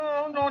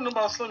wasn't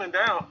about slimming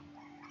down.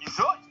 You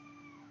sure?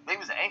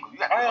 Maybe it's an angle. You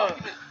got I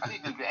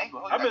need to get an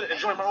angle. I've been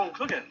enjoying my own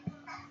cooking.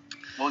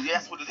 Well, yeah,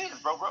 that's what it is,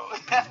 bro.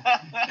 That's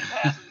what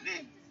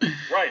it is.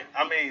 Right.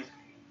 I mean,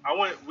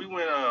 we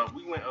went a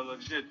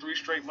legit 3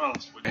 straight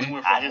months. We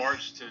went from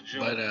March to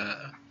June. But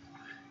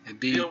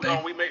indeed,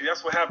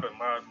 that's what happened.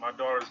 My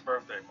daughter's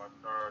birthday. My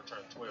daughter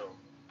turned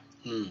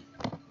 12.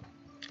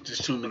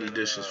 Just too many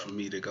dishes for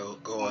me to go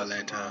all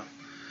that time.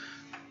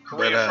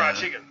 Korean fried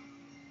chicken.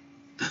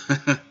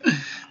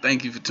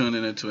 Thank you for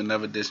tuning in to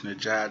another edition of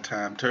Jive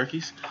Time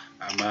Turkeys.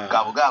 I'm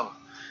gobble gobble.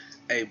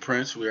 Hey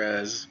Prince,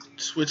 whereas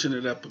switching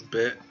it up a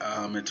bit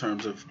in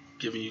terms of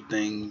giving you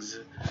things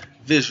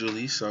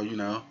visually, so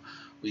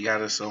we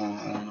got us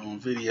on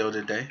video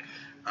today.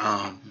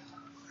 I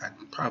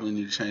probably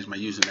need to change my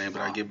username,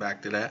 but I'll get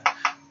back to that.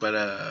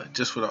 But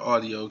just for the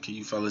audio, can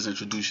you fellas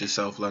introduce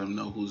yourself? Let them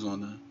know who's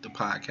on the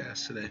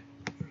podcast today.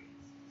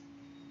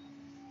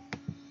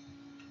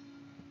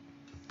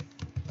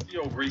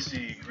 Yo,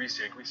 Greasy Red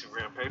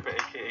Paper,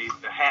 a.k.a.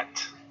 The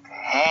Hat.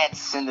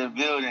 Hats in the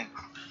building.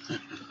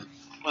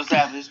 What's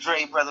happening? It's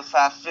Dre, brother,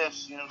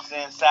 5/5. You know what I'm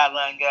saying?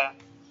 Sideline guy.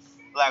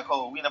 Black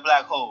hole. We in a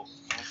black hole. You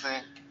know what I'm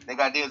saying? They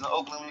got theirs in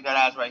Oakland. We got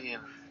ours right here.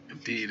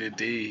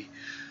 Indeed.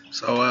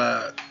 So,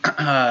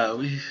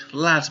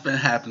 lots been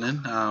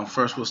happening.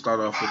 First, we'll start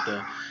off with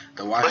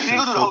the Washington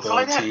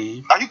football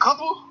team. Are you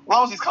comfortable? As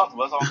long as he's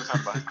comfortable. That's all I'm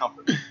concerned about. He's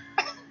comfortable.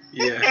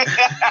 Yeah.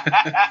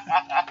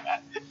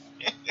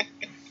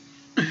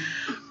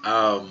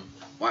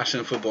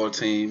 Washington football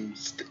team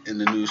in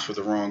the news for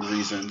the wrong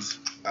reasons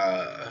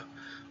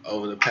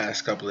over the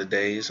past couple of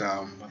days.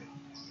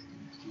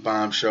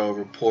 Bombshell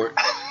report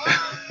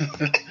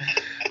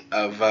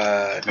of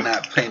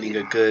not painting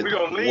a good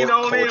work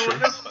culture.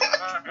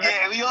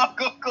 Yeah, we all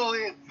go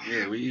in.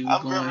 Yeah, we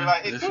I'm going.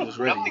 Like, this was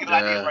ready. I'm thinking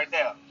like this right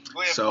now.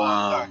 Go ahead,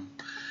 so,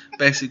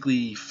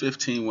 basically,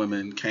 15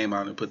 women came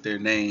out and put their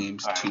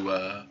names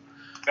to.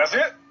 That's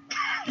it.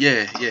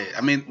 Yeah.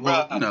 I mean,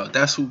 well,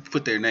 that's who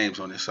put their names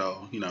on it.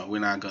 So, we're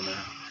not gonna.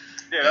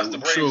 Yeah, that's the I'm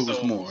brave sure it was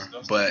souls. more,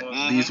 but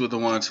these were the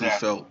ones who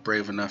felt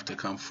brave enough to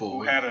come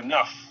forward. Who had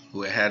enough.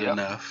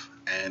 Enough,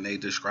 and they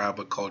describe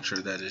a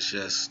culture that is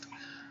just,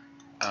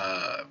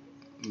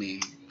 shitty.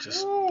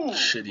 Just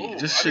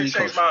shitty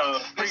culture.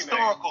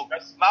 Historical.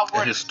 My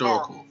word.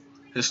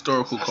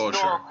 Historical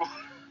culture.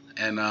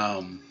 And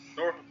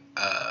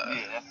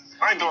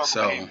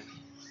so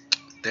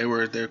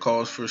there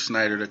calls for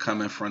Snyder to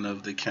come in front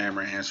of the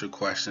camera and answer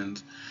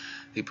questions.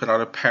 He put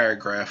out a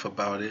paragraph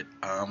about it.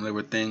 There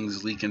were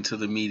things leaking to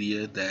the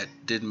media that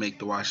didn't make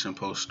the Washington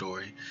Post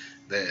story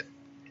that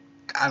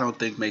I don't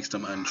think makes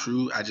them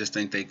untrue. I just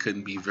think they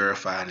couldn't be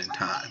verified in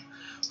time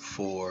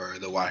for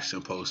the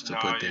Washington Post to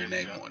put their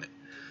name on it.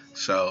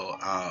 So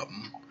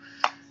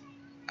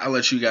I'll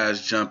let you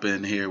guys jump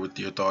in here with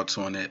your thoughts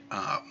on it.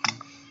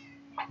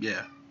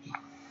 Yeah.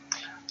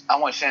 I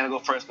want Shannon to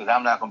go first because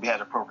I'm not going to be at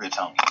the appropriate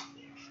tone.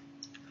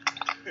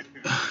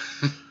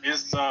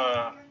 It's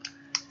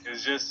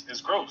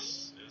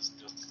gross. It's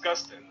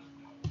disgusting.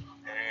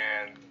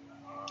 And,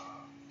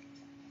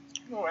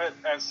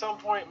 at some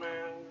point,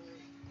 man,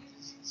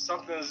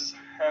 something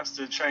has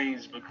to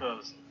change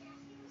because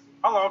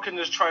how long can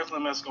this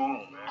trifling mess go on,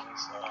 man?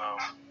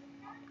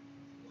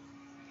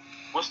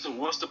 What's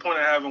the point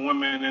of having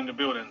women in the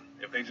building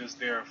if they just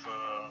there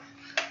for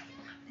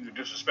you to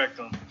disrespect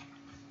them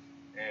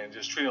and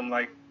just treat them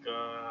like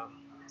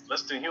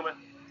less than human?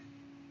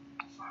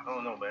 I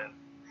don't know, man.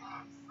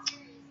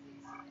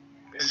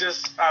 It's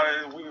just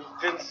a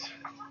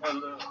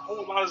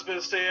whole lot has been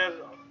said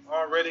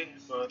already,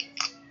 but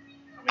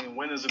I mean,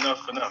 when is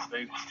enough?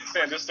 They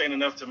saying this ain't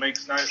enough to make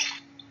Snyder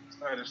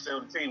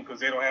sell the team because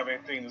they don't have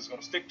anything that's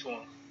going to stick to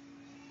him.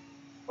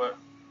 But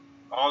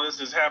all this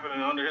is happening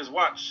under his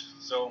watch,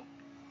 so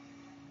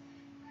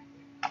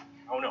I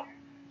don't know.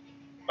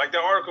 Like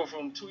that article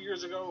from 2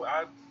 years ago,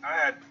 I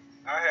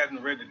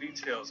hadn't read the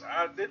details.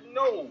 I didn't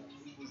know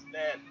it was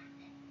that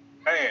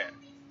bad.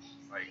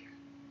 Like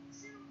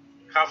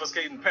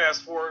confiscating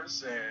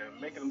passports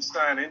and making them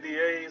sign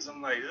NDAs. I'm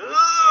like,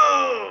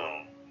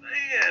 oh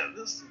man,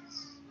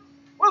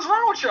 what's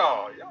wrong with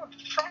y'all? Y'all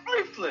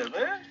trifling,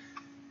 man.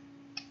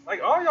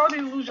 Like all y'all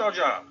need to lose your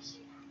jobs.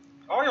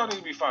 All y'all need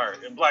to be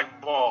fired and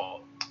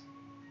blackballed.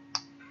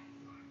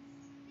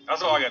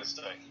 That's all I got to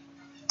say.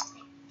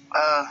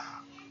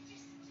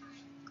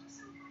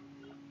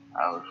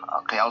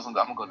 Okay, I'm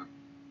gonna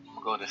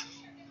go this.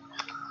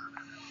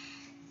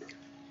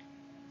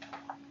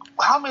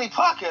 How many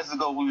podcasts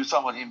ago we were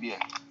talking about the NBA?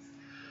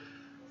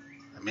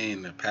 I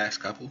mean, the past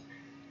couple,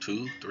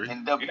 2, 3.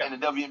 In the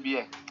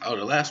WNBA. Oh,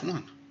 the last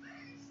one.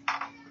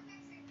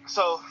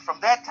 So from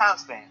that time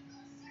span,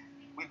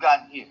 we've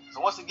gotten here.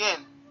 So once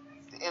again,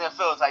 the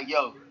NFL is like,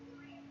 yo,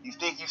 you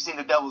think you've seen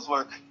the devil's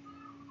work?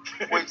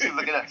 Wait till you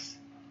look at us.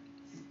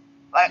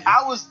 Like,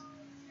 I was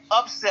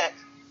upset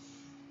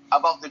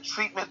about the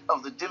treatment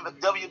of the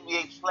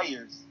WNBA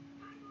players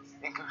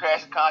in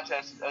comparison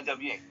contrast to the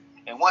WNBA.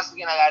 And once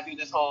again, I got to do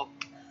this whole,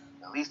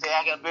 at least they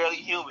acting barely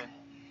human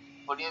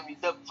for the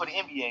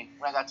NBA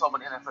when I got to talk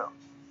about the NFL.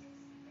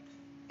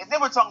 And then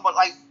we're talking about,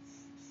 like,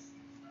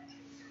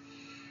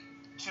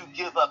 to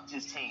give up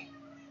this team.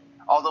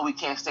 Although we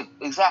can't stick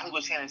exactly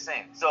what Shannon's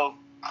saying. So,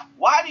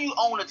 why do you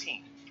own a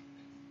team?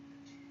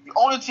 You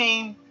own a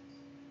team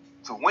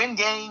to win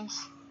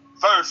games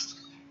first,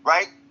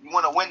 right? You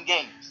want to win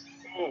games.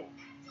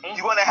 Mm-hmm.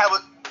 You want to have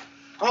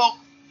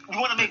you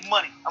want to make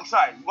money. I'm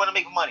sorry. You want to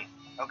make money,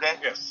 okay?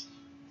 Yes.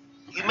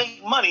 You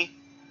make money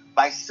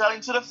by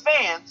selling to the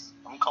fans.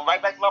 I'm going to come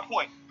right back to my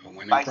point.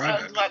 By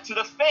selling to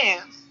the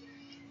fans,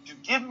 you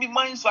give me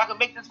money so I can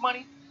make this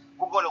money,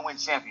 we're going to win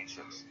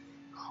championships.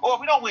 Or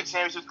if we don't win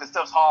championships because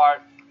stuff's hard,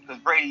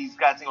 because Brady's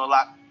got things on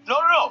lock. No.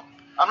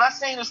 I'm not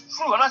saying it's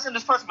true. I'm not saying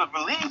this person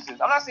believes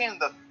it. I'm not saying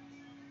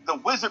the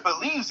wizard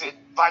believes it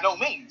by no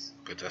means.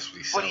 But that's what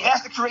he's saying. But he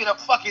has to create a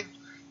fucking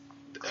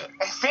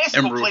fancy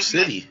Emerald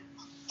City.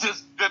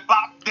 Just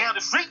bop down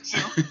the street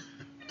to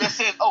that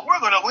says, oh, we're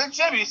going to win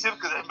championships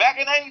because back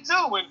in 92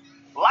 when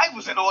life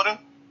was in order,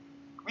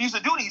 we used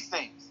to do these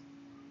things.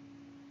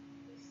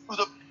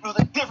 It was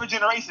a different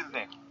generation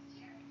then.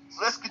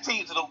 So let's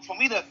continue. For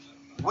me, the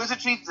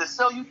wizardry to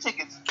sell you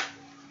tickets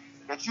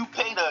that you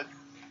pay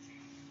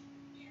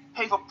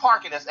for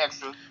parking that's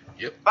extra.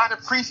 Yep. Buy the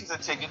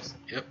preseason tickets.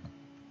 Yep.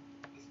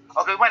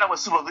 Okay, right now with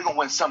Super Bowl, we're going to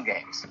win some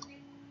games.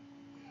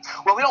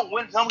 Well, we don't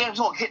win some games,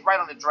 we're going to hit right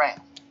on the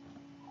draft.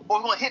 Or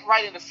we're going to hit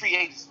right in the free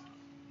agency.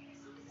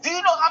 Do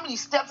you know how many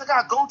steps I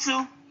got to go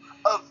to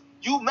of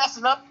you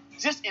messing up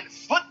just in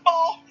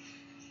football?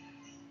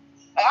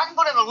 Like, I can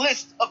go down the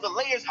list of the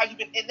layers how you've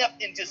been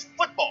inept in just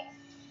football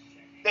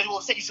that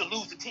will say you should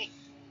lose the team.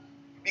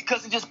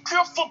 Because in just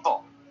pure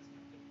football,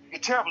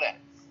 you're terrible at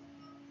it.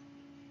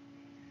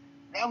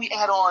 Now we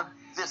add on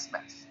this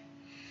mess.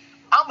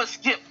 I'm going to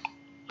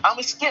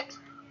skip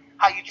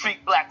how you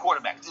treat black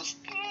quarterbacks. Just,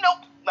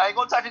 nope. I ain't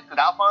going to touch it because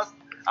Alphonse,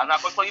 I'm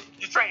not going to slow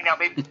your train now,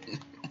 baby.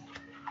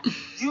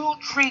 You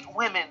treat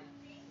women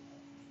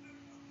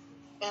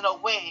in a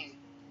way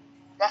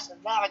that's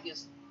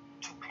analogous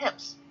to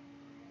pimps.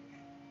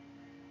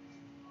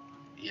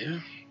 Yeah.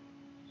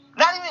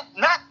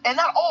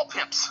 Not all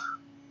pimps.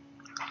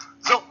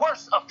 The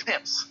worst of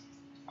pimps.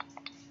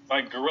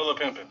 Like gorilla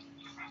pimping.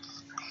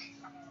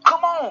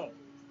 Come on.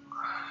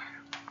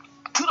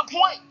 To the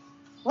point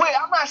where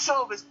I'm not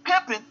sure if it's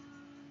pimping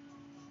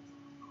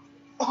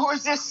or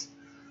is this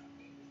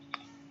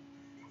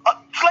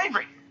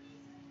slavery.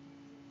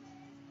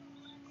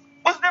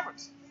 What's the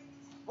difference?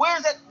 Where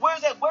is that? Where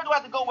do I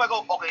have to go where I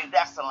go, okay,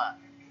 that's the line?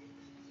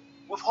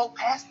 Withhold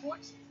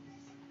passports?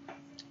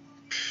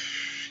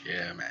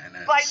 Yeah, man.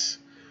 That's... Like,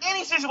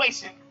 any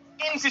situation,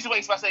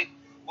 I say,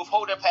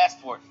 withhold their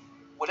passport.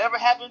 Whatever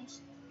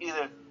happens,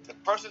 either the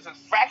person's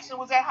infraction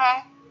was that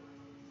high,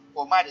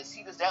 or my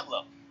deceit is that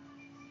low.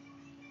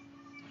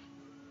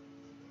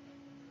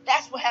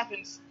 That's what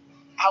happens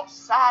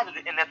outside of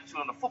the ineptitude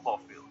on the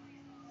football field.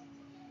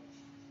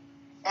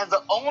 And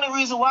the only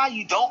reason why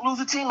you don't lose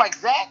a team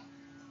like that,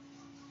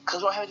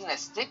 because you don't have anything that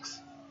sticks,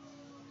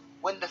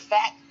 when the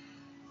fact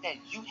that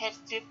you had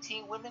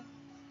 15 women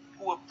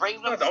who were brave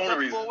enough to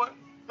step forward.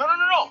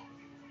 No.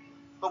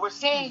 But we're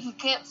saying you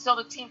can't sell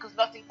the team because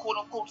nothing quote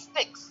unquote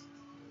sticks.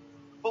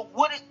 But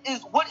what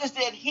is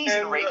the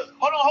adhesion rate?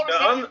 Hold on a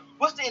second.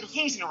 What's the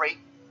adhesion rate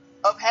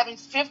of having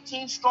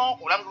 15 strong?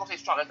 Well, I'm going to say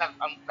strong.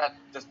 I'm not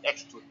just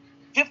extra to it.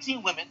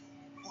 15 women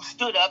who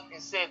stood up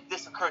and said,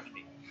 "This occurred to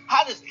me."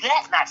 How does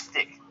that not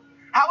stick?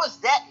 How is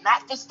that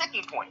not the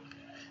sticking point? You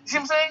see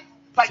what I'm saying?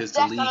 Like, because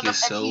the league is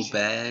so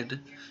bad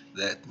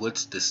that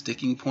what's the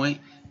sticking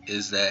point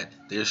is that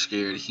they're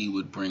scared he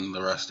would bring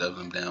the rest of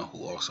them down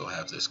who also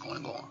have this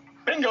going on.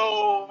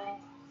 Bingo.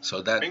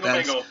 So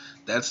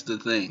that's the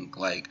thing.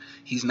 Like,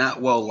 he's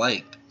not well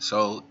liked.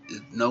 So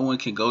no one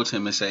can go to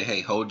him and say,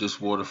 "Hey, hold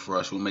this water for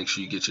us. We'll make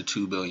sure you get your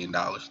 $2 billion."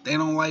 They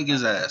don't like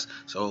his ass.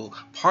 So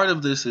part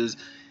of this is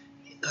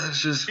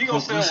let's just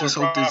hope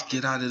this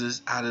get out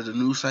of the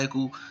news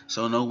cycle.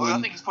 So no one. Well,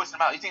 I think he's pushing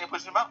him out. You think they're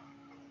pushing him out?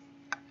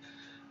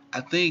 I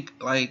think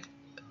like.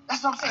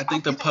 That's what I'm saying. I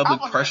think the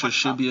public pressure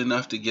should be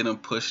enough to get him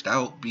pushed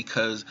out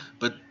because,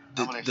 but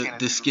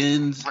the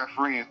skins,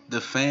 the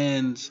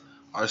fans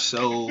are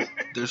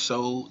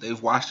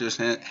they've washed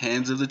their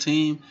hands of the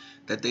team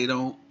that they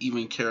don't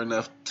even care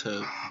enough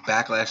to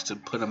backlash to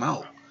put him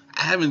out.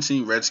 I haven't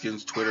seen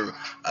Redskins Twitter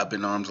up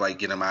in arms like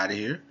get him out of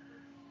here.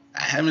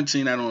 I haven't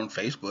seen that on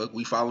Facebook.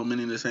 We follow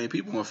many of the same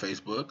people on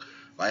Facebook.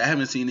 Like I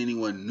haven't seen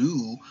anyone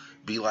new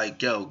be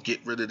like, yo,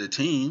 get rid of the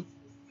team.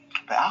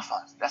 But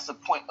Alphonse, that's the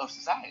point of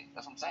society.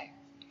 That's what I'm saying.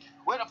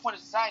 We're at a point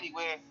of society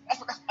where I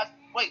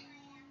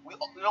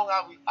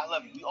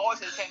love you. We always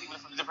say the same thing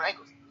from different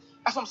angles.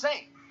 That's what I'm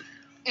saying.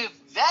 If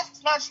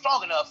that's not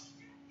strong enough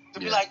to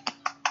be like,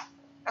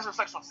 that's a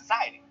reflection on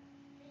society.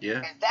 Yeah.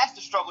 And that's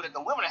the struggle that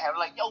the women are having.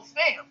 Like, yo,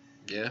 fam.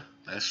 Yeah,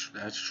 that's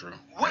true.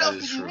 What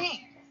else do you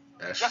need?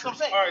 That's what I'm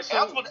saying. All right,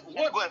 so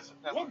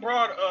what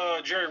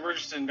brought Jerry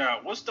Richardson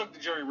down? What stuck to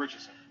Jerry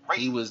Richardson?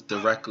 He was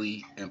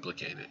directly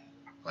implicated.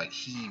 Like,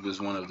 he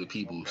was one of the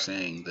people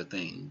saying the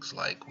things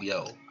like,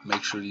 yo,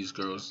 make sure these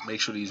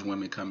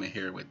women come in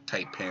here with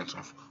tight pants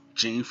on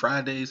Jean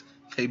Fridays.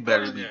 They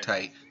better be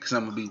tight, because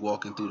I'm going to be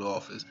walking through the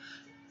office.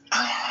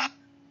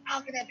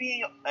 How can that be in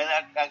your... And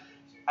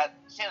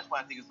Shannon's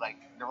point, I think, is like,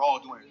 they're all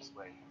doing it this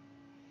way.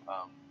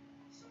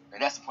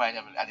 And that's the point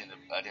I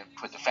didn't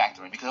put the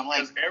factor in, because I'm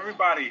like... Because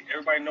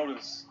everybody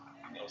noticed,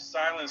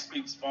 silence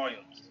speaks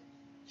volumes.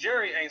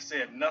 Jerry ain't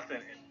said nothing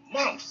in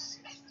months.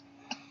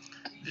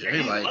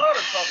 Jerry, he like... love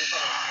to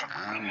talk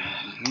about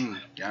him.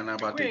 Y'all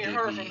not about we to ain't get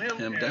heard me from him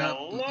hemmed in up.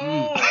 a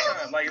long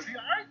time. Like, is he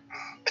all right?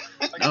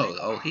 Like,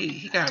 No,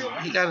 he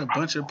got a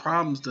bunch of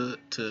problems to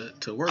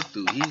work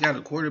through. He got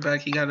a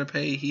quarterback he got to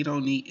pay. He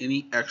don't need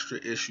any extra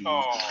issues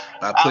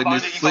by putting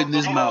his foot in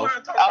his mouth.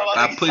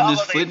 By putting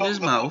his foot in his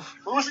mouth.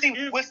 What's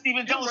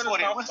Stephen Jones for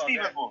there? What's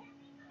Stephen for?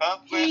 Huh?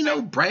 He ain't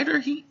no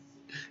brighter.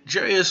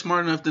 Jerry is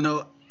smart enough to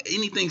know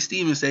anything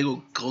Steven say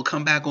go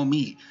come back on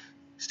me.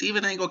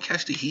 Steven ain't gonna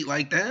catch the heat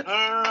like that. No.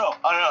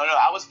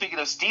 I was speaking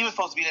of Steven's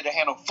supposed to be there to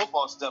handle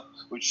football stuff,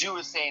 which you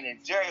were saying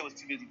that Jerry was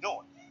too busy doing.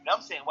 And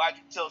I'm saying, why'd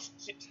you tell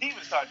Steven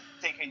to start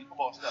taking care of your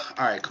football stuff?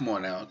 All right, come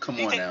on now. All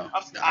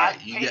right,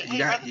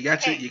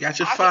 you got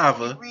your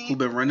father who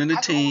been running the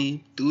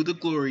team through the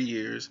glory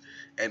years,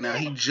 and now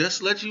he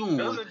just let you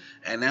on,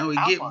 and now it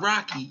get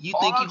rocky. You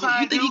think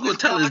he gonna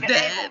tell his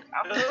dad?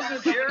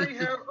 Doesn't Jerry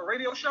have a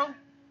radio show?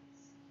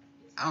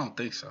 I don't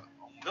think so.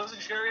 Doesn't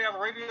Jerry have a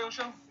radio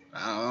show?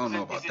 I don't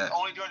know about that. Is it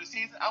only during the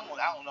season? I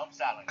don't know. I'm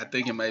silent. I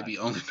think it might be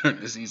only during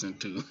the season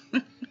too.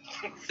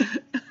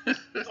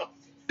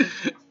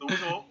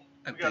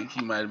 I think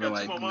he might have been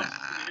like, nah.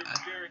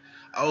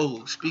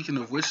 Oh, speaking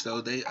of which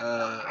though, they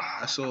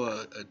I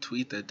saw a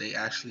tweet that they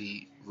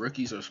actually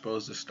rookies are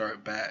supposed to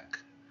start back.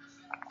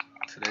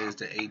 Today is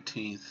the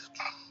 18th.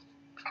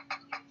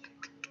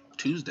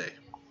 Tuesday.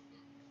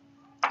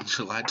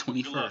 July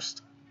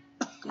 21st.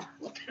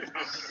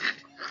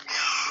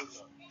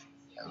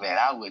 Man,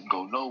 I wouldn't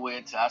go nowhere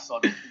until I saw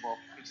the football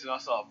pictures. If I'm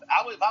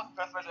a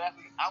professional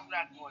athlete, I'm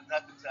not doing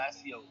nothing until I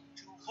see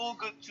full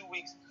good 2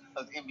 weeks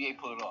of the NBA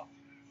pull it off.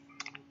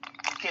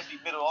 It can't be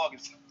middle of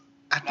August.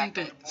 I think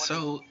that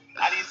so.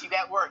 I didn't see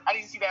that work. I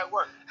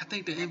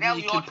think the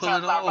NBA can pull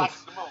it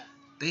off.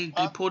 They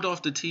pulled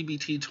off the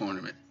TBT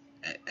tournament,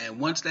 and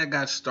once that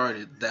got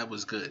started, that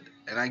was good.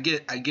 And I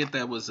get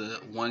that was a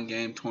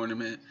 1-game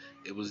tournament.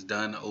 It was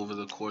done over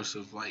the course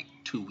of like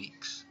 2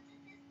 weeks.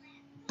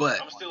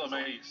 But I'm still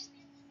amazed.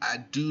 I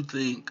do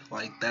think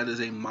like that is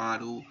a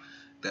model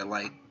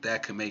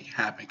that can make it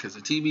happen, because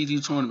the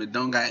TBT tournament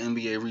don't got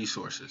NBA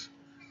resources,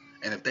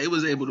 and if they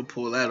was able to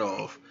pull that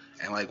off,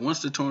 and like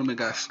once the tournament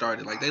got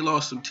started, like they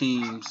lost some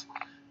teams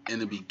in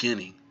the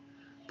beginning,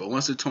 but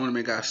once the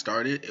tournament got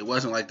started, it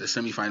wasn't like the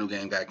semifinal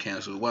game got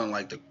canceled. It wasn't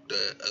like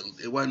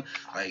it wasn't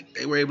like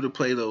they were able to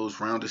play those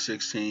round of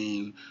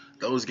 16.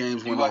 Those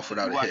games went off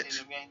without a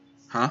hitch.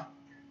 Huh?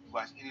 You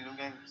watch any of them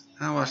games?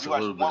 I watched a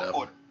little bit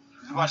of it.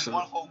 You watched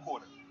one whole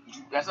quarter.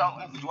 That's all.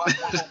 Did you watch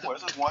one whole quarter?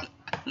 This is one.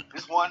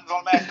 This one's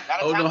on match.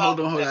 Hold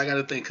on. I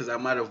gotta think, because I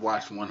might have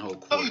watched one whole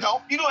quarter. No, you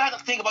don't. You don't have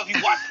to think about if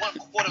you watched one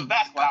quarter of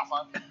basketball,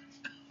 Alphonse.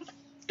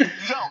 You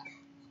don't.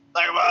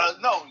 Like,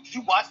 no,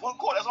 you watched one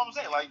quarter. That's what I'm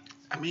saying. Like,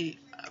 I mean,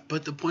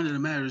 but the point of the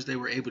matter is they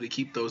were able to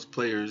keep those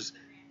players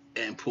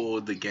and pull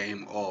the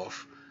game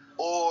off.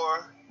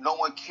 Or no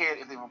one cared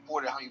if they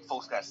reported how many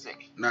folks got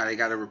sick. No, they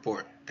got to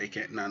report. They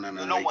can't. No, No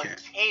they one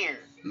can't. cared.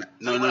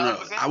 No.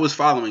 I was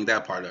following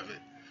that part of it.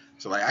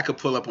 So like I could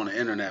pull up on the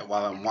internet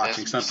while I'm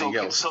watching something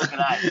else. So can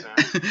I,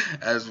 sir.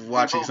 As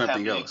watching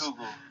something else.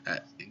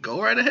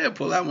 Go right ahead,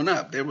 pull that one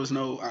up. There was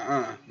no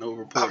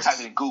reports. I'm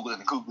typing in Google in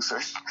the Google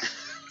search.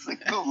 It's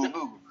like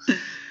Google.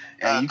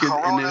 And you can,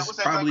 Corona, and there's what's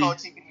that probably called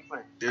TBD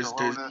play?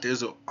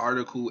 there's an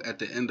article at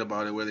the end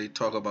about it where they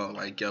talk about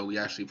like, yo, we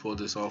actually pulled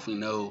this off. We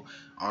know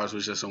ours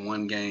was just a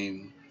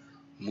 1-game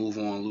move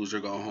on, lose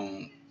or go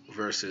home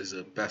versus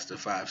a best of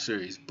 5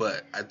 series.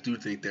 But I do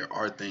think there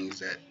are things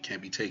that can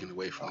be taken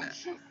away from that.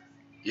 Shit.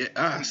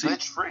 Yeah, see.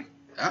 Free.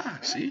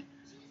 See.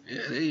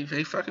 Yeah,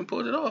 they fucking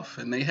pulled it off,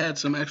 and they had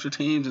some extra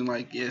teams, and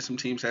like, yeah, some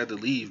teams had to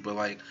leave, but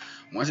like,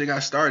 once it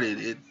got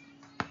started,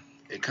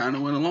 it kind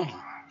of went along.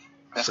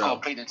 That's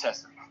called beta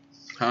testing.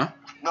 Huh?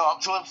 No,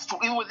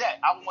 even with that,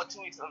 I want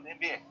 2 weeks of the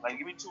NBA. Like,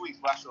 give me 2 weeks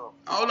before I show up.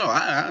 Oh no,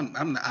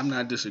 I'm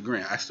not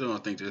disagreeing. I still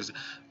don't think there's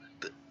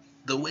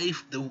the way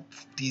the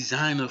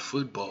design of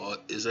football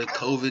is a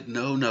COVID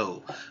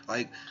no.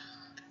 Like,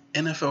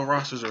 NFL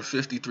rosters are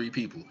 53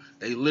 people.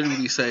 They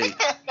literally say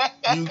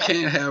you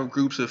can't have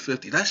groups of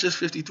 50. That's just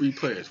 53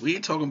 players. We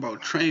ain't talking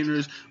about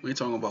trainers. We ain't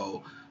talking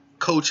about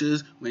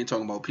coaches. We ain't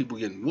talking about people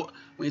getting.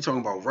 We ain't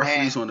talking about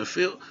referees on the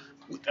field.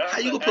 How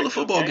you gonna pull a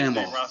football game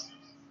off?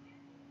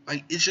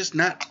 Like, it's just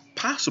not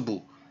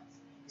possible.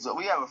 So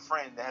we have a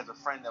friend that has a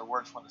friend that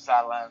works on the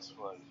sidelines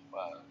for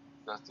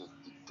the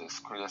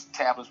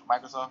tablets for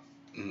Microsoft.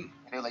 Mm-hmm. And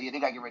they were like, yeah, they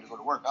gotta get ready to go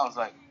to work. I was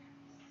like,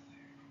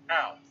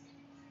 how?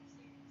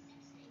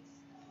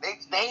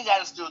 They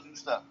gotta still do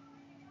stuff.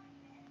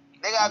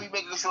 They gotta be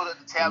making sure that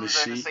the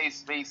tablets are in the safe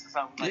space or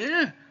something. Like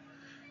yeah.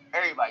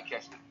 Everybody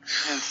catch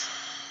it.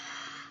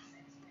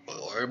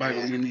 Well, everybody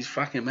gonna be in these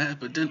fucking mats,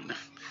 but then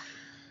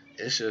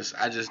It's just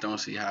I just don't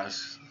see how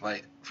it's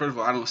like. First of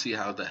all, I don't see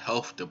how the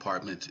health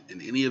departments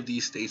in any of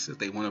these states that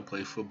they want to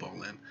play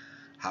football in,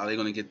 how they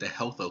gonna get the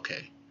health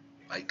okay.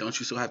 Like, don't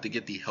you still have to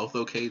get the health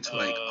okay to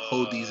like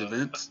hold these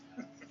events?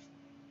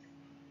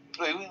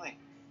 Wait, wait.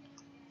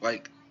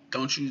 Like,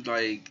 don't you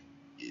like?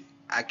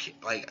 I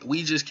can't like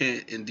we just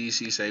can't in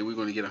DC say we're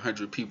gonna get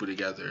 100 people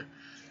together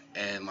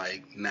and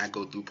like not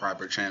go through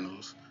proper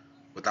channels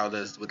without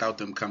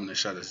them coming to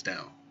shut us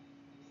down.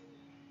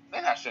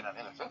 They're not shutting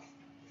down NFL.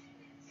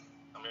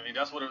 I mean,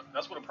 that's what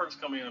the perks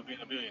come in of being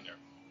a billionaire.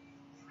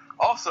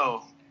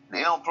 Also,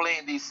 they don't play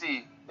in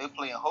DC. They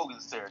play in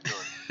Hogan's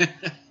territory.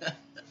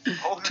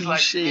 Hogan's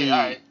like, yeah, all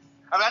right.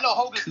 I mean, I know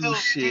Hogan's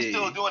he's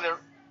still doing it,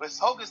 but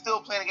Hogan's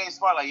still playing the game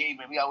smart. Like, hey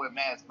man, we gotta wear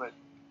masks. But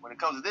when it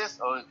comes to this,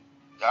 all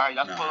right,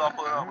 y'all can pull it off.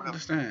 I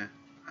understand.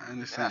 They're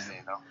not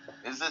saying no.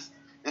 It's just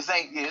this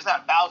ain't. Yeah, it's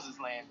not Bowser's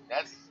land.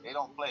 They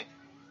don't play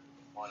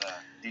on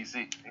DC.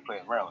 They play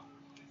in Maryland.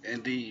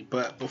 Indeed,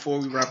 but before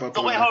we wrap up,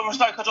 so wait, hold on,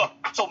 start cut off.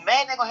 So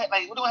Madden gonna have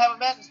we're gonna have a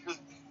Madden.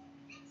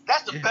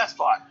 That's the best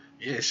part.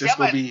 Yeah, it's just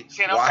gonna be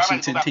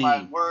Washington team.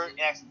 My word and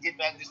actually get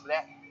back just for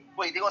that.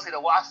 Wait, they gonna say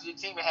the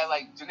Washington team and have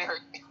like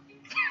generic.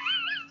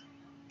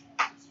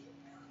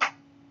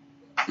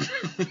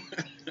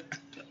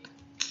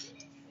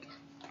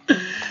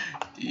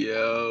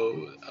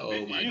 Yo,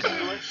 oh my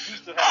god.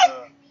 Used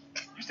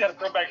to have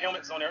throwback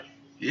helmets on there.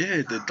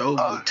 Yeah,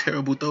 the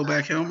terrible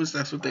throwback helmets.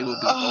 That's what they will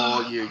be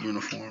all year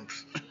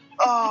uniforms.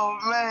 Oh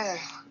man,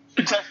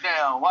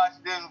 touchdown,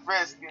 Washington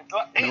Redskins.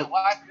 Hey,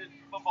 Washington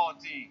football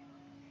team.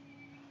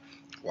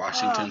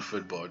 Washington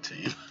football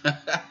team.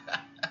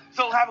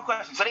 So I have a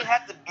question. So they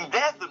have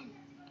to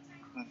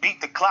beat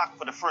the clock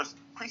for the first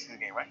preseason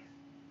game, right?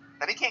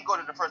 Now they can't go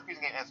to the first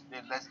preseason game.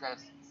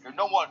 They're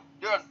no more.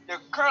 They're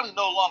currently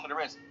no longer the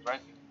Redskins,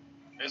 right?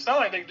 It's not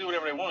like they can do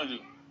whatever they want to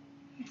do.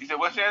 You said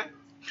what, Shannon?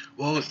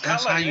 Well,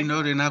 that's how you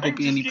know they're not going to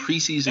be any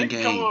preseason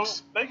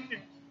games. They can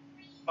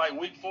like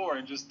week 4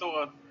 and just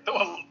throw a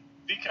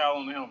decal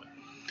on the helmet.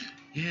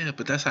 Yeah,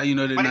 but that's how you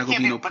know they're not going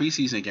to be no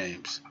preseason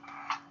games.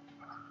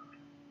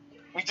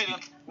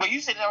 But you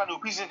said they're not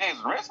going to do preseason games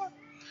with the Redskins?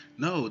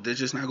 No, they're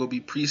just not going to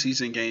be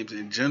preseason games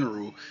in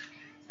general.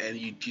 And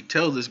you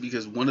tell this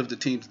because one of the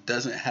teams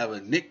doesn't have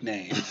a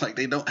nickname. Like,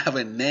 they don't have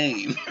a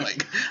name.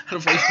 Like, how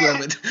the fuck you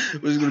have it?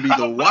 Was going to be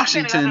the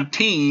Washington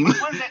team.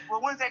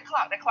 When's that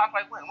clock? That clock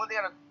like when?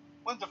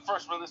 When's the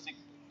first realistic?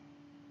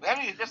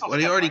 Well,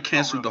 they already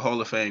canceled the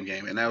Hall of Fame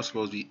game, and that was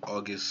supposed to be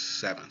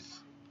August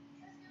 7th.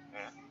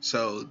 Yeah.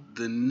 So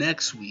the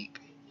next week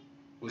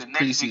was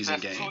preseason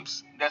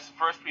games. That's the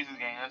first preseason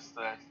game. That's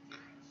the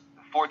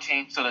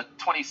 14th, so the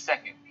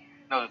 22nd.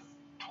 No, the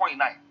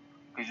 29th.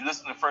 Because you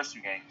listen to the first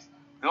 2 games.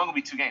 There's only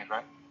going to be 2 games,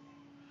 right?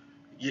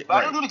 Yeah, but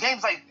I don't do the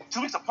games like 2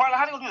 weeks apart.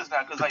 How are they going to do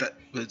this now?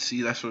 But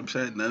see, that's what I'm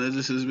saying. None of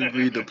this has been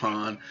agreed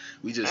upon.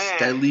 We just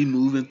steadily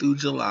moving through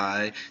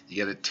July.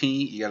 You got a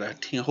team. You got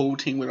a whole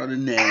team without a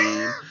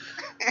name.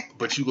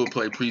 But you go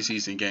play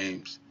preseason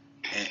games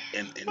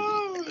and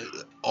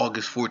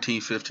August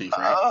 14th, 15th,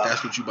 right?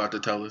 That's what you about to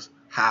tell us?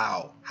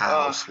 How,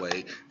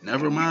 Sway?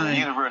 Never mind.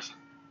 University.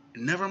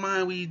 Never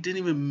mind. We didn't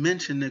even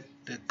mention the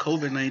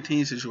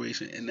COVID-19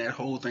 situation and that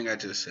whole thing I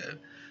just said.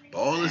 But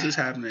all this is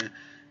happening.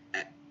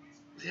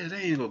 Yeah, there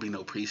ain't gonna be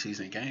no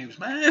preseason games,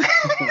 man.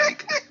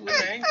 Like,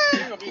 it ain't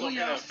gonna be no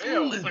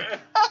NFL.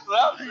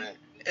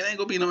 It ain't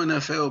gonna be no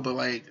NFL, but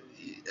like,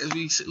 as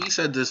we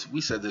said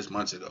this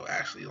months ago,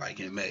 actually, like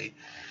in May.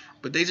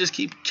 But they just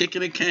keep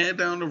kicking the can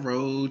down the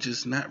road,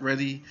 just not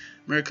ready.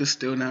 America's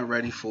still not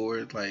ready for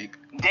it. Like,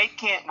 they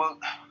can't. Well,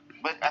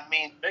 but I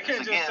mean, they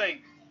can't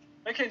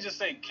just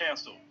say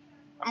cancel.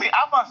 I mean,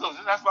 I myself,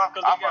 that's why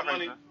because they got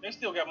money. They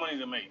still got money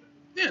to make.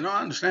 Yeah, no,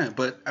 I understand,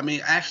 but I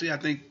mean, actually, I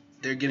think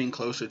they're getting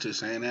closer to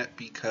saying that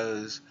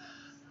because,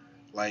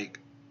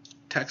 like,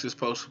 Texas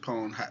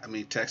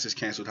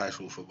canceled high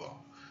school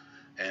football,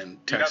 and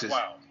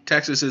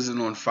Texas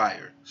isn't on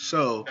fire.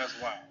 So that's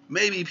wild.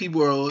 Maybe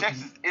people are.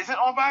 Texas isn't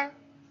on fire.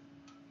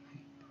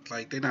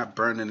 Like, they're not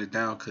burning it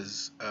down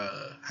because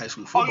high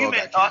school football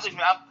got canceled.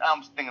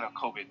 I'm thinking of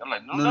COVID. I'm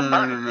like, no.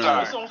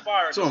 It's on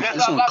fire. It's on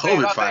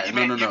COVID fire.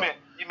 No.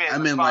 I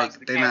meant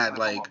like they're not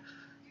like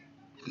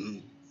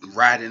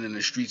riding in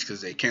the streets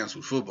because they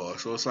canceled football.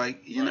 So it's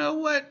like, you know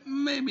what?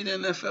 Maybe the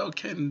NFL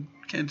can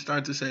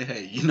start to say,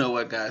 hey, you know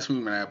what, guys, we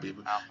might not be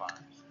able. I'm fine.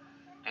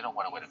 They don't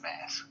want to wear the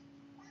mask.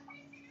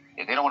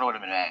 If they don't want to wear the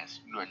mask,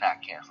 you are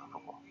not canceling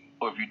football.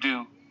 Or if you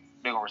do,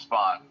 they're gonna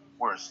respond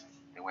worse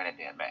than wearing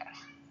that damn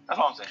mask. That's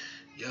all I'm saying.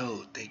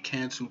 Yo, they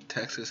canceled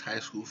Texas high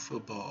school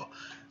football.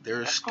 There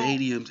are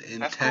stadiums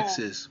in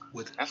Texas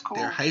with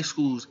their high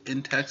schools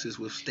in Texas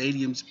with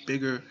stadiums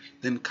bigger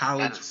than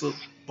college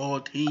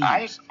football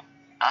teams.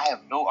 I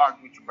have no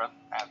argument with you, brother.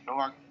 I have no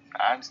argument.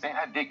 I understand.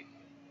 I dig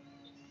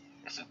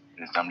it.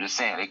 I'm just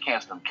saying, they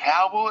canceled them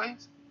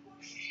Cowboys.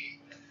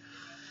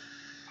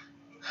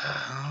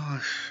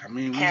 I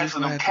mean, we just Cancel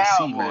them have to see,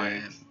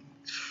 Cowboys.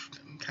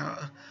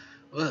 man.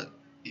 Look,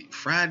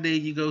 Friday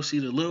you go see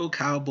the little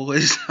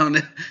Cowboys down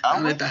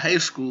at the high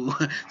school.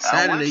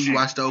 Saturday you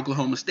watch the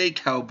Oklahoma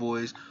State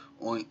Cowboys.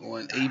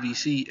 on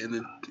ABC, and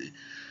then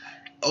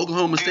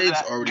Oklahoma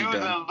State's already done. Do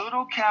the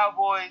little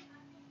Cowboys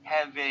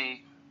have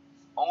a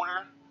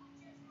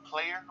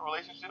owner-player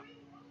relationship?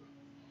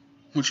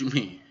 What you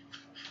mean?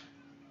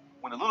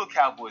 When the little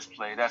Cowboys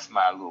play, that's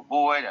my little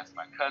boy, that's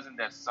my cousin,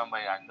 that's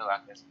somebody I know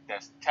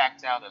that's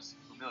tactile, that's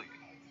familiar.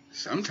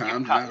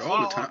 Sometimes, not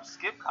all the time.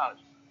 Skip college.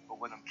 But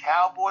when them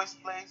Cowboys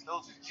plays,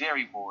 those are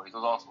Jerry boys.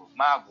 Those also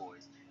my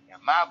boys.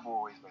 And my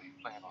boys going to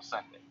be playing on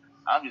Sunday.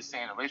 I'm just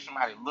saying, the racial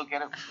how they look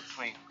at it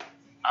between.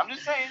 I'm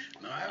just saying.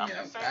 No,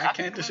 I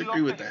can't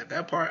disagree with that.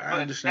 That part, I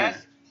understand.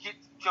 Get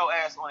your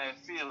ass on that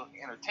field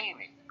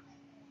entertaining.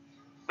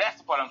 That's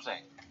the part I'm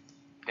saying.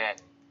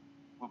 That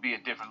would be a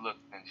different look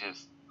than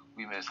just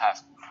we miss high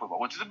school football,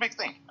 which is a big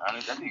thing.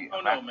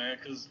 No, man,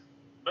 because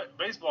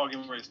baseball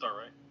getting ready to start,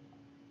 right?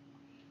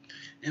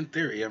 In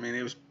theory, I mean,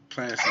 they was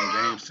playing some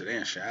games today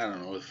and shit. I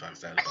don't know what the fuck's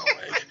that about.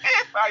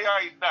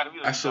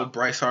 Like, I saw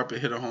Bryce Harper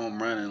hit a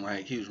home run and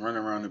like he was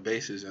running around the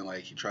bases and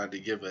like he tried to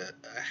give a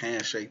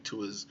handshake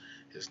to his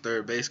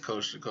third base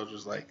coach. The coach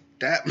was like,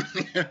 "Dap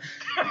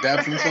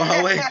from far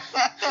away,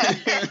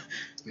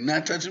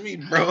 not touching me,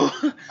 bro.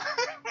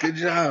 Good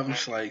job." I'm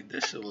just like,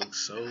 this shit looks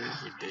so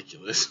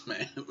ridiculous,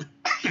 man.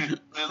 It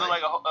looked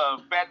like a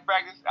bad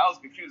practice. I was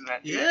confused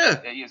that.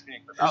 Yeah,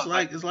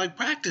 it's like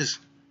practice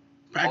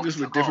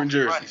with different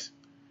jerseys.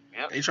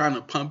 Yep. They trying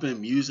to pump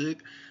in music.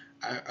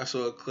 I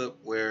saw a clip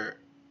where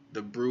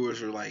the Brewers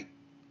were like,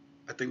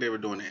 I think they were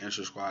doing the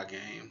intra squad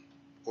game,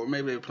 or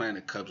maybe they were playing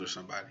the Cubs or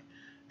somebody,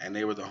 and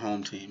they were the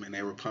home team, and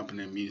they were pumping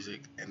in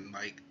music, and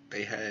like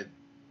they had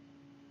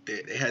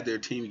their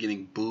team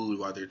getting booed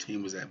while their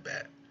team was at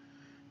bat.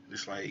 And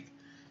it's like,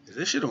 is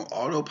this shit on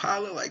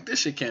autopilot? Like, this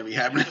shit can't be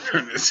happening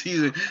during the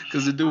season,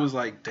 because the dude was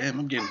like, damn,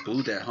 I'm getting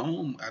booed at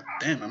home.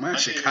 Damn, am I in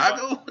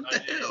Chicago? What the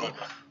hell?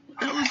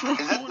 Is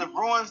that the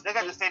Bruins? They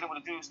got the stadium where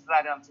the dudes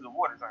slide down to the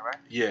water, right?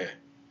 Yeah.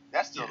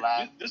 That's still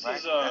live. This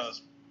right?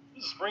 is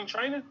spring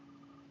training.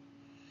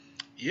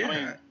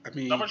 Yeah, I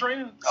mean summer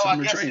training.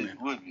 Summer training. It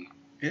would be.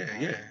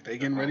 Yeah, they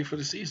getting ready for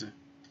the season.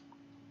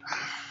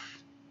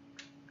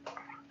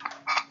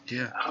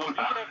 Yeah. So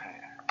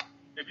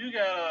if you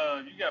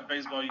got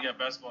baseball, you got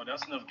basketball.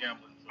 That's enough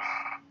gambling. So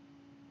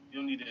you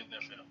don't need the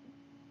NFL.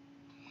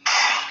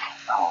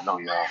 I don't know,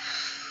 y'all.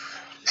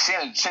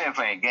 Shannon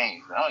playing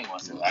games. I don't even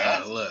want to say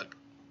that. Look,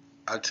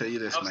 I'll tell you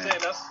this, I'm man.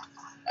 saying that's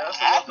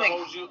enough to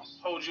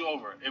hold you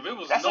over. If it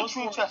was that's no a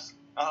true sports, test.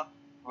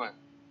 What?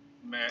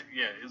 Man,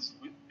 yeah.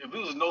 If it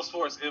was no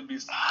sports, it'd be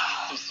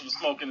some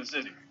smoke in the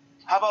city.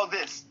 How about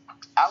this?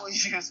 I would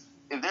use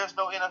if there's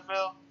no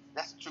NFL,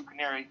 that's a true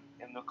canary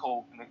in the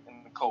coal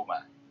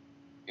mine.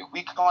 If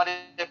we come out of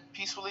it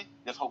peacefully,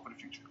 there's hope for the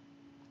future.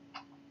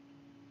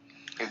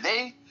 If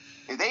they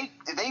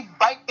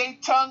bite their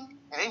tongue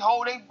and they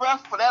hold their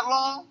breath for that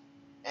long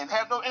and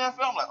have no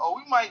NFL, I'm like, oh,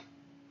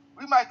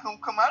 we might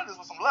come out of this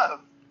with some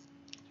love.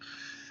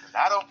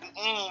 I don't.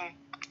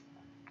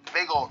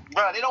 They go,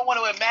 bro. They don't want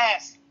to wear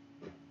masks.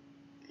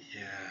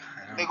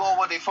 Yeah. They go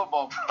with their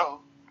football,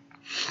 bro.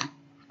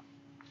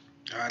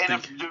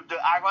 And the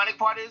ironic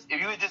part is,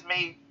 if you had just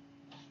made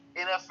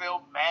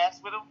NFL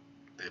masks with them,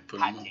 they put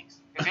hot them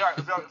takes. If they're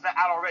not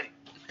out already,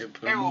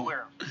 everyone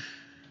wear them.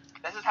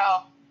 That's just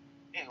how.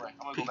 Anyway,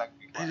 I'm gonna go back.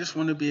 They just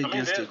want to be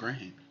against the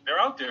grain. They're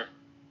out there.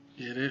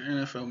 Yeah, they're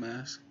NFL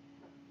masks.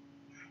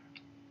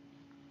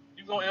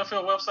 You go on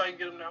NFL website and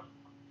get them now.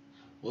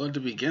 Well, at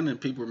the beginning,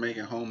 people were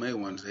making homemade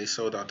ones. They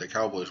sold out the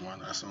Cowboys one.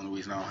 That's the only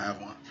reason I don't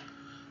have one.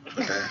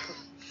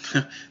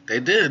 But they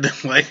did.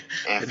 Like,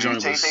 the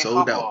joint was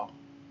sold out.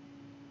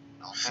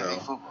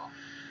 So,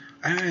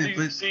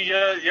 see,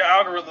 your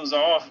algorithms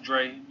are off,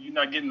 Dre. You're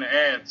not getting the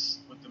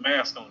ads with the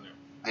mask on there.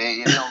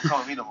 They don't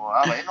come to me no more.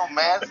 I'm like, ain't no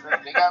masks.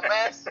 They got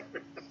masks.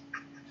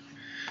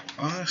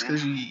 Oh, that's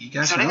because you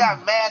got. So they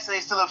got masks and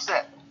they still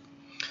upset.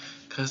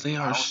 Because they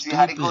are I don't stupid. see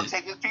how they gonna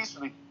take it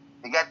peacefully.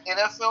 They got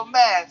NFL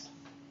masks.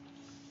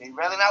 They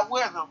rather not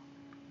wear them.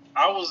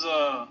 I was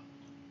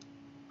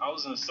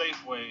in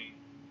Safeway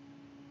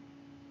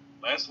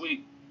last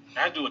week. I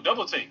had to do a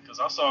double take because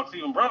I saw a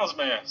Cleveland Browns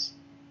mask.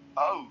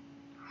 Oh.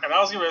 And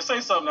I was going to say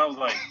something. I was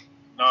like,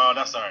 no,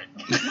 that's all right.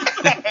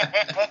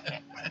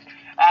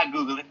 I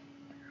Google it.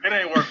 It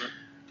ain't working.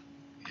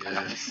 Yeah.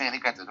 I'm just saying, they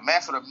got the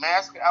mask for the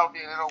mask out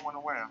there. They don't want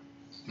to wear them.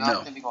 You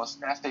know, I think they're going to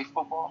snatch their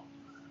football.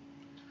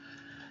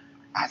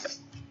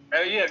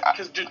 Yeah,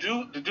 because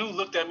the dude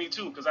looked at me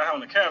too because I had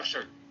on a Cavs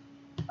shirt.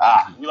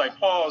 We like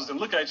paused and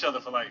looked at each other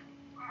for like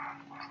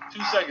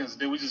 2 seconds.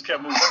 Then we just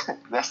kept moving.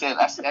 That's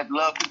that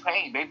love through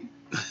pain, baby.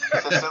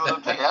 That's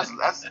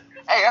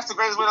the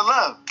greatest way to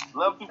love.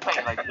 Love through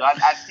pain. Like,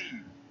 I see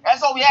you.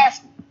 That's all we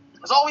asking.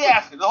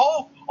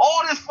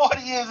 All this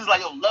 40 years is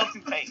like, yo, love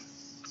through pain.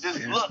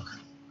 Just look.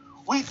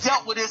 We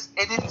dealt with this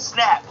and didn't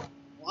snap.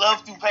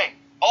 Love through pain.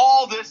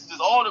 All this is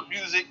just all the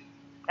music.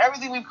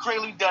 Everything we've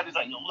creatively done is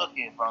like, yo, look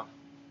here, bro.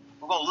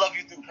 We're gonna love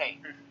you through pain.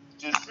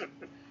 Just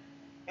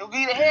it'll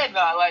be the head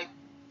nod, like,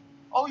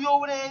 oh, you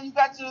over there, you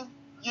got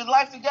your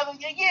life together?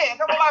 Yeah, I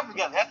got my life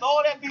together. That's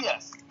all that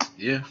BS.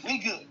 Yeah. We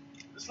good.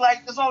 It's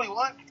like, that's all we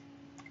want.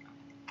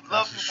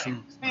 love That's you,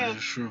 true. That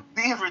is true.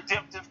 Be a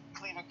redemptive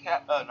Cleveland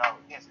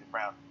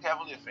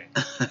Cavalier fan.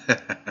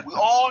 We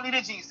all need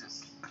a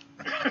Jesus.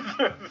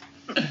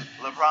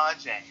 LeBron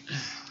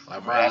James. We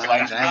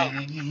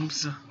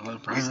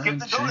skipped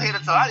the go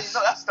ahead, so I didn't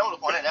know. I stumbled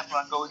upon that. That's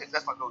my go ahead.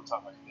 That's my go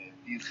talk right there.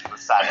 He's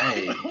beside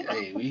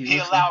He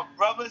allowed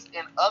brothers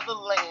in other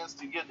lands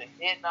to give the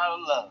head nod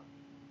of love.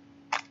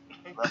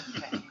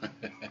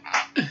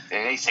 And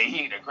they say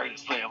he ain't the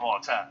greatest player of all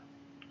time.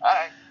 All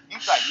right, you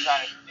like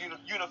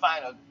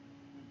unifying a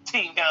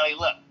team down their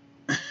luck.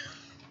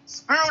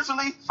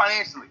 Spiritually,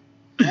 financially,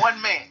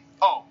 one man.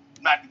 Oh,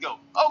 not to go.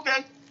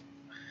 Okay.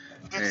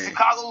 Did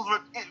Chicago's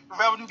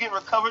revenue get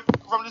recovered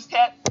from this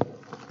cat?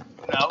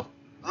 No.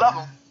 Love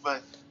him,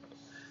 but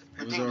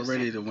it was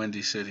already the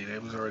Windy City. They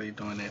was already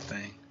doing their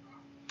thing.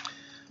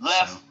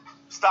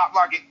 Stock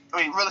market,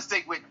 real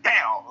estate went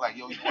down. Like,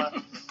 yo,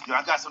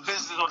 I got some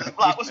businesses on this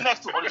block. What's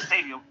next to it? On this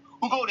stadium?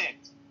 Who go there?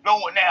 No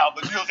one now,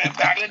 but you know what I'm saying?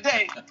 Back in the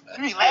day.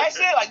 You mean last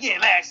year? Like, yeah,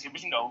 last year,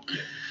 but you know.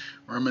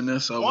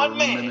 Reminisce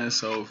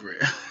over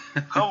it.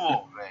 Come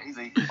on,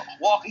 man.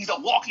 He's a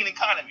walking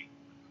economy.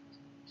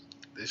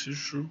 This is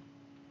true.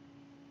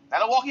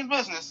 Not a walking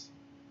business.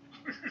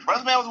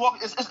 Brother Man was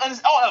walking.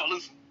 It's all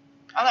evolution.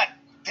 I'm not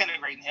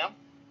denigrating him.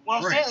 What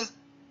I'm saying is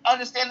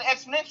understand the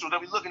exponential that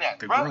we're looking at.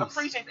 Bro,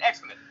 appreciate the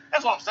exponent.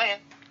 That's what I'm saying.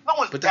 No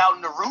one's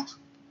doubting the root.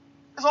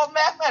 It's all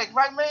mathematics,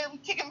 right, man? We're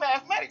kicking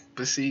mathematics.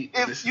 But see,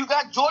 if you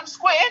got Jordan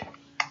squared.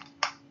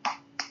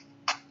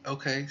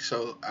 Okay,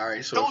 so all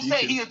right, so don't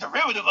say he's a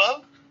derivative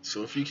of.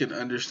 So if you can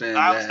understand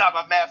I would stop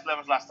my math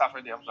levels. I stop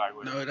right there. I'm sorry.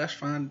 No, that's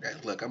fine.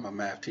 Look, I'm a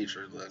math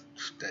teacher. Look,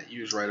 that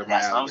you was right on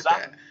my alley with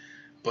that.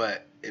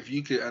 But if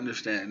you could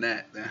understand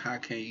that, then how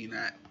can you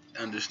not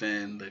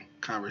understand the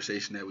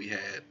conversation that we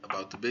had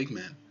about the big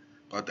men,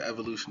 about the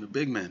evolution of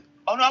big men?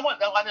 Oh no, I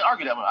didn't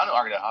argue that one. I didn't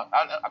argue that.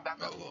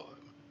 Oh Lord.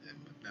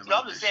 No,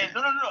 I'm just saying.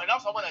 No. And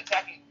also, I wasn't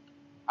attacking.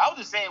 I was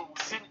just saying,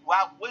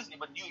 why wasn't it?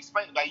 But you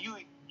explained it. Like you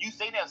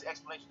say that as an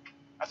explanation.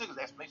 I took it as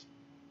an explanation.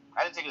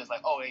 I didn't take it as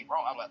like, oh, it ain't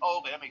wrong. I'm like, oh,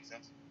 okay, that makes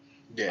sense.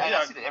 Yeah.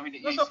 I see that every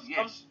day.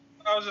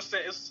 I was just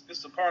saying,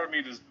 it's a part of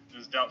me that's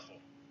doubtful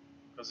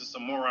because there's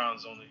some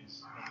morons on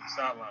these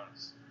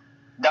sidelines.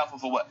 Doubtful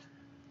for what?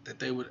 That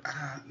they would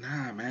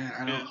nah, man.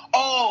 I don't.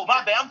 Oh,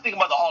 my bad. I'm thinking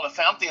about the Hall of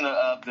Fame. I'm thinking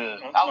of the.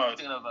 I was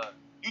thinking of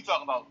you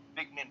talking about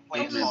big men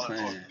playing doing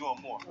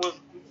more.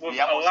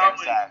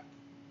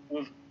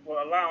 With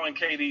allowing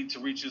KD to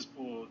reach his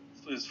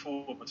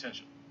full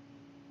potential.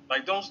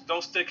 Like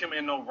don't stick him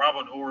in no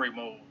Robert Horry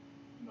mode,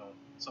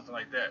 something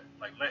like that.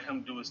 Like let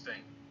him do his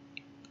thing.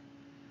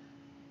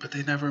 But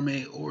they never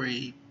made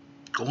Horry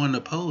go in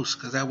the post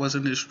because that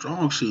wasn't his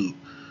strong suit.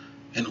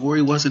 And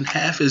Horry wasn't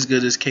half as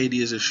good as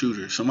KD as a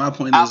shooter. So my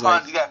point is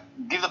like,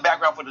 give the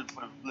background for the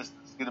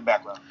listeners. Give the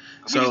background.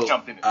 So we just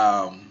jumped in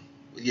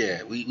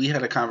it. We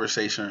had a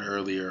conversation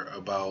earlier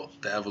about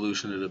the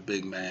evolution of the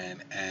big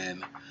man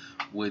and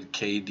would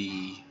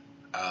KD.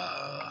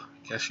 I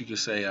guess you could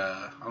say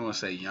I don't want to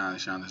say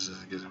Giannis. Giannis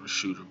isn't good of a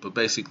shooter, but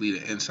basically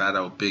the inside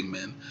out big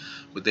men,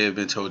 would they have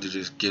been told to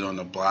just get on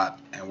the block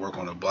and work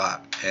on the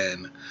block?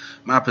 And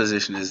my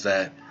position is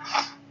that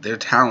their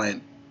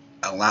talent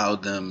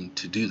allowed them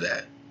to do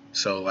that.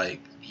 So like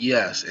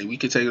yes, and we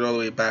could take it all the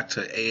way back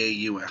to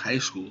AAU in high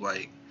school.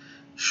 Like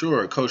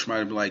sure, a coach might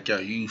have been like, yo,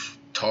 you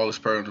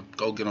tallest person to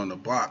go get on the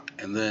block,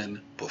 and then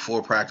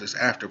before practice,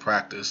 after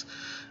practice,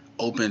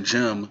 open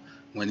gym,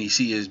 when he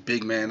see his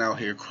big man out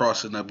here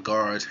crossing up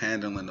guards,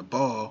 handling the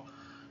ball,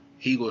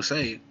 he will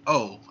say,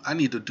 oh, I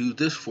need to do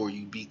this for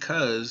you,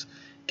 because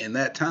in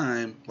that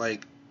time,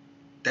 like,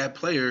 that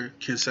player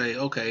can say,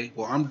 okay,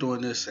 well, I'm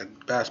doing this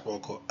at basketball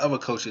court. Other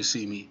coaches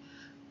see me.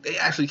 They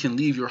actually can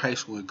leave your high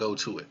school and go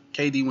to it.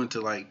 KD went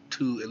to like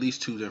at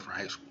least two different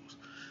high schools.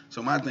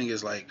 So my thing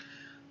is like,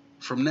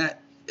 from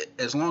that,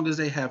 as long as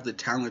they have the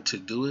talent to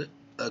do it,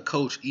 a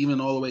coach,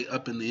 even all the way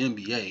up in the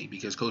NBA,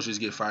 because coaches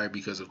get fired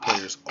because of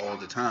players all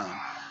the time,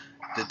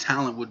 the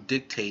talent would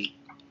dictate.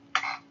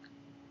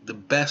 The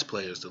best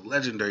players, the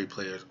legendary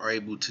players, are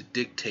able to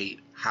dictate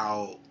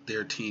how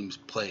their teams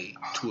play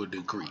to a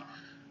degree,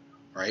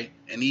 right?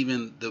 And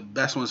even the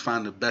best ones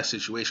find the best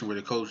situation where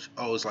the coach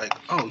always like,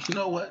 oh, you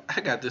know what?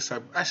 I got this.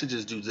 I should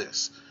just do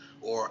this.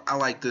 Or I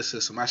like this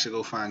system. I should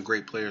go find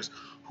great players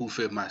who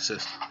fit my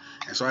system.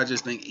 And so I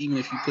just think even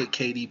if you put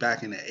KD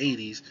back in the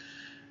 80s,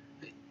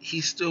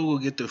 he still will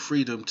get the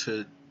freedom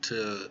to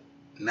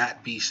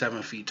not be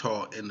 7 feet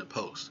tall in the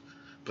post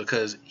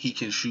because he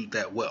can shoot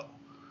that well.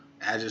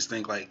 I just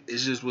think like it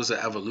just was an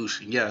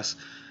evolution. Yes,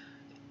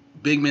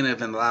 big men have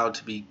been allowed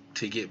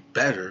to get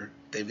better.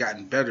 They've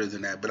gotten better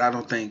than that, but I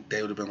don't think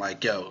they would have been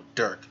like, yo,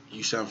 Dirk,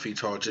 you 7 feet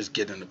tall, just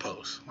get in the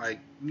post. Like,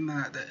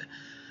 not that.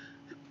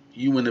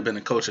 You wouldn't have been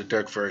a coach of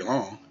Dirk very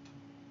long.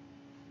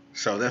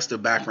 So that's the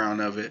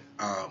background of it.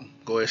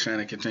 Go ahead,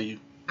 Shannon, continue.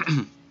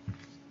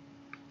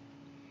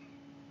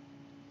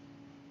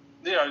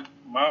 Yeah,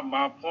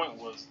 my point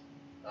was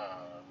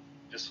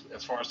just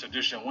as far as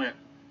tradition went,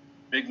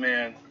 big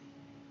men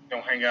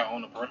don't hang out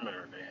on the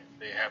perimeter.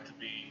 They have to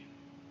be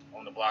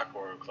on the block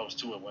or close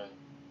to it when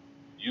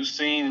you've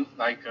seen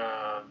like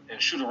in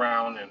shoot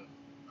around and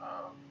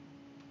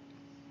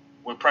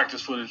with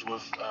practice footage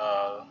with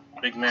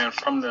big man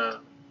from the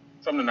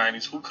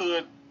 90s who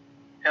could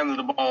handle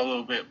the ball a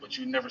little bit, but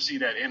you never see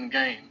that in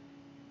game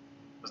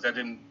because that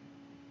didn't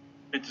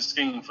fit the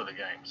scheme for the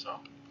game. So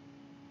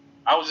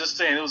I was just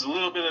saying, there was a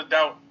little bit of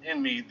doubt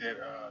in me that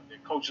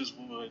coaches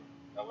would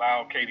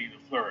allow KD to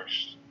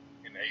flourish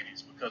in the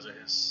 80s because of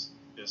his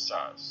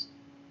size.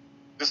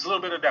 Just a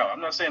little bit of doubt. I'm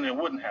not saying it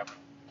wouldn't happen.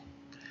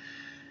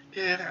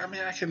 Yeah, I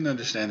mean, I can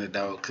understand the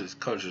doubt because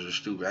coaches are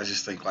stupid. I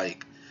just think,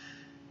 like,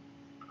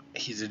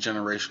 he's a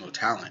generational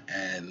talent,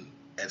 and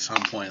at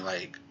some point,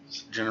 like,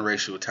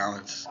 generational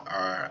talents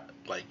are,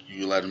 like,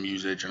 you let them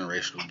use their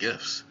generational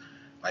gifts.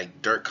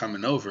 Like, Dirk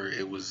coming over,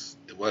 it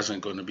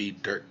wasn't going to be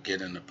Dirk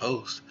getting the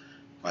post.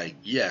 Like,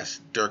 yes,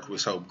 Dirk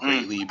was helped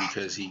greatly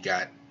because he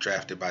got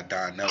drafted by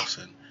Don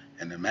Nelson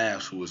and the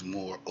Mavs, who was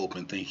more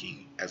open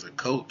thinking as a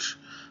coach.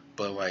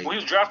 But, like, well, he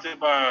was drafted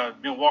by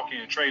Milwaukee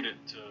and traded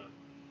to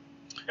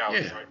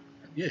Dallas, right?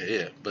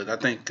 Yeah. But I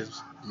think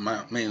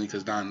mainly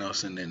because Don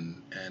Nelson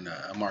and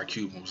Mark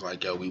Cuban was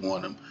like, yo, we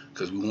want him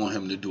because we want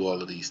him to do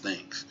all of these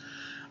things.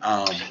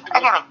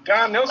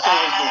 Don Nelson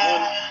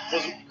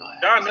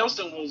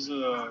was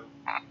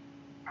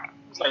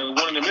like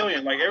one in a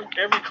million. Like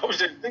every coach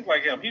didn't think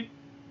like him.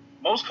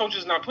 Most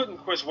coaches not putting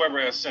Chris Webber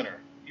as center.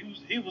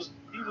 He was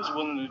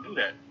willing to do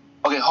that.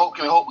 Okay, hold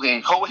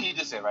what he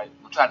just said, right?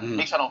 I'm trying to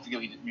make sure I don't forget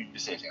what you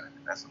just said, Shannon.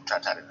 That's I'm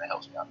trying to that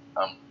helps me out.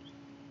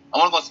 I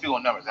want to go speak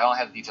on numbers. I don't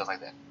have the details like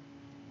that.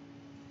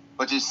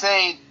 But to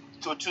say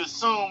to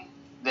assume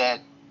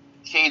that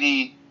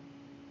KD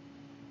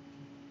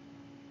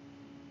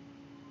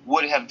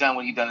would have done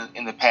what he done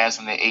in the past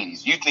in the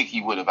 80s, you think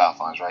he would have,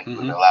 Alphonse, right? He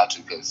would have allowed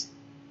to,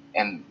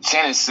 and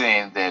Shannon's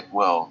saying that,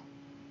 well,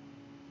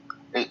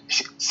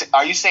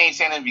 are you saying,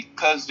 Shannon,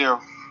 because there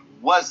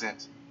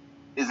wasn't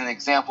is an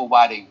example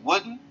why they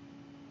wouldn't?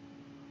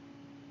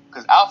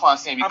 Because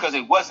Alphonse saying because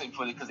it wasn't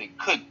because they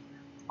couldn't.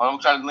 I'm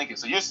trying to link it.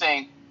 So you're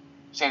saying,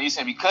 Shannon, you're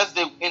saying because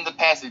they in the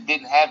past it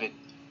didn't have it,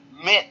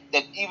 meant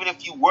that even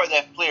if you were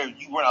that player,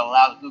 you weren't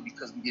allowed to do it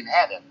because we didn't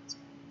have that.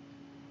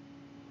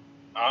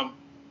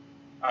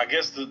 I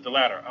guess the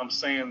latter. I'm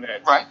saying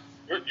that right.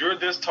 You're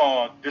this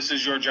tall. This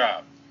is your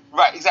job.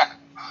 Right. Exactly.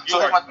 You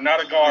are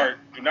not a guard.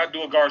 Yeah. Do not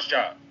do a guard's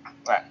job.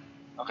 Right.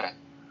 Okay.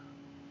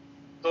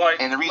 So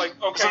like, and the reason,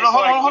 like okay. So no,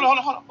 hold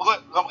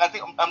on. I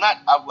think I'm not.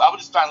 I was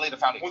just trying to lay the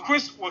foundation.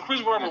 When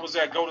Chris Webber was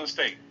at Golden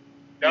State,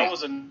 that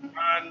was a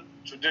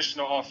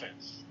non-traditional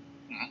offense.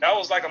 Mm-hmm. That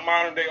was like a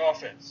modern-day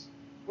offense.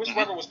 Chris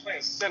Webber was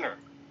playing center.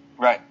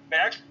 Right. They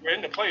actually were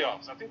in the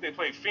playoffs. I think they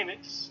played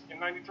Phoenix in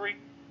 '93.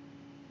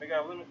 They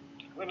got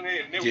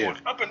eliminated, and they were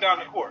up and down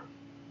the court.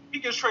 He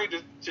gets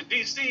traded to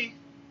DC.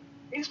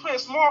 He's playing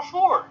small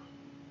forward.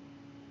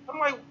 I'm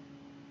like,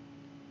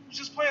 he's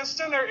just playing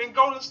center in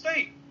Golden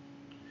State.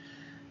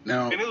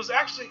 Now, and it was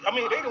actually, I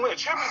mean, they didn't win a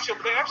championship,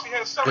 but they actually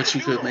had several. But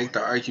you could make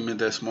the argument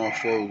that small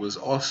forward was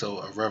also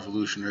a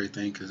revolutionary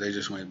thing because they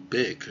just went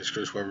big. Because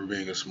Chris Webber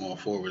being a small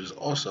forward is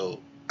also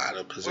out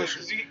of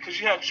position. Because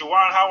you have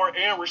Juwan Howard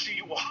and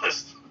Rasheed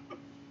Wallace.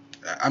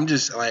 I'm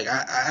just like,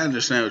 I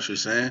understand what you're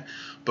saying,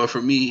 but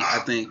for me, I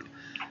think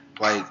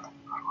like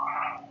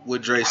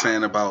what Dre's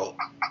saying about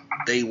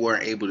they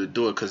weren't able to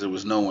do it because there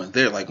was no one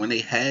there. Like when they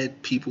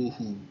had people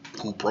who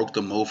broke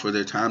the mold for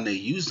their time, they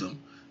used them.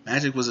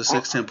 Magic was a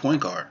 6'10"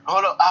 point guard.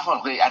 Hold up, I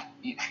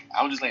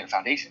was just laying the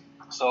foundation.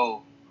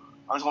 So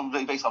I'm just going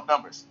to based off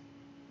numbers.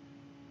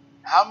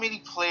 How many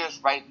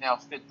players right now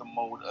fit the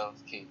mold of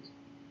KD?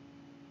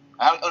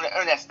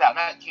 On that style,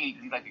 not KD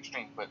because he's like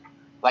extreme, but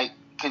like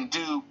can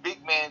do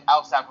big man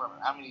outside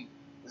perimeter. How many?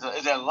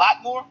 Is there a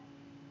lot more,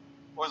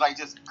 or is it like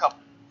just a couple?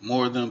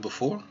 More than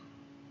before.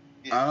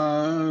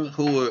 Yeah.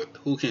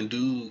 Who can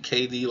do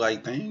KD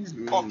like things?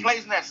 Or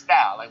plays in that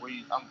style, like where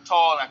I'm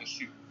tall and I can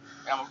shoot.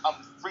 And I'm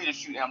free to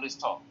shoot and I'm this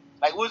tall.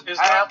 Like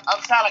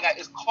I'm sound like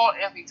it's called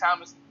Anthony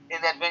Thomas in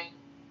that vein.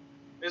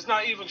 It's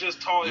not even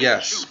just tall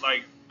and shoot.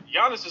 Like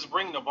Giannis is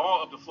bringing the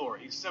ball up the floor.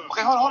 He's 7 feet.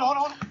 Okay,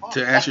 hold on.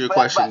 To answer your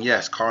question,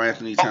 yes, Karl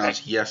Anthony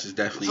Towns, yes, is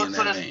definitely in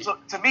that vein. So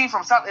to me,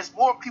 from something, it's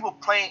more people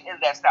playing in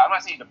that style. I'm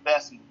not saying the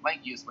best and the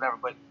lankiest, whatever,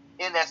 but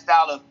in that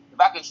style of if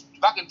I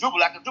can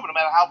dribble, I can dribble no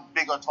matter how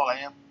big or tall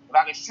I am. If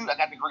I can shoot, I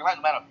got the green light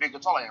no matter how big or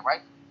tall I am,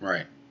 right?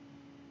 Right.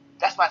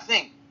 That's my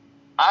thing.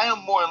 I am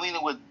more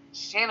leaning with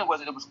Shannon was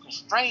that it was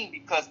constrained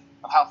because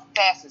of how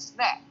fast it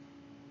snapped.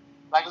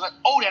 Like, it was like,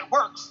 oh, that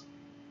works.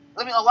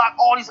 Let me unlock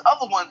all these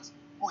other ones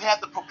who have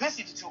the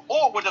propensity to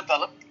or were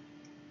developed.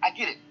 I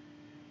get it.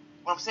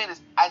 What I'm saying is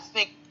I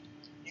think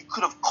you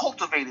could have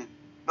cultivated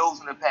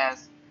those in the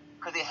past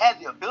because they had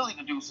the ability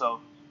to do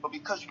so, but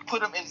because you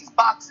put them in these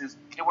boxes,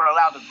 they weren't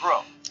allowed to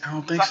grow. I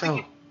don't think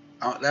so.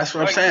 That's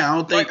what I'm saying. I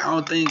don't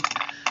think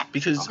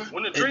because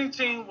when the Dream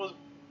Team was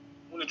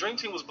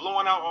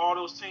blowing out all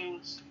those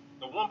teams,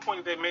 the one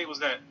point that they made was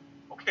that,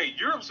 okay,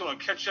 Europe's going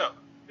to catch up.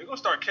 They're going to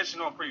start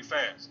catching on pretty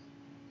fast.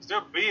 Because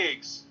their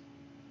bigs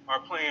are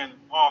playing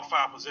all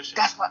 5 positions.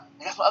 That's my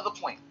other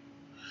point.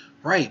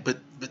 Right, but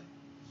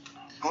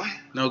go ahead.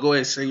 No, go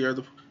ahead. Say your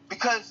other point.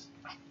 Because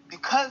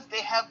because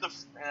they have the.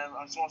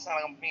 I just want to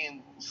sound like I'm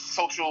being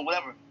social or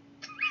whatever.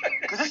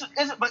 Because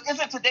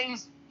isn't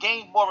today's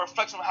game more a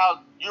reflection of how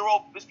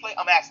Europe is played?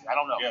 I'm asking. I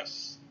don't know.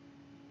 Yes.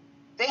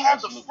 They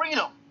have the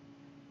freedom.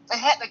 They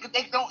had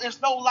they don't.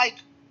 There's no like.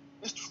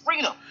 It's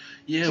freedom.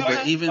 Yeah,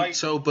 but even like,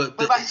 so, but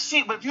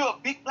shit. But if you're a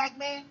big black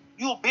man,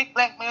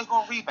 is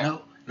gonna rebound.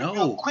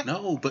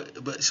 No.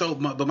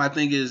 But my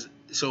thing is,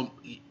 so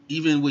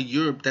even with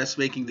Europe, that's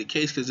making the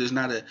case because there's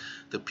not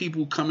the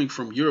people coming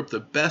from Europe, the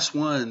best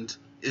ones.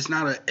 It's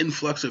not an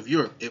influx of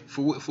Europe.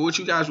 For what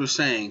you guys were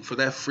saying, for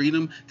that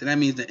freedom, then that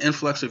means the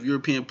influx of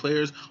European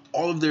players,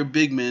 all of their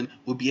big men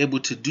will be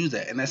able to do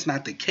that, and that's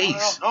not the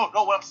case. No.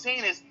 What I'm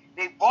saying is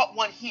they bought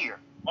one here.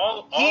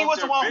 He was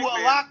the one who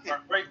unlocked it.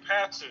 Great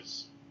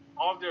passers.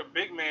 All of their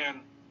big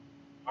men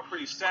are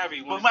pretty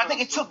savvy. But I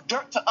think it took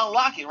Dirk to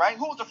unlock it, right?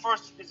 Who was the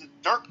first? Is it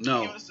Dirk?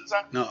 No,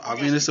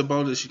 Arvydas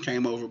Sabonis, who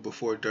came over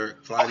before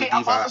Dirk. Okay,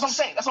 that's what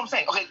I'm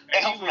saying. Okay,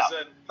 he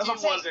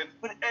was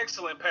an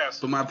excellent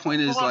passer. But my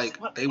point is,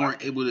 they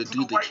weren't able to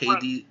do the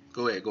KD.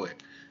 Go ahead.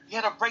 You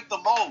had to break the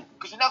mold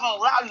because you're not gonna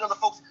allow these other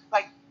folks.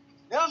 Like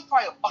there was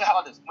probably okay. How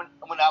about this? When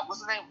what's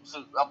his name?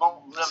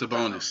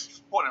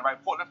 Sabonis.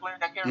 Portland player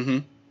that character.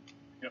 Mm-hmm.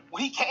 Yep.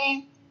 When he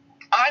came,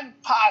 I'm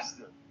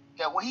positive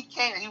that when he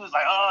came, he was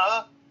like,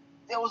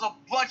 there was a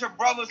bunch of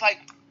brothers like,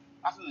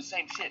 I do the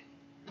same shit.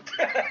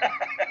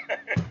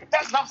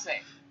 That's what I'm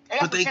saying.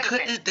 But they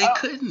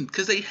couldn't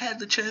because they had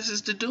the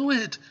chances to do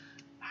it.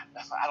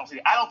 I don't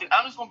think.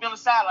 I'm just gonna be on the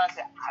sideline and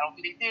say I don't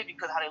think they did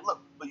because of how they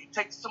look. But you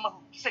take someone who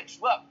shakes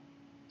you up.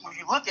 When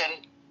you look at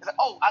it, it's like,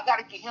 oh, I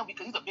gotta get him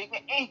because he's a big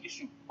man and he can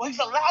shoot. Well, he's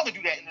allowed to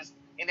do that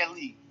in that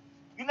league.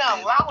 You're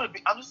not allowing to be.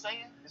 I'm just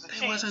saying.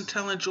 They wasn't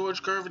telling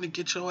George Gervin to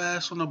get your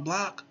ass on the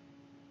block.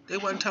 They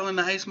wasn't telling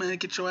the Iceman to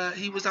get your ass.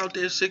 He was out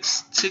there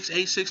 6'8",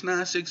 6'9",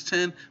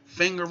 6'10",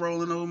 finger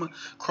rolling over,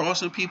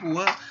 crossing people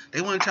up.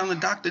 They wasn't telling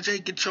Dr. J,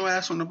 get your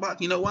ass on the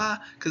block. You know why?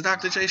 Because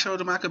Dr. J showed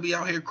them I could be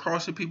out here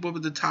crossing people up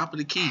at the top of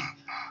the key.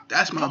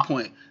 That's my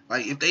point.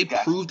 Like, if they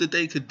proved that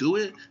they could do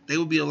it, they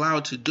would be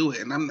allowed to do it.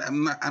 And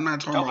I'm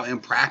not talking about in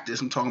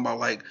practice. I'm talking about,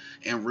 like,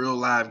 in real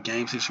live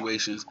game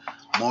situations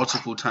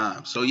multiple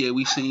times. So, yeah,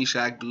 we seen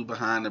Shaq do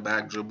behind the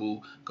back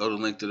dribble, go to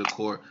length of the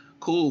court.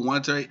 Cool,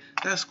 one take,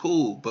 that's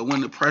cool. But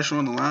when the pressure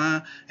on the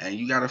line and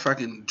you gotta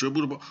fucking dribble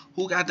the ball,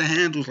 who got the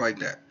handles like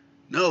that?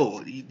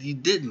 No, you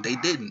didn't. They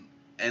didn't.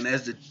 And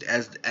as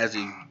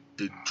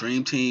the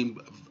dream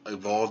team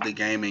evolved the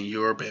game in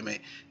Europe,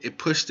 it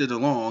pushed it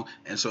along,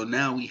 and so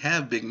now we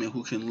have big men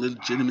who can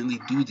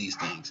legitimately do these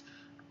things.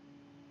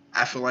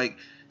 I feel like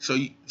so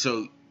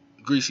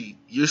Greasy,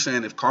 you're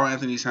saying if Karl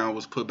Anthony Towns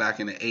was put back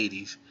in the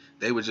 '80s,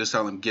 they would just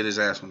tell him get his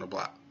ass on the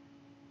block,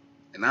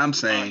 and I'm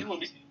saying.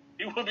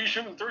 He will be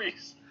shooting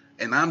threes.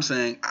 And I'm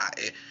saying,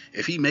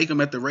 if he make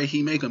them at the rate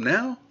he make them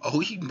now,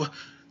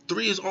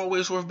 three is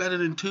always worth better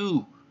than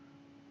two.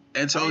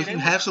 And so if you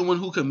have someone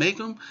who can make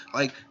them,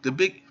 like the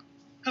big...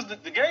 Because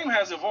the game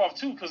has evolved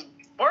too, because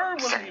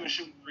Bird wasn't even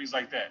shooting threes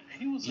like that.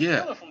 He was a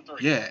killer from three.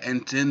 Yeah,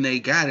 and then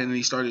they got it and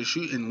he started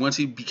shooting. Once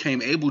he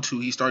became able to,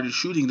 he started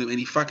shooting them and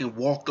he fucking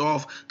walked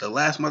off the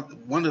last month.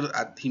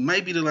 He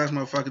might be the last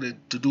motherfucker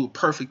to do a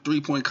perfect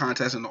 3-point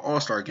contest in the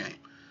All-Star game.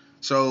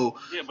 So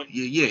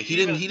he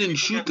didn't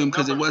shoot them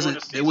because there was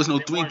no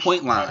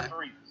 3-point line.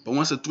 But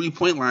once a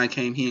 3-point line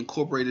came, he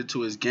incorporated it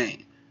to his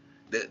game.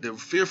 The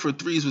fear for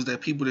threes was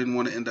that people didn't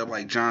want to end up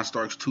like John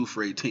Starks 2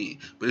 for 18.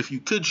 But if you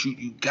could shoot,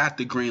 you got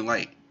the green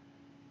light.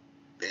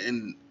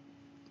 And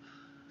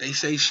they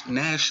say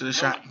Nash should have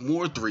shot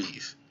more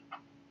threes.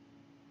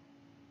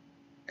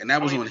 And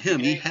that was on him.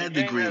 He had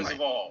the green light.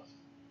 Evolved.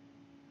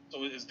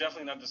 So it's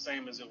definitely not the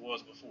same as it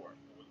was before.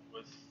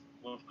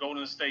 With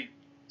Golden State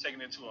taking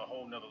it to a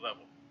whole nother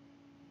level.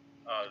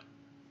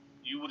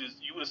 You would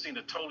have seen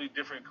a totally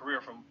different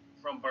career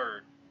from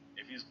Bird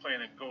if he was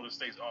playing in Golden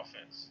State's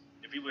offense.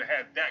 If he would have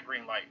had that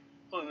green light,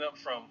 pulling up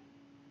from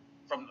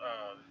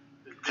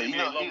the he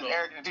was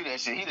arrogant to do that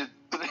shit. He just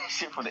do that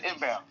shit for the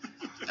inbound.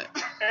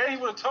 And he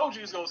would have told you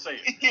he was gonna say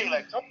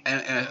it.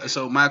 And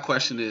so my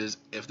question is,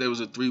 if there was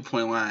a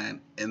 3-point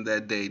line in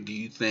that day, do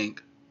you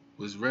think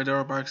was Red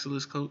Auerbach still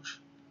his coach?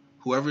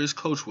 Whoever his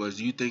coach was,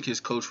 do you think his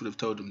coach would have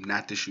told him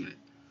not to shoot it?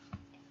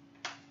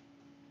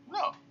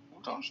 No,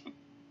 who told him to shoot?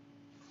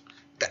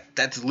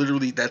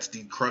 That's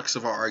the crux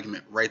of our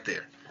argument right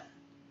there.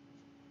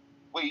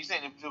 Wait, you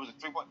saying if there was a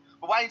 3-point?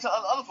 But why didn't you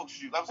tell other folks to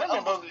shoot? Like I said,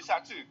 other folks could have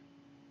shot too.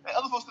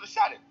 Other folks could have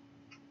shot it.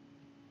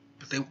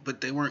 But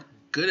they weren't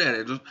good at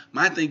it.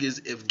 My thing is,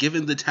 if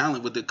given the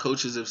talent, would the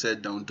coaches have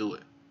said, don't do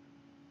it?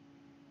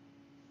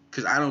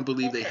 Because I don't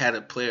believe they had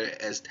a player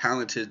as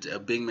talented, a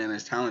big man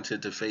as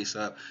talented to face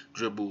up,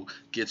 dribble,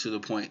 get to the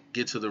point,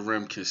 get to the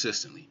rim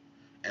consistently.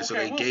 And so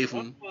they gave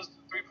him... What was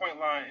the 3-point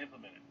line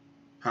implemented?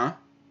 Huh?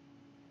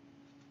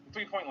 The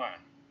 3-point line.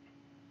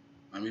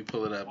 Let me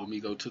pull it up. Let me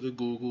go to the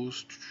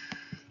Googles.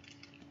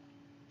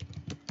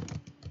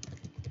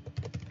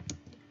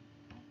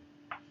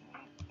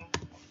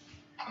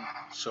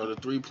 So the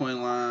 3-point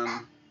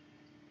line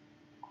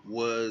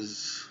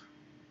was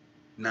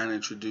not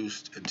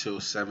introduced until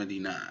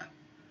 79.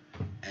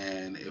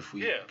 And if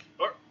we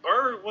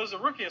Bird was a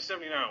rookie in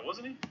 '79,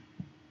 wasn't he?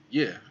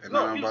 yeah, and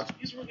No, now I'm about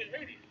he's rookie in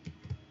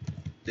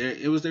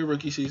 '80. it was their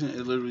rookie season.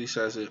 It literally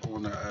says it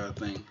on the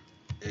thing.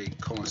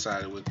 It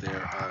coincided with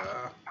their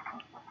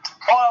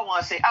All I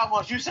want to say,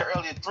 you said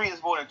earlier 3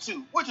 is more than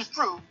 2, which is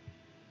true.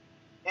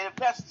 And if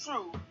that's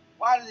true,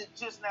 why did it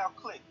just now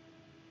click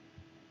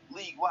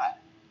league-wide?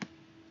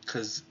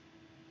 because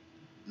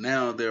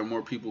now there are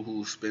more people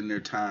who spend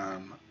their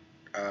time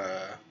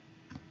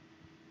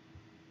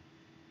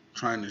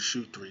trying to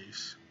shoot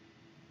threes.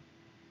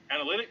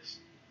 Analytics?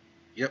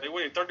 Yep. They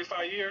waited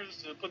 35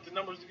 years to put the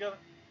numbers together?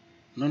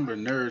 Remember,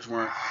 nerds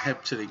weren't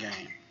hip to the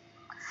game.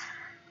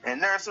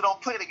 And nerds who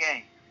don't play the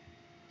game.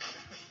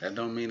 That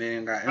don't mean they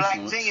ain't got Black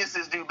influence.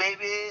 geniuses do,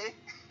 baby.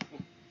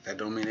 That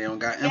don't mean they don't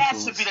got That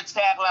influence. should be the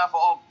tagline for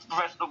all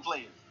professional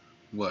players.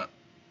 What?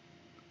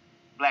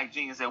 Black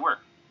genius at work.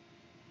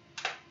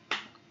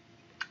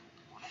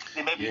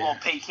 Then maybe you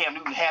won't pay Cam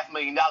Newton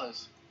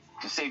 $500,000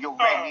 to save your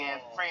raggedy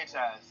ass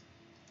franchise.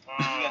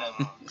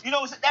 You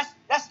know,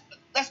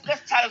 let's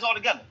tie this all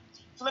together.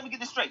 So let me get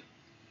this straight.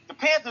 The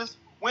Panthers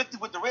went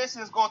through what the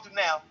Redskins is going through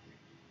now,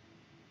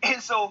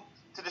 and so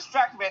to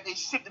distract them, they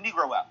shipped the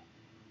Negro out.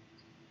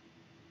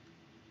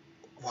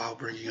 While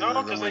bringing No,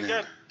 another because one they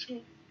in. got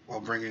two.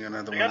 While bringing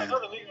another They one got in.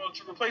 another Negro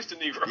to replace the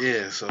Negro.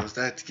 Yeah, so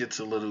that gets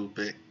a little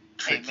bit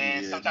tricky.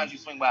 Hey man, sometimes you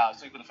swing wild,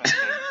 swing for the fence.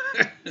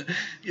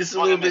 It's a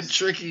little bit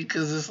tricky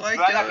because it's like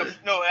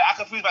I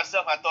confused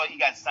myself. I thought he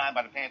got signed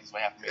by the Panthers for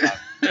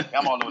 $500,000.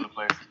 I'm all over the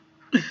place.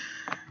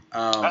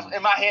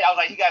 In my head, I was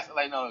like, he got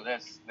like no,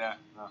 no.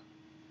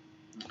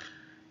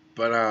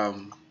 But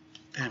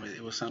damn it,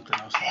 it was something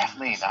else.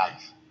 $500,000.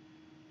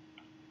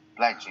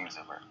 Black jeans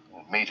at work,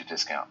 major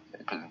discount.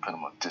 They put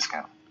him on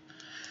discount.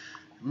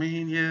 I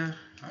mean, yeah,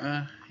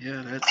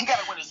 that's. He got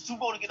to win the Super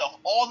Bowl to get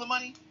all the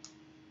money.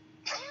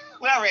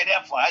 When I read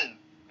that part,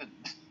 I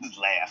just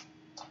laughed.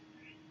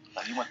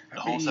 Like, you want the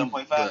whole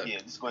 7.5? Yeah,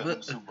 just go ahead and win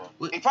the Super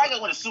Bowl. He probably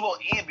gonna win the Super Bowl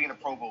and be in the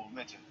Pro Bowl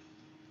mention.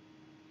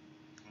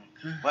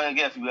 Well,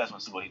 again, if he was in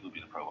the Super Bowl, he would be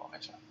in the Pro Bowl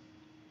mention.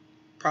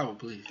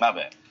 Probably. My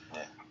bad.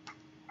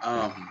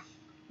 Yeah.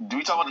 Do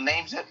we talk about the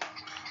names yet?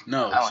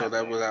 No. So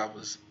that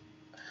was.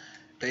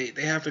 They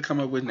have to come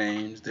up with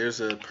names. There's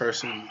a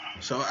person.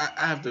 So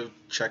I have to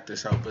check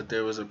this out, but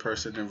there was a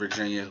person in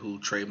Virginia who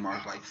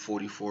trademarked like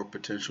 44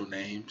 potential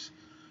names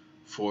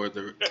for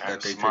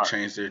that they could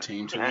change their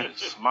team to. That is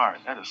smart.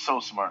 That is so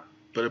smart.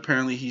 But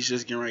apparently he's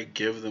just getting ready to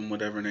give them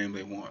whatever name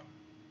they want.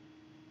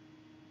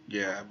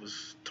 Yeah, I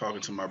was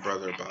talking to my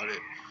brother about it.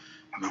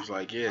 And he was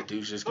like, yeah,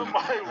 dude's just going to...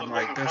 I'm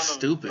like, that's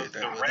stupid.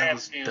 That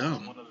was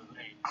dumb.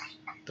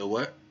 The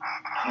what?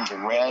 The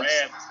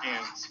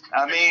Redskins.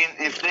 I mean,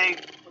 if they...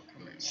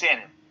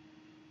 Shannon,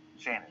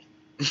 can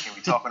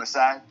we talk on the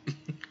side?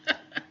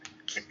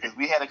 Because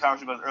we had a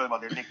conversation earlier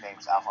about their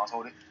nicknames. Alphonse,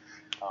 hold it.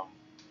 You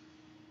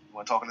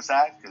want to talk on the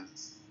side?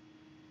 Because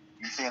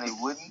you saying they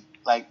wouldn't?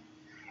 Like,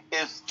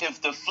 if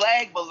the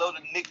flag below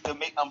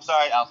I'm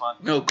sorry,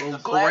 Alphonse. No,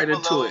 go right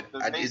into it.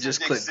 It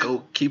just clicked.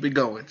 Go, keep it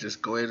going.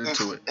 Just go ahead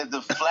into it. If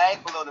the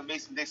flag below the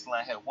Mason-Dixon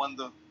line had won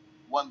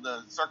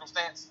the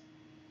circumstance,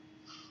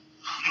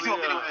 you think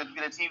there would have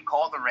been a team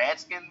called the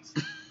Redskins?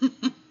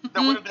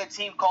 There would have been a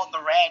team called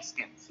the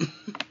Redskins. There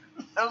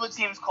would have been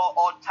teams called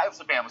all types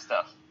of Bama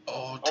stuff.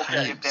 All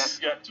types.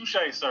 Yeah, touche,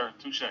 sir.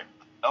 Touche. Okay.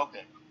 All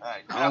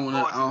right.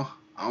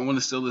 I don't want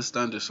to steal this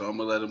thunder, so I'm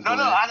gonna let him go.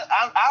 No,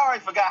 I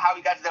already forgot how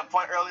we got to that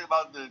point earlier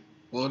about the.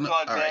 Well, no,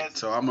 all right.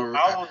 So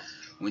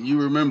when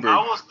you remember, I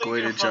was go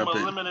ahead and jump in.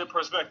 from a limited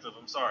perspective.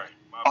 I'm sorry.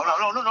 No.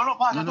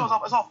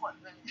 It's all fun.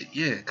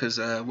 Yeah, because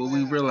what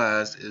we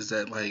realized is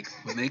that like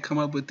when they come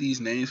up with these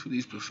names for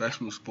these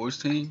professional sports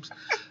teams,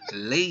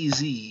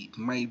 lazy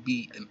might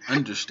be an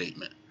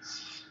understatement.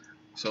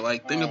 So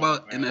like think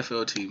about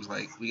NFL teams.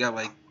 Like we got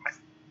like,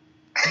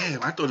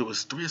 damn, I thought it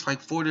was 3. It's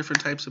like 4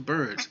 different types of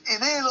birds.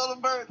 It is all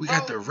the birds. We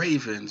got the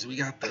Ravens. We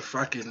got the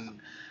fucking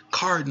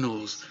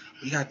Cardinals.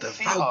 We got the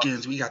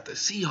Falcons. We got the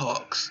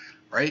Seahawks.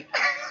 Right?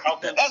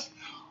 That's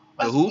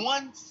who?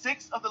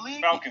 1/6 of the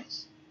league.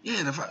 Falcons.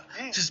 Yeah,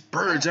 just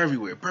birds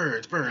everywhere.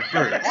 Birds.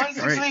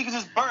 1/6 league is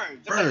just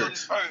birds.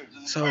 Birds.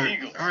 So,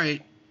 Eagles. All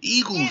right,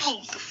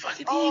 Eagles. The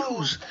fucking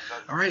Eagles.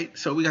 All right,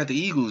 so we got the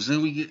Eagles.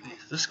 Then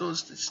let's go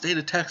to the state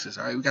of Texas.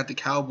 All right, we got the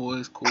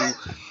Cowboys. Cool.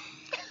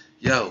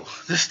 Yo,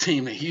 this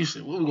team in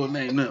Houston, what we gonna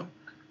name them?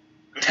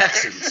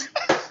 Texans.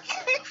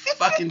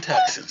 Fucking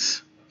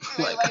Texans.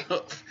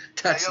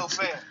 Texans.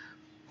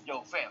 Yo,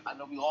 fam. I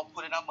know we all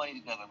put in our money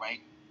together,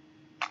 right?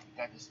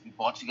 We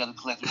bought together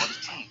collectively on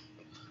this team.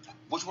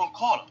 What you gonna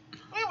call them?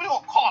 We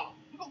gonna call them.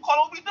 We gonna call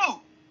them what we do.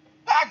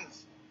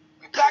 Packers.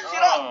 We pack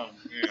shit up.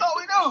 That's all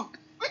we do.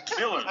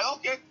 Steelers. Like,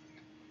 okay.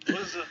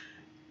 What is it?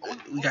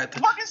 We got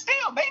fucking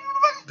steel,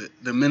 baby.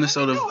 The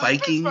Minnesota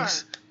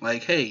Vikings.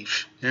 Like, hey,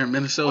 they're in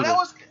Minnesota.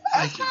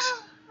 Vikings.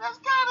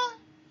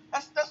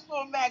 That's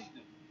so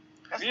imaginative.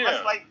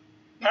 That's like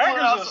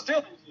Packers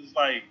and Steelers is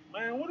like,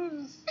 man, what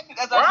is?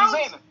 That's what I'm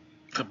saying.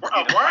 The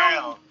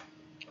Brown.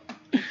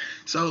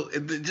 So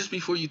just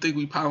before you think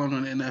we piling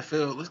on the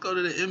NFL, let's go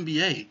to the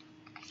NBA.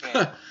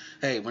 fan.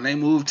 Hey, when they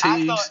move I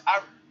teams,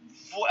 thought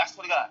I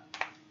swear to God.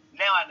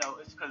 Now I know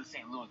it's because of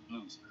St. Louis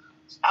Blues.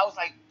 I was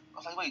like,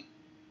 wait,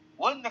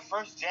 wasn't the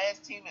first Jazz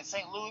team in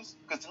St. Louis?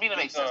 Because to me that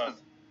makes sense.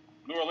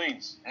 New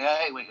Orleans. Yeah,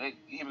 hey, wait,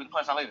 give me the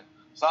punchline later.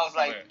 So I was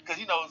like, because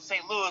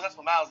St. Louis, that's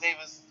what Miles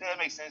Davis said. That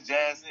makes sense.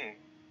 Jazz there.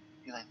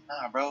 He's like,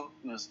 nah, bro,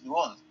 it was New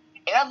Orleans,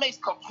 and that makes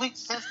complete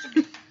sense to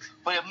me.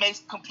 But it makes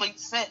complete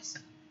sense,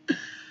 and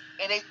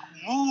they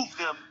moved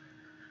them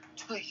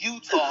to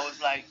Utah.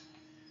 It's like,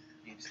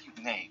 yeah, just keep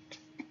the name.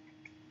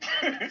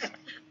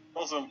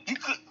 Throw some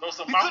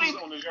mountains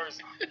on the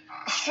jersey.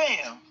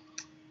 Fam.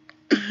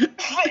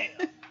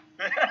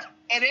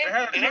 And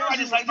everybody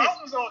just like this.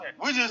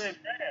 We just, it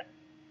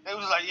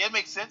was like, yeah, it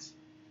makes sense.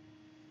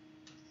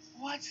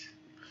 What?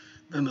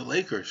 Then the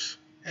Lakers.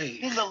 Hey.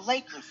 Then the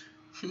Lakers.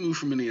 You moved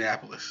from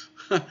Indianapolis.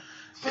 Fam,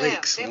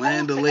 Lakes, they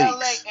land moved of to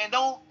lakes. LA and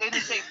they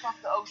didn't say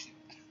fuck the ocean.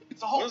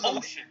 It's a whole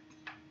ocean.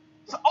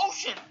 It's an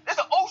ocean. There's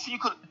an ocean you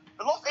could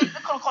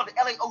have called the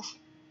LA Ocean.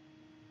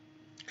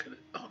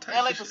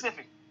 LA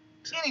Pacific.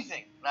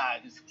 Anything. Nah,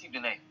 just keep the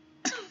name.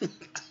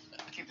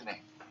 Keep the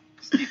name.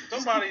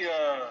 Somebody,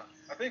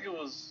 I think it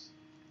was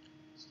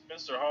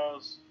Spencer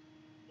Hawes,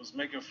 was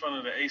making fun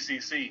of the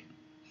ACC.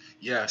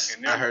 Yes,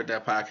 I heard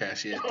that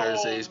podcast. Yeah,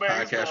 Thursday's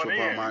podcast with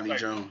Armani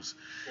Jones.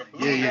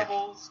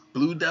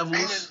 Blue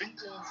Devils.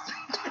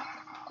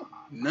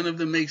 None of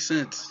them make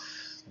sense.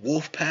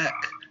 Wolfpack,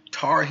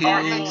 Tar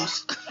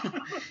Heels,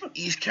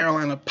 East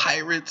Carolina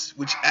Pirates,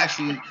 which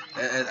actually,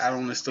 I don't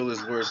want to steal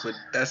his words, but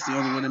that's the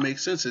only one that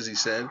makes sense, as he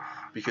said,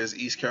 because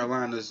East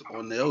Carolina's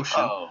on the ocean.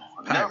 Oh,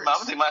 never mind. I'm going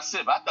to take my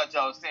sip. I thought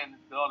y'all was saying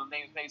that all the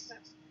names made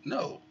sense.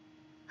 No.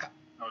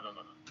 No.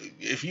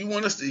 If you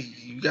want us to,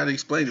 you got to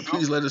explain it.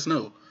 Please let us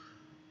know.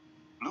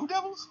 Blue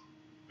Devils?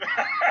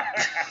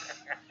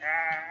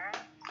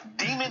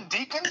 Demon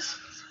Deacons?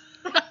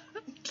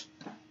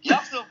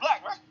 Y'all still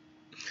black, right?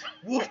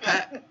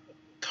 Wolfpack,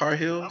 Tar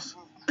Heels.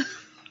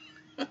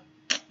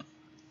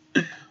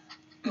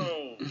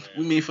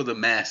 We mean for the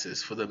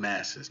masses,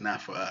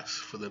 not for us.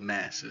 For the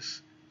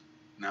masses,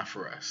 not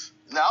for us.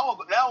 Now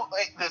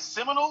the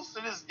Seminoles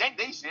and this yank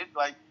they shit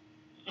like.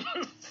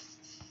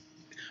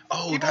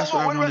 Oh, that's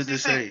what I wanted to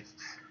say.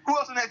 Who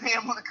else in that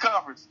damn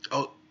conference?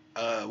 Oh,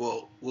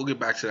 well, we'll get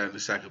back to that in a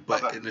second.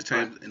 But okay.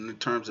 in the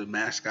terms of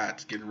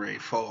mascots getting ready to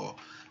fall,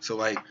 so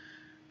like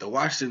the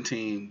Washington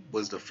team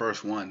was the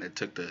first one that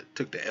took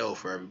the L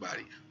for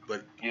everybody.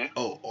 But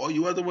all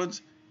you other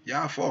ones,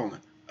 y'all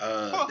falling.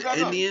 The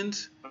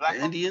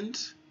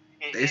Indians,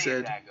 they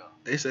said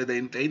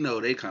they know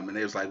they coming.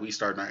 They was like, we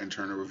starting our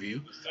internal review.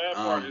 The sad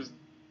part is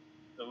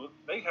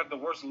they have the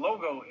worst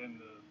logo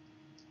in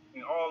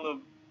all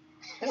of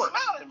sports.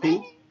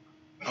 Who?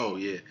 Oh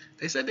yeah,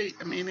 they said they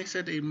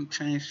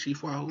changed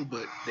Chief Wahoo,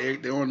 but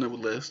they're on the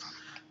list.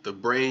 The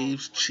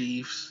Braves,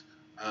 Chiefs,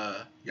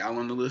 y'all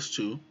on the list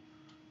too.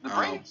 The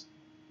Braves?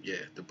 Yeah,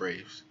 the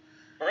Braves.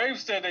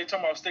 Braves said they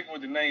talking about sticking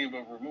with the name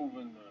but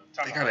removing the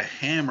top. They got a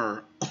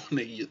hammer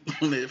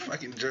on their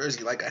fucking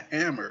jersey, like a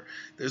hammer.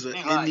 There's an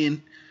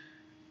Indian.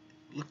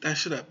 Look that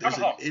shit up. There's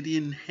an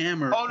Indian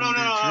hammer. Oh no! On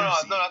their jersey.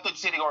 I thought you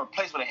said they gonna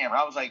replace with a hammer.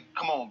 I was like,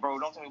 come on, bro,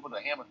 don't tell me put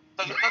a hammer.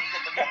 I thought the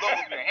new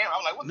logo with a hammer. I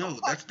was like, what the fuck? No,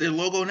 that's their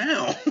logo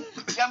now.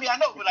 Yeah, I mean, I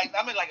know, but like,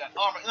 I mean, like an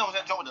armor. You know what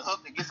I'm saying? With the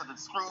hook that gets to the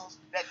screws,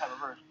 that type of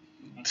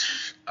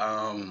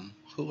version.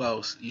 Who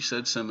else? You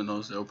said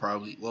Seminoles. They'll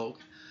probably. Well,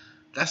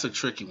 that's a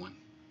tricky one,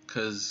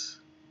 cause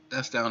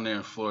that's down there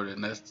in Florida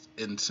and that's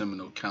in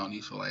Seminole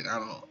County. So like,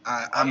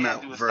 I'm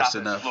not versed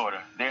enough.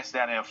 Florida. They're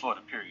down there in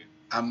Florida. Period.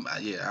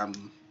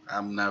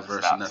 I'm not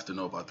versed enough to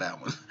know about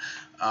that one.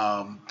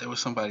 There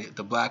was somebody.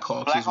 The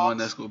Blackhawks is one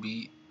that's gonna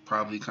be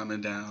probably coming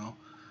down.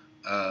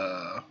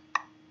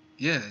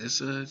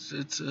 It's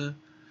a.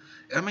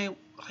 I mean,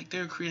 like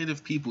they're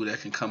creative people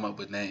that can come up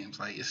with names.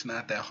 Like it's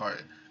not that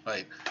hard.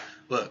 Like,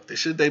 look, the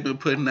shit they've been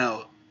putting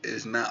out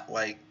is not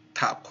like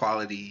top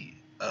quality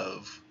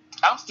of.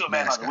 I'm still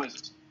mad mascots. about the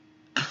Wizards.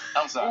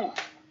 I'm sorry. Ooh.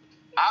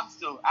 I'm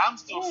still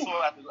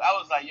sore after. I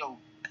was like, yo,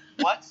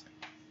 what?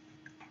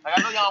 Like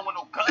I know y'all don't want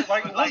no guns.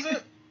 Like,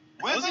 but,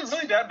 was it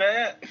really that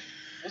bad?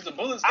 Was the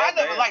Bullets that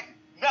bad? I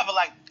never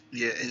liked it.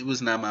 Yeah, it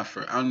was not my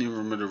first. I don't even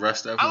remember the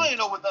rest of them. I don't even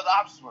know what the other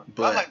options were.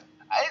 But I was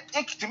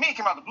like, to me, it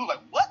came out the blue.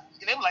 Like, what?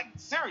 And they were like,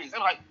 serious. They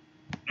were like,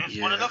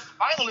 it's one of the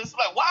finalists.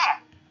 I'm like, why?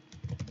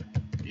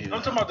 Yeah.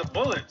 I'm talking about the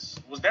Bullets.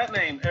 Was that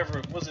name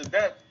ever? Was it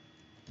that?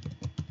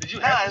 Did you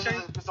have to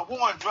change? It's the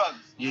war on drugs.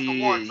 Yeah.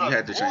 You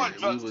had to change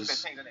it. That's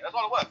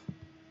all it was.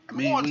 I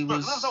mean,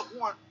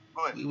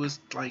 we was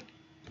like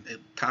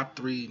top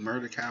 3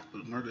 murder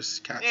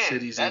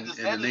cities in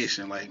the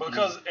nation. Like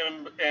because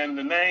and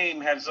the name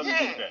had something to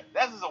do with that.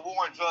 That is a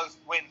war on drugs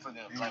win for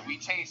them. Like we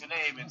changed the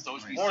name and so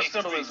it's more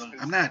symbolism.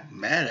 I'm not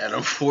mad at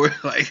them for it.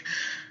 Like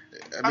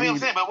I mean, I'm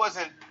saying, but it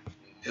wasn't.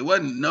 It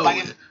wasn't. No,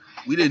 like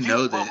we didn't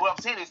know that. What I'm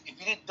saying is, if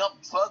you didn't dump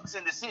drugs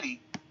in the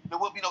city, there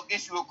would be no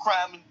issue of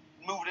crime and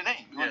moving the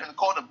name. You would have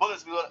called the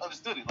Bullets. We would have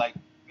understood it. Like,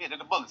 yeah, they're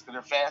the Bullets because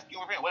they're fast. You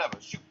know, whatever.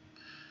 Shoot.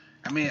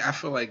 I mean, I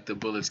feel like the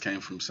Bullets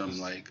came from some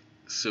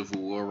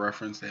Civil War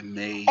reference that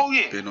may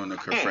been on the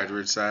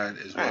Confederate side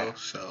as well.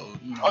 So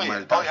I'm talking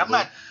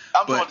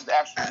about the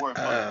actual word.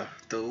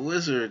 The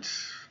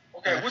Wizards.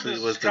 Okay, what does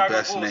was Chicago the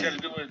best Bulls name. have to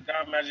do with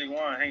Don Magic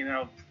Wand hanging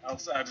out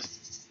outside the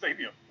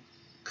stadium?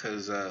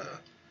 Because the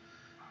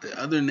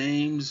other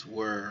names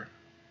were.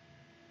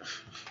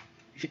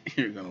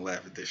 You're gonna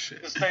laugh at this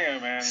shit. Just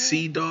saying, man.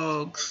 Sea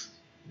Dogs,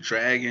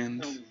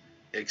 Dragons,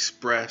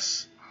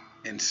 Express,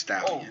 and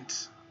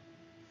Stallions.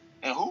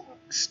 And who?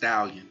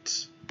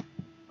 Stallions.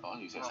 Oh,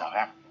 you said South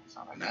Africa.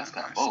 Like that's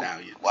kind of bold.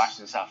 Stallions.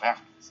 Washington, South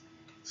Africans.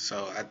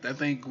 So I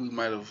think we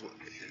might have.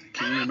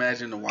 Can you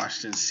imagine the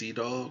Washington Sea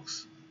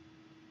Dogs?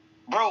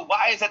 Bro,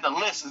 why is that the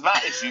list? Is my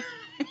issue.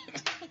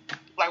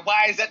 Like,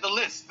 why is that the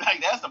list?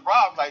 Like, that's the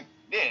problem. Like,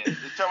 yeah,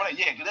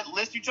 because that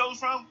list you chose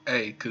from.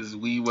 Hey, because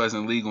we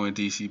wasn't legal in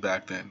DC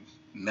back then.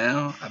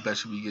 Now, I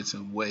bet you we get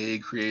some way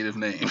creative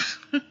names.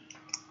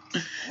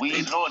 We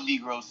didn't know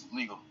Negroes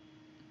legal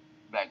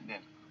back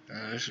then.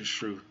 This is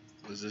true.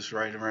 Was this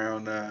right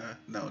around?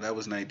 No, that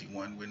was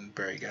 91 when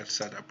Barry got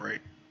set up,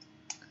 right?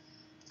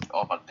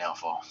 All about the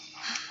downfall.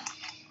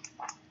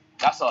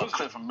 I saw a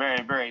clip from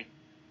Mary Berry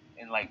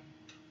in like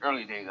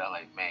early days. I was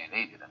like, man,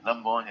 they did a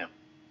number on him.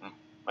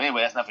 But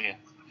anyway, that's not for here.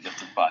 Just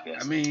the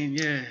podcast. I mean,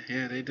 yeah,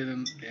 they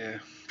didn't. Yeah,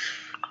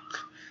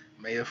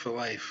 Mayor for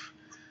life.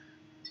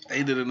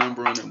 They did a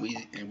number on him,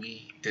 and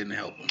we didn't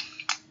help him.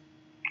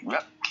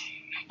 Yep,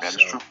 that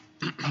is true.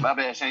 My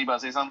bad, Shane. You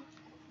about to say something?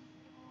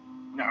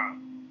 Nah,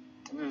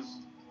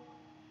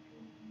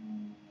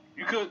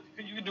 you could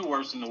do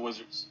worse than the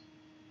Wizards.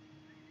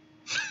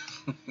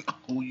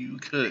 Oh, you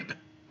could.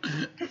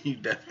 You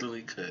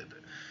definitely could.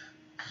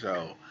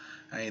 So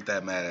I ain't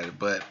that mad at it,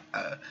 but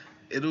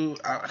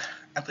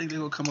I think they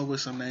will come up with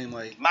some name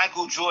like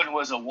Michael Jordan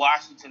was a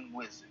Washington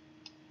Wizard.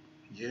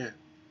 Yeah.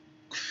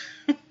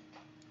 Could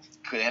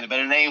have had a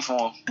better name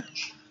for him.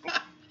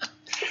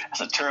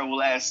 That's a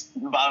terrible ass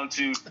bottom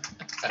two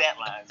stat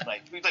lines.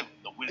 Like the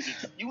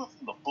Wizards. You went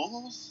from the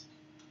Bulls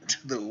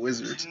to the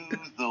Wizards. To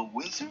the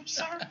Wizards,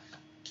 sir?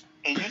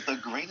 And you're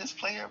the greatest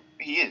player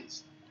he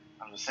is.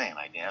 I'm just saying,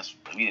 like, yeah,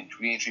 we didn't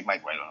treat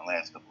Mike right on the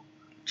last couple.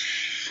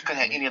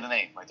 Couldn't have any other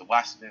name, like the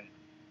Washington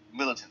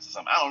Militants or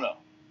something. I don't know.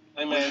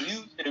 Hey man,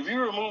 if you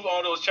remove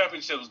all those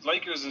championships,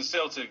 Lakers and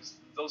Celtics,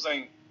 those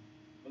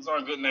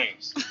aren't good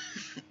names.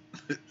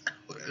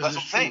 That's what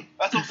I'm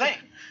saying.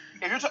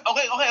 If you're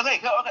okay,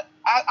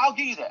 I'll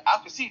give you that. I'll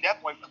concede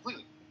that point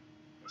completely.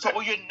 So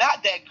when you're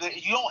not that good,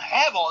 you don't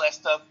have all that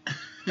stuff.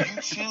 You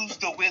choose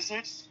the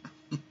Wizards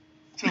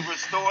to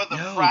restore the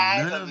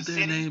pride none of the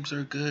their city. names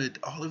are good.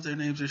 All of their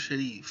names are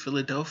shitty.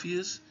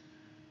 Philadelphia's,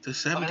 the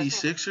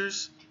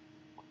 76ers,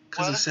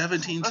 because of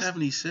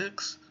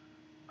 1776.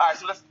 All right,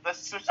 so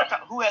let's switch.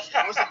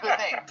 What's a good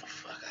name?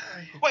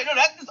 Wait, no,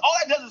 all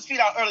that does is feed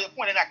our earlier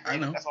point. I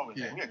know. That's what we're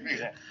saying. We agree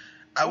with that.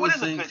 I would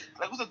what's a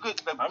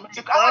good? I like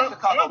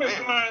Chicago Bears.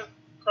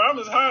 Crime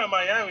is high in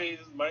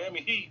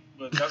Miami Heat,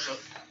 but that's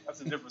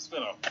a different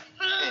spinoff.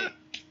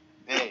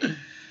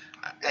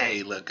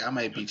 Hey, look, I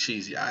might be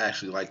cheesy. I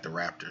actually like the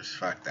Raptors.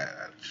 Fuck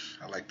that.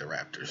 I like the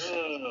Raptors.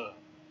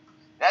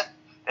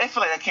 They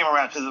feel like that came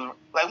around because of,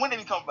 like, when did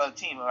they become a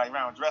team? Like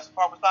around Jurassic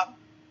Park was popping?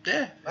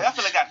 Yeah. Like, I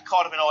feel like I got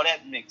caught up in all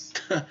that mix.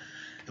 A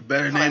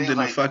better name than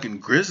the fucking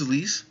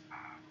Grizzlies.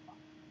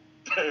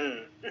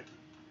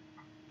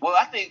 Well,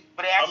 I think,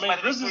 but they actually might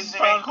have been in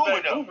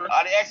Vancouver, though.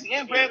 Are they actually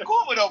in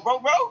Vancouver, though,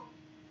 bro?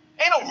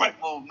 Ain't no rap.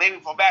 Well, maybe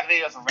from back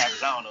there, some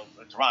rappers. I don't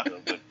know, Toronto,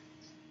 but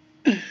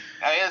I mean,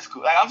 it's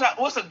cool. Like, I'm trying,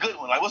 what's a good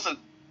one? Like,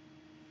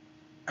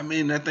 I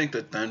mean, I think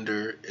the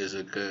Thunder is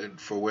a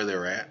good for where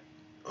they're at,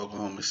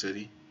 Oklahoma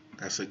City.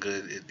 That's a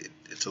good.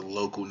 It's a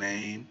local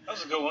name.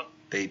 That's a good one.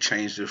 They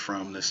changed it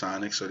from the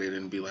Sonics, so they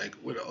didn't be like,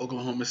 we're the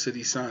Oklahoma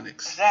City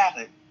Sonics.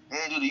 Exactly. They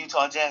didn't do the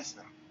Utah Jazz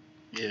thing.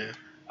 Yeah.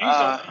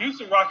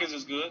 Houston Rockets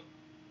is good.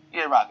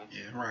 Yeah, Rockets.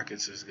 Yeah,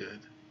 Rockets is good.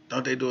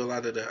 Don't they do a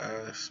lot of the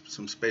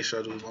some space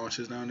shuttle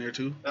launches down there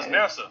too? That's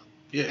NASA.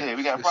 Yeah,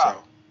 we got a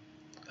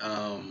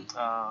problem.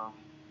 So,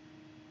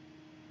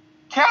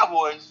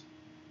 Cowboys.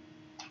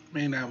 I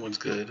mean, that one's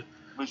good.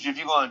 But if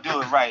you're going to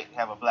do it right,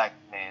 have a black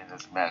man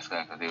as a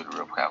mascot because they were the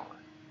real Cowboys.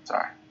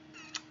 Sorry.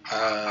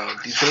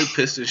 Detroit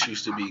Pistons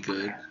used to be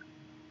good.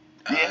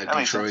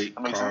 Detroit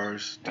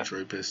Cars, yeah.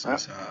 Detroit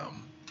Pistons.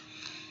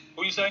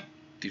 Who you saying?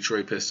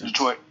 Detroit Pistons.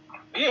 Detroit.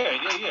 Yeah.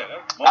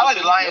 I like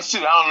the Lions too.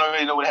 I don't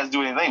really know what it has to do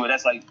with anything, but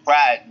that's like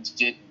pride and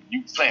shit.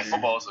 You playing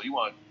football, so you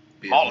want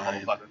all the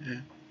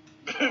motherfuckers.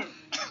 Yeah.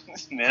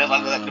 That's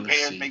like the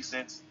Bears make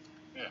sense.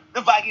 Yeah.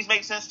 The Vikings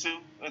make sense too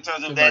in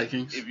terms of that.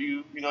 Vikings. If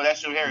you know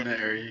that's your heritage. In that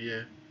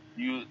area,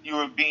 yeah. You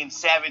were being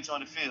savage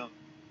on the field.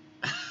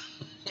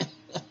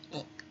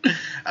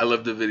 I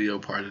love the video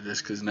part of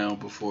this because now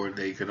before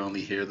they could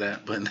only hear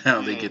that, but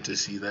now they get to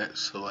see that.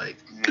 So like,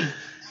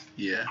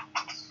 yeah.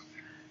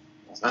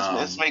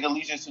 Let's make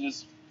allegiance to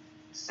this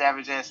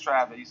savage ass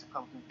tribe that used to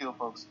come and kill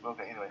folks.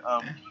 Okay, anyway,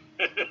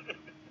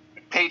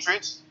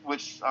 Patriots,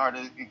 which are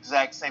the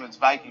exact same as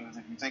Vikings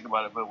if you think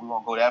about it, but we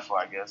won't go that far,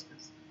 I guess.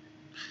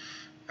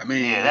 I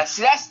mean, yeah, that's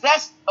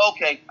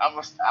okay. I'm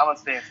gonna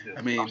stand still.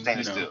 I mean, I'm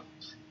standing still.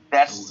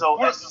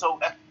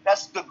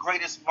 That's the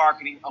greatest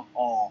marketing of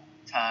all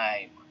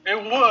time. It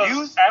was.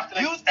 You after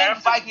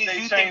think Vikings,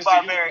 you think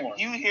barbaric.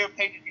 You hear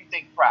Patriots, you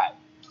think pride.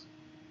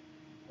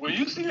 When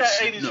you see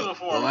that 80s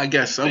uniform, well, I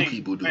guess some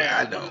people do. Man,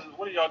 I don't.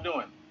 What are y'all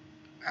doing?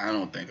 I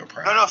don't think of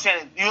pride. No,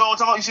 Shannon. You know what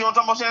I'm talking about? You see what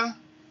I'm talking about, Shannon?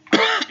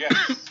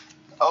 Yes.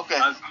 Okay.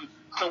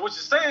 So what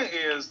you're saying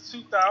is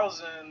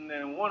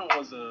 2001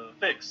 was a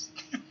fix.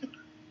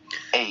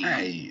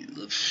 Hey.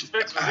 Fix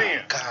was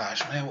in.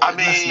 Gosh, man. I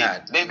mean,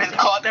 they've been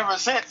caught ever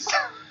since.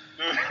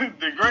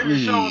 The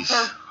greatest show on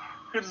turf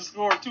could have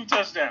scored 2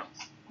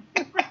 touchdowns.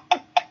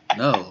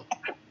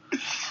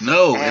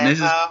 No, and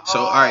this is so.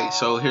 All right,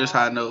 so here's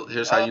how I know.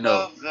 Here's how you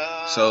know.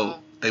 So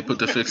they put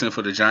the fix in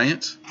for the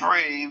Giants.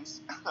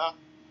 Braves.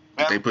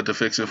 Did they put the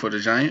fix in for the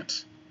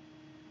Giants?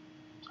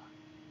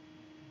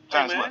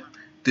 Giants what?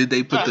 Did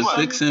they put the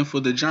fix in for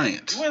the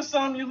Giants? You win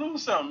some, you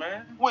lose some,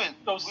 man. When?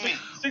 So six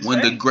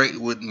when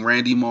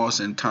Randy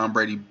Moss and Tom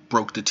Brady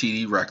broke the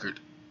TD record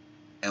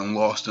and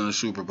lost in the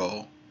Super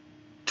Bowl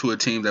to a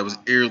team that was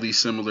eerily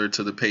similar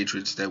to the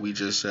Patriots that we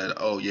just said,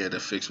 oh yeah, the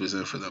fix was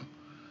in for them.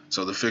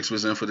 So the fix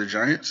was in for the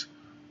Giants?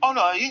 Oh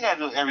no, you gotta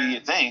do it every year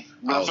thing.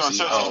 Now it's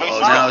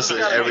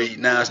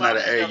not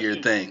an every year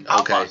thing.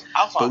 Okay,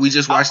 but we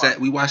just watched that.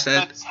 We watched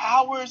that. The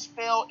towers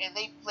fell and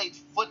they played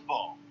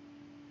football.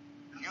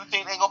 You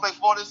think they gonna play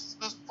football this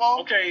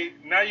fall? Okay,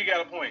 now you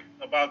got a point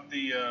about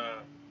the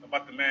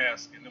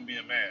mask and them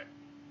being mad.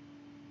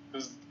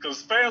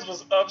 Because fans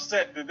was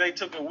upset that they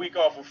took a week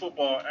off of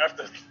football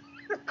after.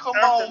 Come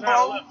on,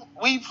 bro.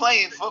 We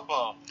playing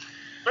football.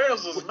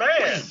 Fans was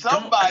mad.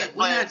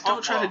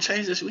 Don't try to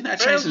change this. We're not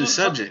changing the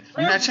subject.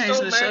 We're not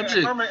changing the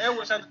subject. Herman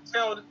Edwards had to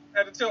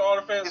tell all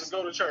the fans to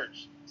go to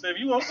church. So if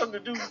you want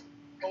something to do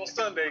on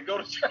Sunday, go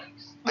to church.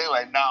 They were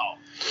like, no,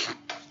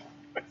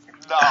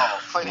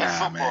 play that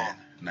football. Man.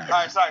 Nah. All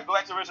right, sorry. Go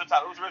back to the original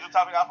topic. What was the original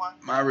topic, Alpine?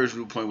 My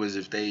original point was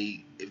if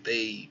they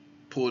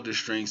pulled the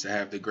strings to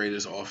have the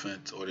greatest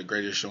offense or the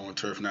greatest show on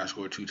turf, not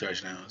score 2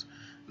 touchdowns,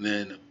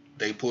 then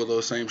they pulled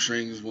those same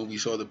strings when we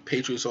saw the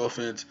Patriots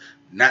offense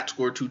not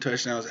score 2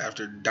 touchdowns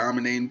after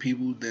dominating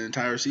people the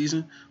entire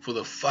season for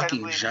the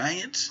fucking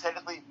Giants.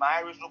 Technically, my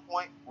original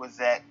point was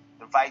that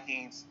the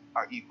Vikings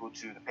are equal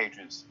to the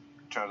Patriots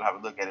in terms of how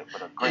we look at it,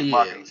 but a great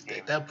marketing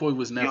scheme. That point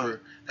was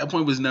never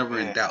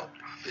in doubt.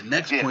 The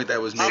next point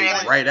that was made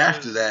right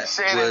after that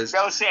was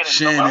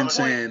Shannon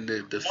saying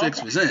that the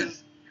fix was in.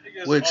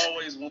 Which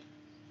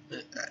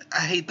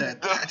I hate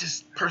that. I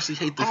just personally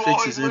hate the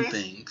fixes in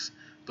things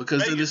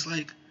because then it's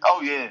like,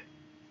 oh yeah,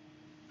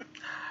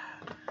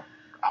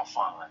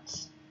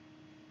 Alphonse.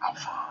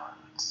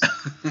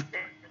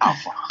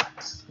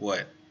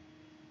 What?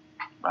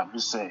 I'm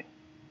just saying.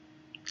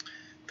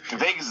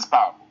 Vegas is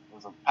powerful. It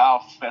was a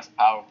best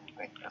powerful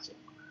thing. That's it.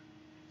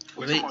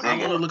 Well, I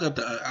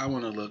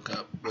want to look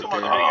up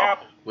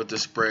what the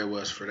spread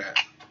was for that.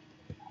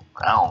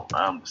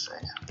 I'm just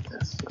saying.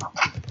 There's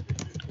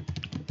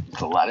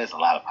a lot of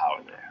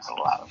power there. There's a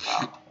lot of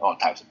power. All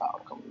types of power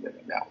coming together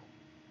in that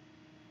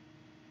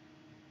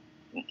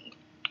one.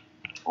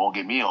 Won't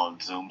get me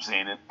on Zoom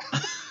saying it.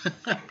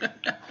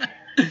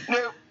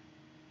 Nope.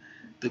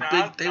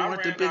 They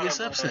weren't the biggest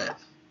upset.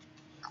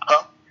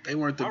 Huh? They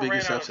weren't the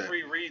biggest upset. I ran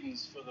out of free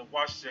readings for the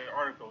Washington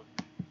article.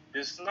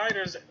 Is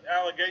Snyder's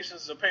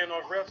allegations of paying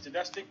off refs, did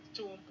that stick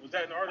to him? Was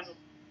that in the article?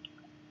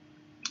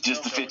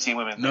 Just the 15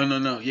 women.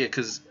 No. Yeah,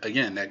 because,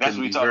 again, that couldn't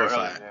be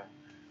verified. Earlier, yeah.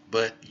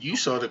 But you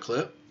saw the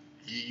clip.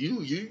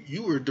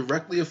 You were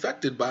directly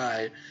affected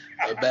by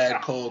a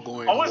bad call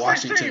going in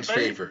Washington's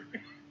favor.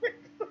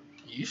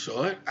 You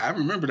saw it. I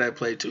remember that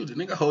play, too. The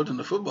nigga holding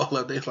the football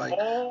up. They're like,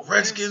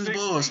 Redskins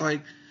ball. It's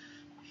like,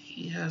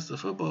 he has the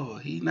football.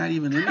 He's not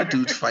even in the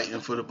dudes fighting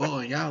for the ball.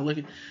 And y'all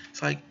looking.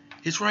 It's like,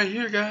 it's right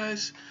here,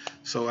 guys.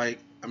 So, like,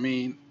 I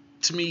mean,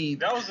 to me.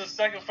 That was the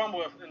second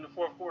fumble in the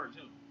fourth quarter,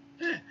 too.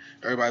 Yeah.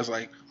 Everybody's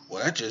like,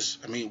 well,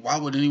 why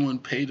would anyone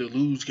pay to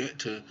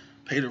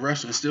pay the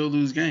refs and still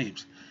lose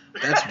games?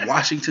 That's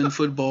Washington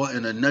football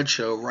in a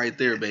nutshell right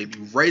there, baby.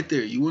 Right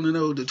there. You want to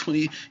know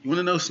you want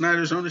to know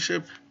Snyder's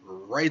ownership?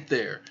 Right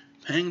there.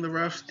 Paying the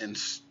refs and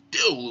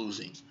still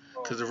losing.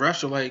 Because the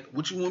refs are like,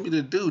 what you want me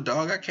to do,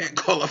 dog? I can't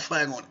call a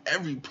flag on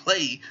every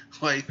play.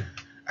 Like,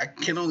 I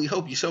can only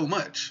help you so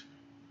much.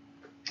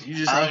 You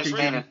just I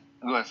understand it.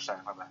 Go ahead, sorry,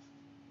 my bad.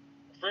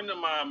 A friend of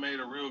mine made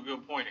a real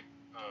good point.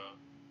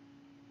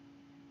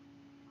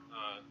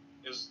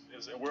 It's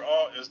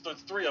the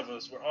 3 of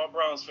us. We're all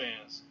Browns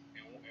fans,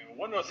 and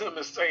one of them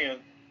is saying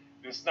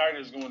that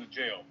Snyder's going to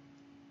jail.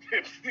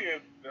 And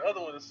the other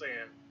one is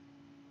saying,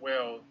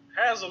 well,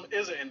 Haslam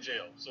isn't in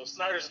jail, so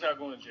Snyder's not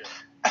going to jail.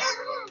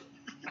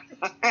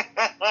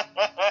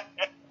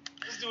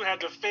 This dude had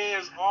the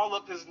feds all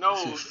up his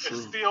nose and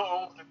still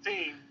owns the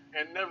team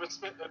and never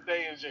spent a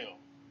day in jail.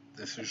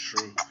 This is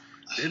true.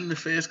 Didn't the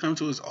feds come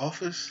to his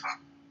office?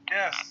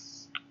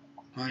 Yes.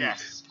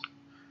 Yes.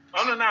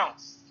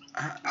 Unannounced.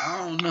 I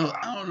don't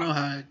know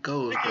how it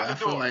goes, but I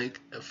feel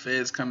like a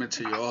feds coming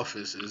to your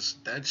office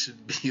that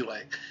should be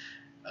like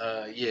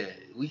Yeah,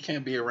 we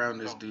can't be around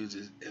this dude,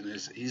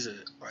 he's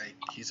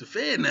a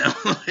fed now.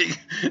 Like,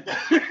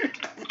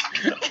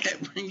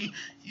 can't bring you.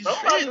 He's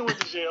Somebody fed. went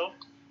to jail.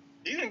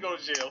 He didn't go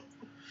to jail.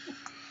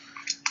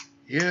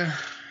 Yeah,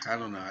 I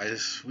don't know.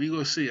 We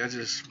gonna see. I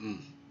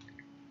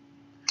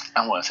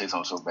want to say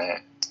something so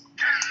bad.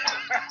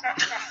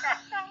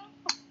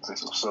 Say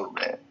something so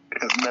bad.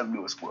 It has nothing to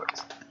do with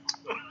sports.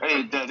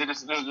 Hey,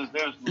 there's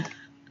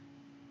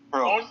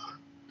bro.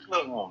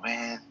 Look, come on,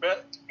 man.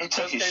 They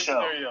took his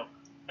show.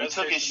 They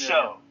took his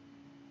show.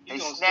 They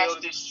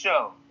snatched his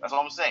show. That's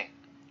all I'm saying.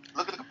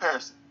 Look at the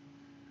comparison.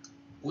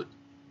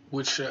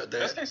 Which show?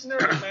 Best case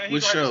scenario, man.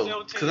 Which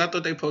show? Because I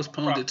thought they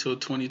postponed it till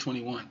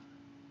 2021.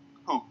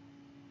 Who?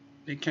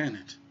 Nick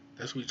Cannon.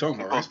 That's what you're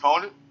talking about, right?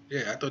 Postponed it?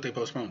 Yeah, I thought they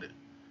postponed it.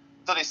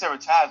 I thought they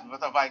severed ties with. I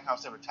thought Viacom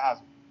severed ties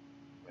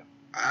with.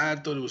 I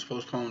thought it was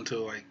postponed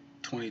till like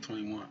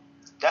 2021.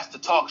 That's the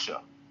talk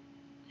show.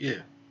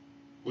 Yeah.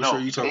 What show are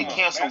you talking about?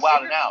 They canceled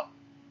Wild 'N Out.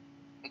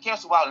 They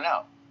canceled Wild 'N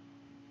Out.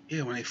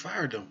 Yeah, when they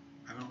fired them.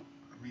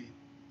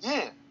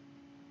 Yeah.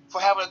 For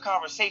having a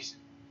conversation.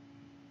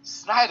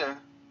 Snyder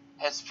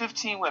has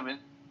 15 women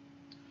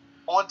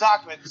on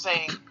document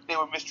saying they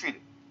were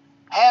mistreated.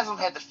 Half of them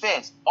had the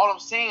feds. All I'm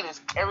saying is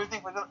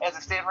everything for them as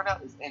it stands right now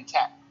is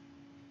intact.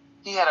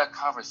 He had a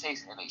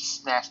conversation and they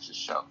snatched his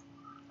show.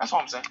 That's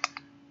what I'm saying.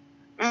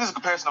 This is a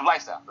comparison of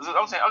lifestyle.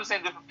 I'm just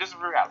saying this is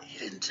reality. He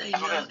didn't say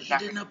he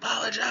didn't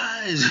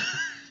apologize.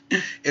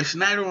 If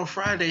Snyder on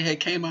Friday had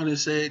came out and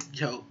said,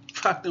 "Yo,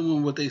 fuck them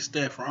on what they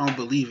stand for, I don't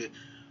believe it,"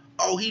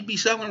 oh, he'd be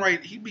selling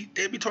right.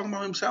 They'd be talking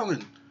about him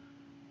selling.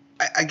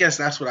 I guess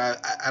that's what I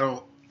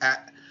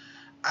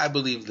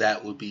believe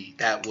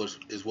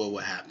is what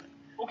would happen.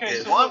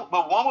 Okay, so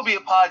one would be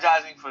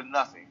apologizing for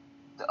nothing.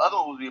 The other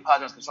one would be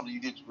apologizing because something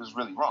you did was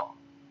really wrong.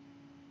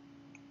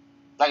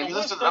 Like if you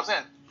listen to what I'm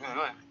saying. Go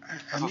ahead.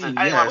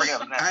 I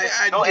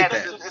get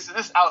that. This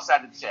is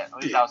outside of the chat.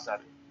 It's outside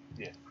of it.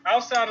 Yeah.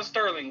 Outside of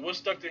Sterling, what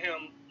stuck to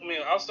him? I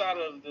mean, outside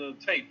of the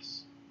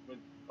tapes with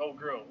old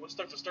girl, what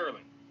stuck to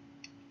Sterling?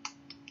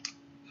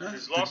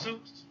 His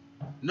lawsuits?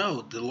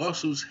 No, the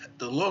lawsuits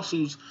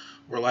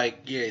were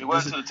like, yeah. It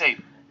wasn't to the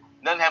tape.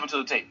 Nothing happened to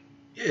the tape.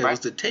 Yeah, it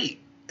was the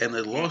tape, and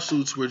the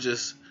lawsuits were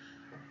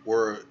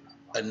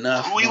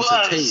enough on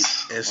the tape,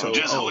 and so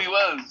who he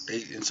was. They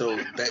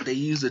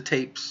used the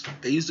tapes.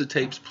 They used the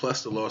tapes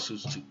plus the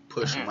lawsuits to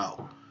push him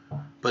out.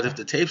 But if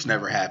the tapes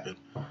never happened,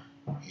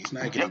 he's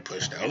not getting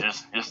pushed out.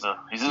 He's a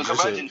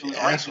curmudgeon who's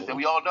racist that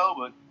we all know,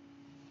 but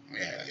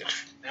yeah.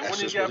 And when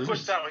he got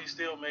pushed out, he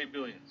still made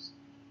billions.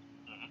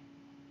 Mm-hmm.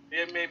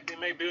 He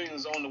made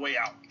billions on the way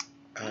out.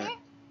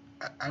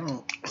 I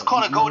don't. It's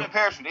called a golden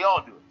parachute. They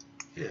all do it.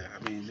 Yeah,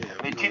 I mean, yeah.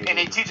 They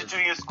teach it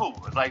to you in school.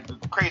 It's like the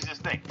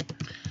craziest thing.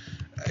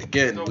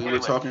 Again, we were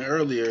talking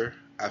earlier.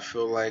 I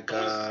feel like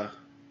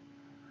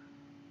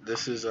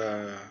this is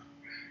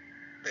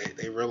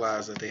they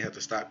realized that they had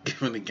to stop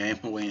giving the game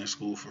away in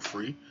school for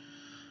free,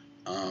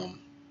 and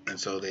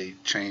so they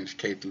changed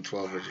K through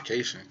 12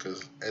 education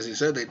because, as he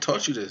said, they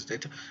taught you this. They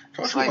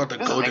taught you about the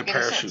golden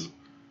parachute.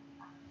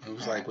 It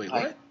was like, wait,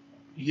 what?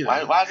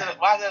 Why is that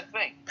a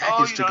thing?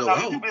 Package to go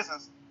out. Do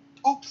business.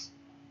 Oops.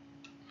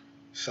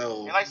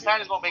 So. And like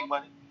Snyder's gonna make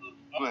money.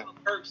 All the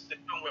perks that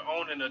come with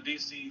owning a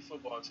DC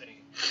football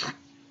team.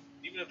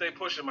 Even if they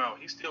push him out,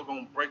 he's still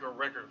gonna break a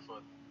record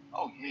for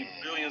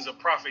billions of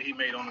profit he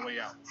made on the way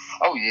out.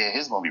 Oh yeah,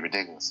 it's gonna be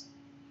ridiculous.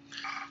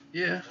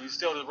 Yeah. He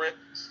sell the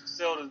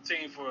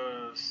team for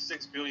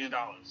 $6 billion.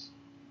 I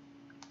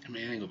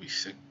mean, it ain't gonna be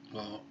sick.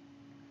 Well,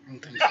 I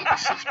don't think it's gonna be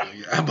 $6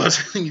 billion. I'm about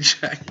to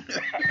check.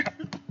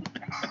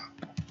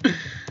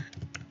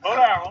 Hold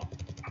on.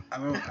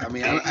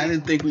 I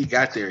didn't think we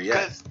got there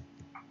yet.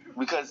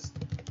 Because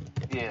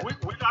yeah.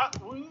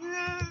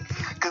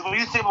 Because when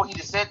you say what he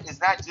just said, it's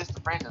not just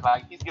the franchise.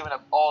 Like he's giving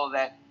up all of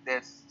that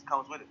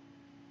comes with it.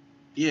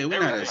 Yeah,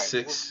 we're not at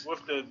 6. What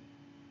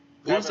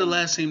was the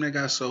last team that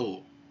got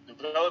sold?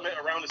 Development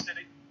around the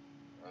city?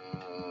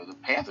 The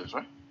Panthers,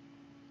 right?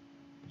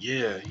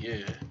 Yeah.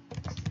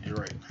 You're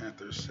right.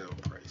 Panthers sell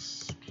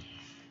price.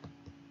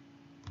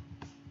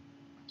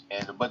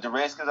 But the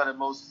Redskins are the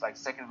most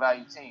second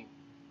value team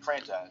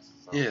franchise.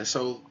 So. Yeah,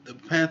 so the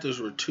Panthers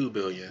were $2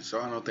 billion,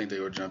 so I don't think they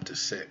would jump to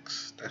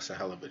 6. That's a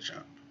hell of a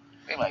jump.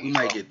 We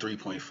might get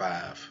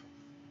 3.5.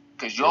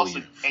 Because you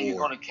also you're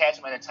going to catch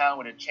them at a time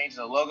where they're changing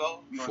the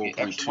logo. You're going to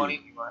get extra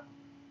money.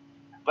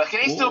 But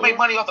can they still make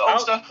money off the old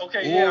stuff?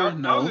 Okay,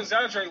 I was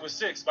exaggerating with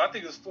 6, but I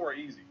think it's 4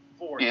 easy.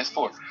 4. Yeah, it's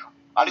 4.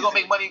 Are they going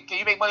to make money? Can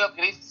you make money off?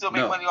 Can they still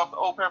make money off the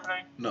old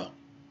paraphernalia? No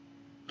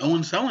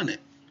one's selling it.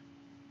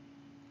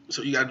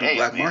 So you got to do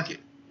black market.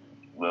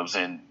 What I'm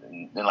saying,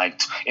 then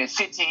in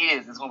 15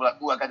 years, it's gonna be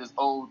like, ooh, I got this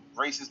old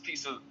racist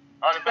piece of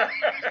artifact.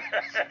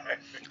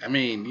 I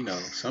mean,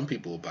 some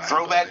people will buy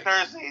Throwback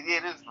Thursday,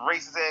 this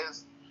racist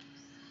ass.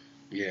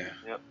 Yeah.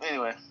 Yep.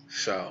 Anyway.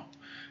 So,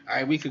 all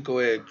right, we could go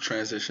ahead and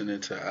transition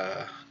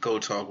into Go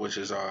Talk, which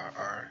is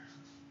our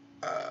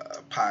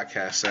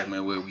podcast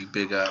segment where we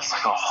big up it's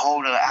like a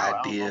whole other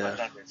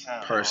idea,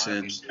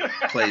 person,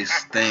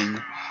 place,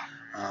 thing.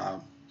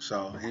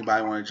 So,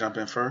 anybody want to jump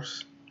in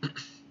first?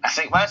 I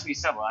think mine should be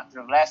simple. I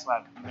think the last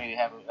time I made it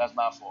happen, that's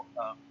my fault.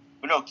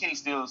 But no, Kenny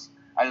Stills,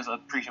 I just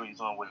appreciate what he's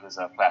doing with his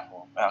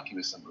platform. I'll keep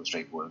it simple and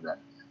straightforward as that.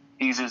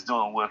 He's just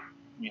doing what,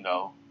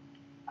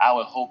 I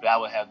would hope I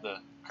would have the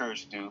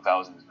courage to do if I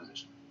was in his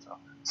position. So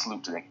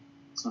salute to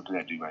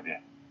that dude right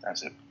there.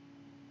 That's it.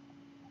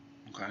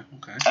 Okay.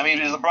 I mean,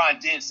 LeBron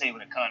did save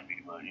an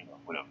economy, but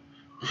whatever.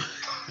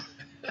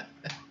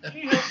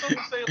 You have something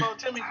to say about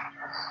Timmy?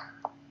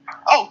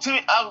 Oh,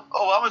 Timmy! I'm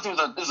gonna do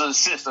it was an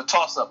assist, a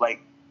toss up,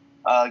 like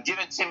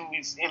giving Timmy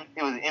it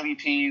was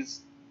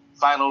MVPs,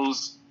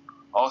 Finals,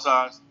 All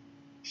Stars.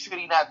 Should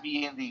he not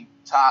be in the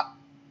top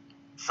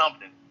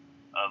something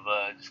of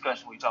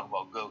discussion when you talk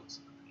about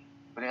GOATs?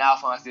 But then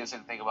Alphonse did say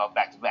the thing about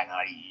back to back. I'm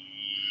like,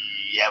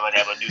 yeah, but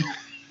never do.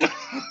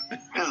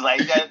 It's like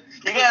you gotta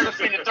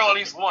defend the throw at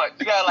least once.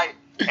 You gotta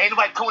ain't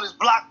nobody coming this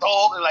block,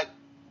 dog, and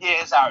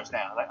yeah, it's ours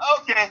now. Like,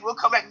 okay, we'll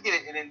come back and get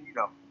it, and then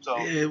so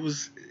yeah, it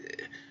was.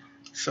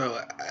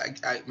 So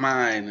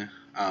mine,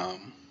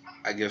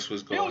 I guess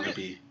was going to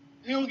be.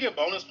 You don't get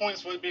bonus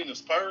points for it being the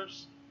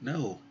Spurs.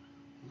 No,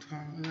 I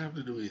don't have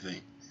to do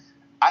anything.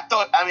 I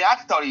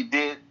thought he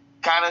did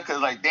kind of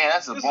because damn,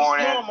 that's a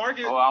boring. Small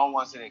market. Oh, I don't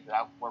want to say that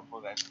because I work for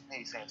that.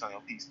 Hey, San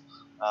Antonio piece.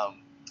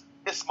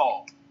 It's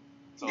small.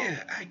 So,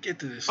 yeah, I get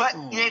to this. But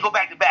he ain't go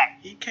back to back.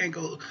 He can't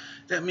go.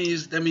 That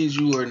means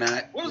you are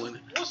not.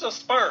 What's a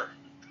spur?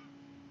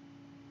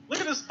 Look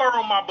at the spur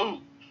on my boot.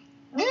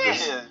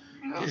 Yeah.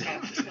 No,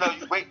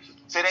 wait.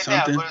 Say that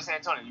now. Go to San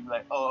Antonio. You be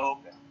like, oh,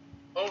 okay.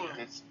 Oh,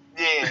 it's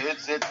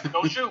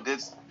don't shoot.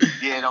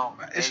 Don't.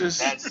 It's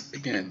just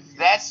again.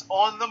 That's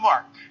on the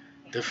mark.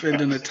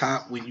 Defending the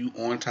top when you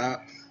on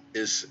top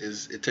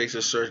is it takes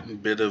a certain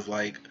bit of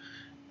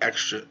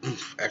extra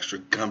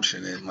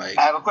gumption and I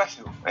have a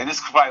question, and this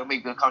could probably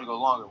make the company go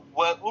longer.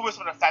 What were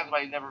some of the factors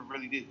why you never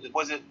really did?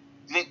 Was it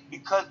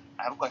because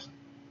I have a question?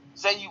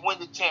 Say you win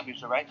the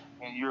championship, right?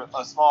 And you're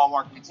a small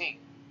market team.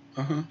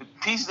 Uh-huh. The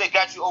pieces that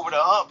got you over the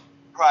hump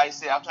probably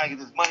said, I'm trying to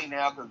get this money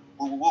now because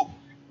woo woo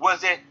woo.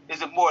 Is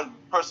it more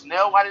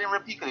personnel why they didn't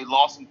repeat? Because they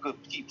lost some good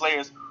key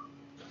players?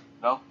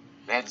 No?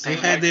 They've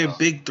had their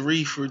big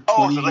three for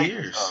 20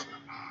 years.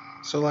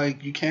 So,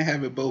 you can't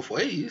have it both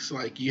ways.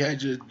 You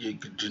had your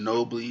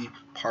Ginobili,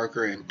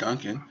 Parker, and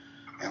Duncan.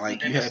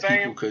 And, you had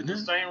people couldn't. The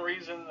same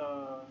reason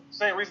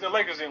the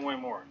Lakers didn't win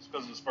more. It's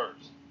because of the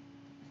Spurs.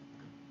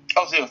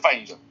 Oh, so they were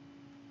fighting each other.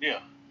 Yeah.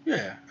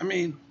 Yeah. I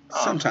mean,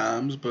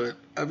 sometimes, but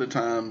other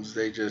times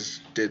they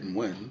just didn't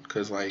win.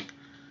 Because,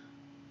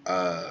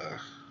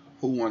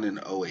 who won in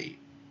 08?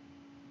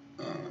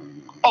 So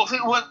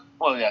what?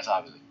 Well, yes,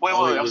 obviously. Wait,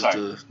 I'm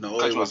sorry.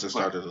 08 was the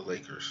start of the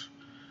Lakers.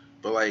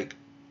 But,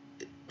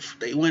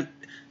 they went,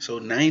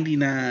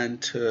 99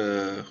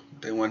 to,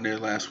 they won their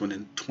last one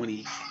in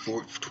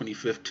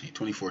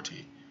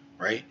 2014,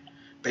 right?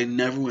 They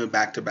never went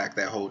back-to-back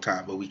that whole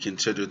time, but we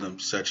consider them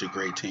such a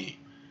great team.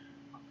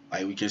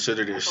 We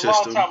consider their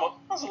system.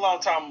 That's a long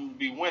time to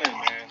be winning,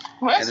 man.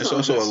 Well, and it's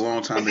also a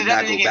long time to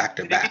not go back-to-back.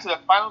 Did they get to the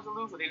finals and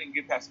lose, or they didn't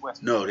get past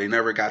West? No, they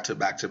never got to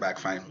back-to-back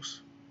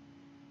finals.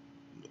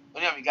 They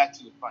never got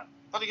to the finals.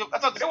 I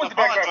thought they went to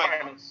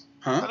back-to-back finals.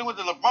 Huh? I thought they went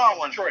to LeBron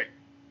one. Detroit.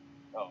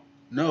 Oh.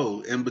 No,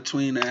 in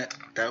between that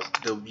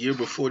the year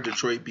before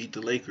Detroit beat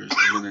the Lakers,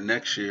 and then the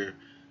next year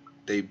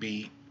they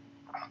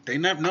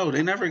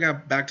never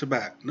got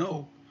back-to-back.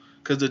 No.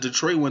 Because the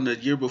Detroit one the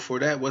year before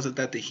that, wasn't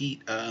that the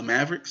Heat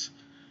Mavericks?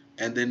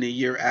 And then the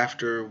year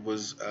after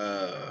was 08.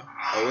 Yeah,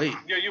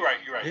 you're right.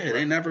 Yeah,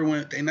 they never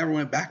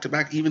went back to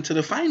back even to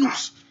the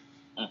finals.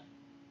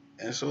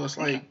 And so it's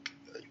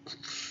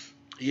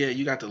yeah,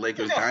 you got the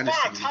Lakers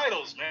dynasty. 5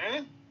 titles,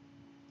 man.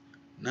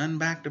 None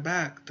back to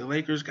back. The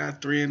Lakers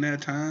got 3 in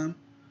that time.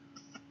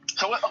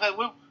 So what are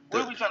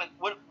we trying to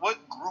what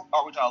group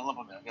are we trying to lump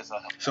them in? I guess I'll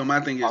help. So my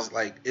thing is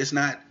it's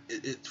not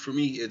for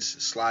me it's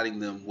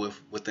slotting them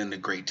within the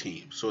great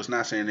team. So it's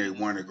not saying they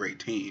weren't a great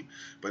team,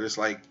 but it's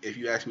if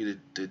you ask me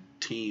the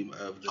team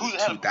of the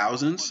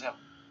 2000s,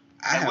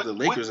 I have the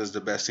Lakers as the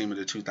best team of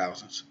the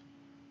 2000s.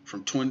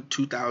 From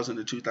 2000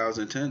 to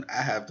 2010,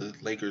 I have the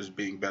Lakers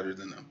being better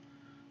than them.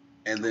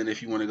 And then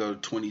if you want to go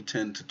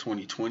 2010 to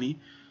 2020,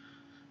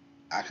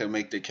 I can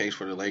make the case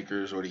for the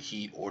Lakers or the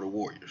Heat or the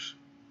Warriors.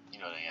 You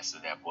know the answer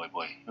to that, boy.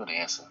 You know the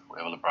answer.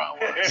 Whatever LeBron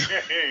was.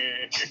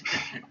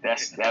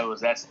 that's the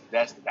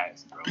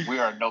dynasty, bro. We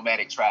are a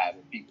nomadic tribe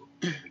of people.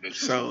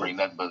 So we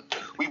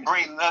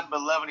bring nothing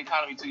but love and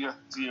economy to your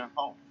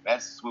home.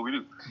 That's what we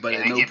do. But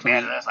and they get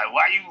mad at us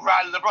why you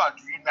riding LeBron?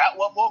 Do you not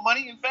want more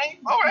money and fame?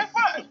 All right,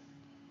 fine.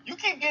 You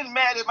keep getting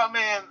mad at my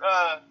man.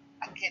 I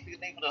can't think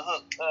of the name of the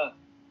hook.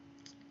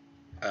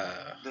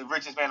 The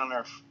richest man on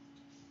earth.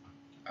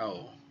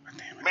 Oh,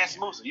 damn it. Mansa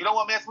Musa. You don't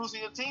want Mansa Musa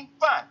in your team?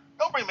 Fine.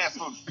 Don't bring Mansa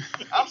Musa.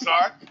 I'm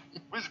sorry.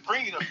 We're just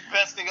bringing the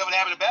best thing ever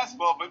happened to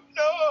basketball, but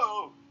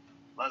no.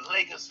 A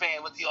Lakers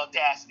fan with the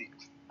audacity.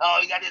 Oh,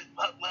 you got this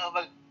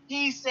motherfucker.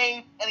 He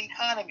saved an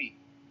economy.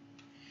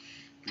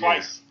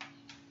 Twice.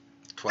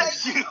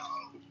 Thank you.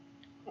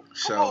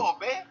 So, come on,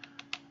 man.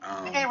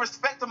 You gave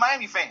respect to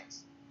Miami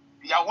fans.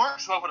 Y'all weren't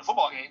showing up for the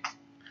football game.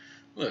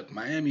 Look,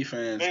 Miami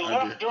fans. They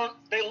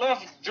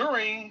left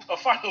during a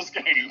finals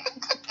game.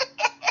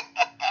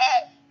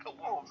 Come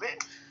on, man.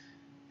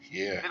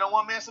 Yeah. They don't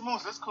want Mansa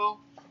Musa. That's cool.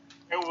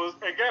 They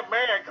got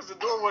mad because the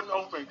door wasn't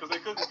open because they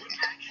couldn't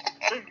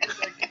get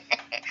back.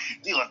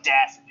 The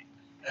audacity.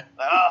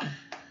 Like,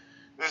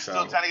 they're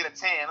still trying to get a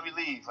tan. Let me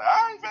leave. Like, all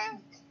right,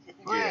 man.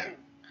 Go ahead.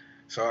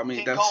 So I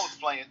mean, King Cole's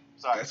playing.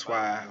 Sorry, that's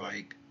why,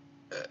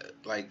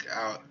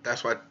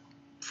 that's why,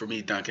 for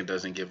me, Duncan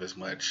doesn't give as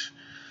much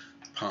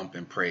pump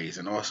and praise,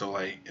 and also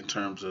like in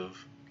terms of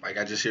like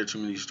I just hear too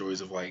many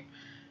stories of like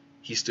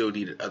he still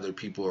needed other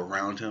people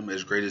around him,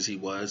 as great as he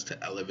was,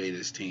 to elevate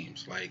his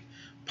teams. Like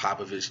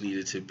Popovich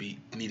needed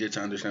to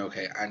understand,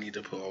 okay, I need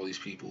to put all these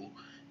people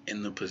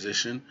in the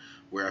position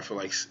where I feel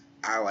like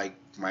I like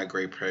my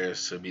great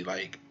players to be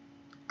like,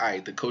 all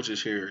right, the coach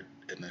is here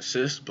and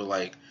assist, but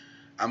like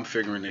I'm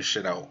figuring this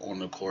shit out on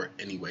the court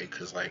anyway,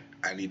 because like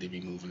I need to be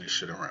moving this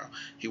shit around.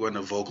 He wasn't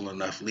a vocal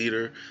enough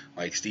leader.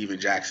 Like Steven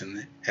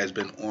Jackson has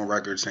been on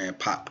record saying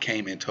Pop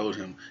came and told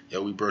him,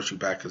 yo, we brought you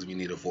back because we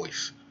need a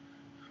voice.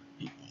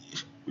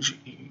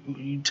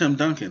 You Tim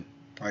Duncan,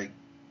 like,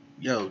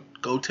 yo,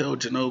 go tell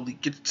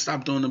Ginobili,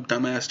 stop doing them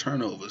dumbass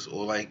turnovers,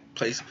 or like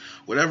place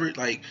whatever.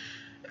 Like,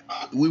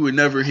 we would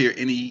never hear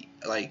any,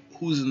 like,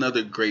 who's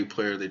another great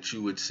player that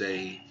you would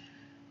say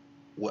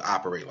would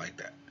operate like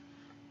that?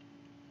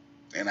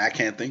 And I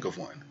can't think of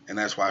one, and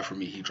that's why for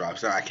me he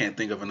drops out. I can't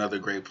think of another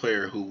great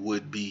player who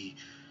would be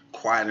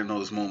quiet in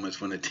those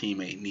moments when a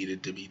teammate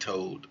needed to be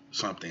told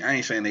something. I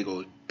ain't saying they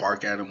go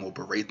bark at them or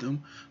berate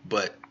them,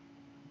 but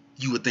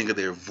you would think of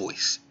their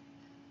voice.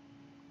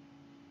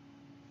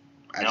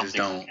 I just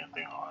don't.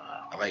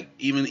 Like,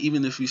 even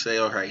if you say,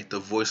 all right, the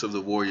voice of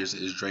the Warriors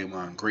is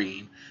Draymond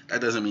Green,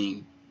 that doesn't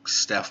mean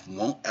Steph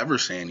won't ever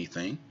say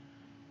anything.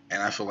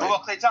 And I feel like.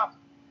 What about Klay Thompson?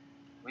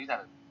 Well, he's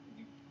not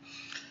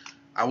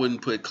I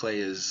wouldn't put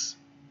Klay as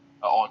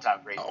an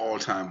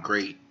all-time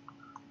great.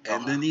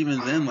 And then even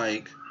then,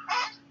 like,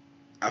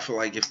 I feel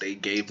like if they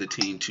gave the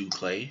team to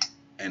Klay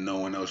and no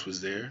one else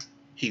was there,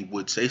 he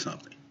would say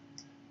something.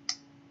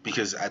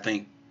 Because I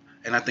think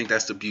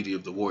that's the beauty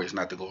of the Warriors,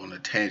 not to go on a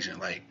tangent.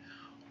 Like,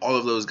 all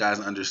of those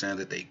guys understand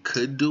that they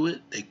could do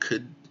it. They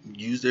could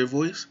use their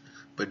voice.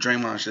 But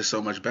Draymond's just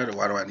so much better.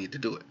 Why do I need to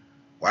do it?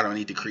 Why do I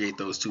need to create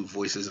those two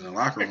voices in the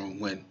locker room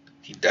when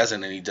he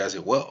doesn't and he does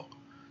it well?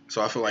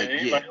 So I feel like,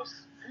 anybody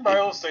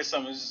else say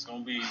something, it's just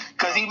going to be...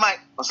 Because he might...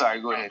 Oh, sorry,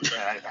 go ahead.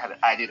 I had an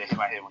idea that hit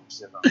my head when you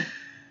said something.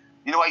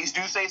 You know why you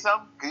do say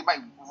something? Because he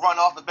might run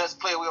off the best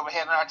player we ever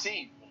had on our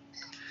team.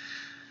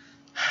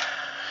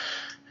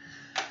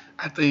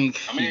 I think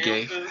he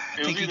gave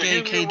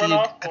KD an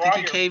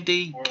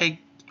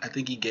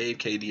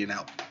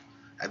out.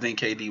 I think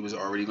KD was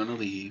already going to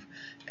leave,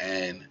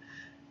 and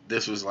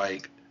this was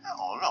like...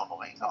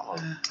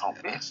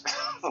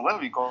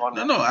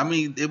 No. I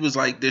mean, it was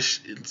like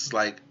this. It's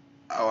like,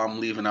 oh, I'm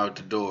leaving out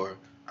the door.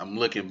 I'm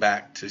looking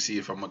back to see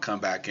if I'm gonna come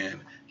back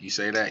in. You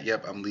say that,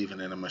 yep, I'm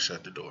leaving, and I'm gonna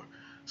shut the door.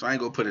 So I ain't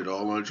gonna put it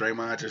all on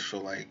Draymond. I just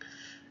feel like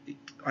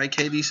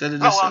KD said it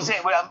himself. What I'm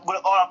saying,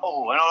 all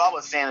I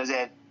was saying is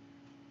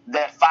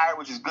that fire,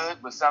 which is good,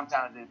 but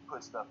sometimes it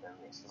puts stuff at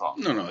risk. That's all.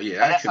 No,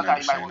 yeah, I can understand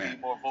that. You might want to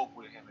be more vocal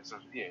with him.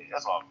 Yeah,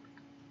 that's all.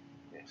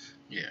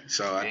 Yeah,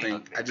 so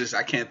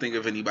I can't think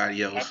of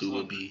anybody else who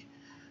would be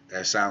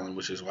that silent,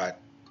 which is why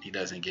he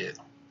doesn't get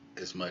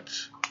as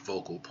much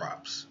vocal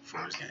props for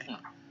his game.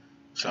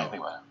 So,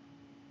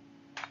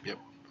 yep.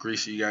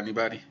 Greasy, you got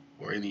anybody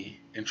or any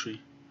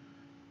entry?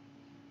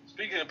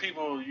 Speaking of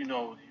people, you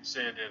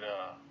said that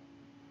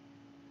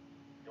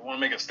they want to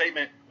make a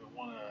statement, they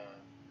want to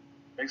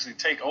basically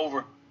take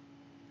over.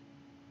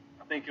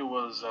 I think it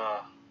was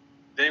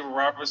David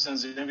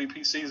Robertson's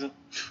MVP season.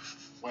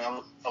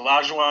 Well,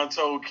 Olajuwon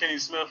told Kenny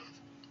Smith,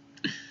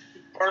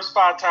 first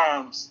 5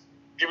 times,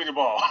 give me the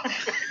ball. And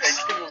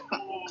Kenny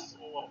was,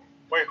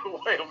 wait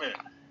a minute.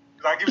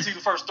 I'll give it to you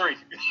the first 3.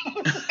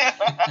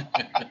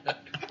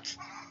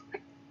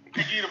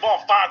 You give you the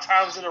ball 5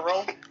 times in a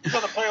row. These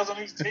other players on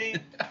his team.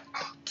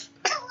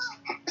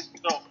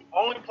 No,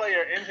 only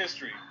player in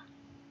history.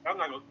 I'm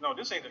not going. No,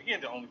 he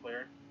ain't the only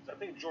player. I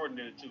think Jordan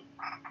did it too.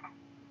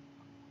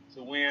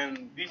 So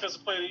win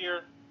Defensive Player of the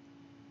Year,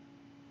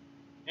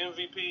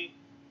 MVP,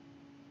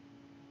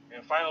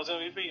 and Finals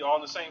MVP all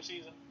in the same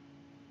season.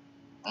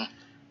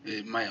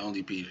 It might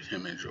only be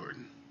him and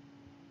Jordan.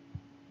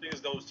 I think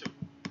it's those 2.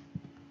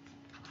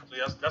 So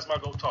that's my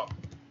go talk.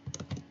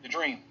 The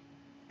dream.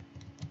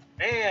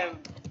 And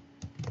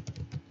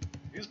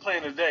he's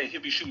playing today.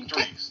 He'll be shooting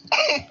 3s.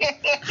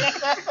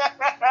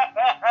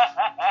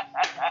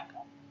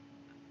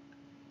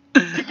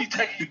 He'll be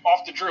taking you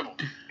off the dribble.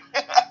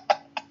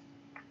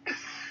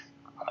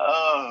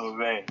 Oh,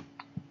 man.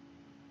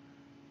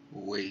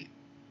 Wait.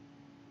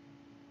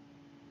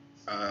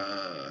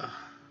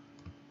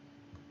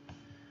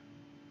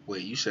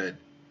 Wait, you said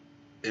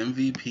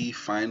MVP,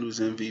 Finals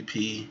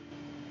MVP,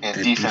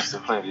 and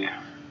Defensive Player of the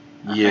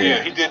Year.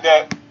 Yeah, he did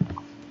that.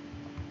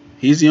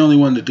 He's the only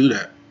one to do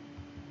that.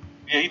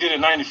 Yeah, he did it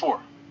in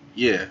 94.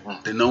 Yeah,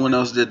 then no one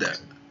else did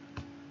that.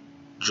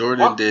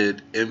 Jordan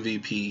did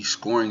MVP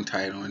scoring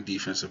title and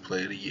Defensive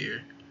Player of the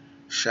Year.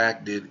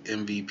 Shaq did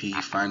MVP,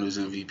 Finals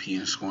MVP,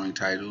 and scoring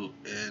title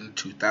in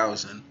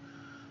 2000.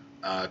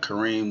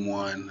 Kareem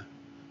won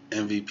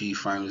MVP,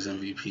 Finals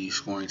MVP,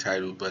 scoring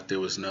title, but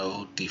there was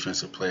no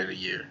Defensive Player of the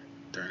Year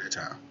during the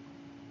time.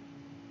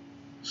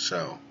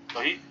 So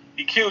he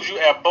killed you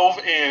at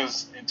both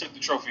ends and took the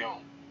trophy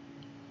home.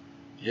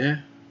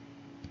 Yeah.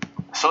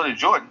 So did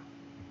Jordan.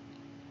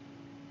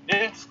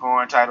 Yeah.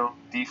 Scoring title,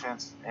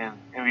 defense, and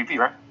MVP,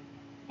 right?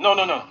 No.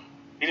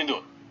 He didn't do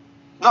it.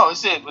 No, he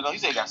said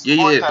he got scoring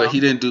Yeah, title, but he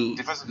didn't do.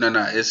 defensive. No,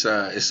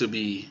 it should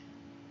be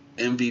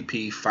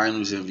MVP,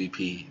 Finals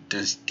MVP,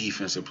 then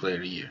Defensive Player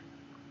of the Year.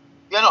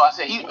 Yeah, no, I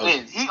said he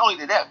only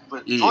did that,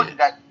 but Jordan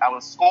I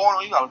was scoring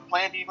on you, I was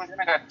playing defense, and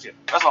I got the chip.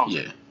 That's all I'm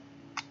saying.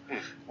 Yeah.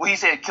 Well, he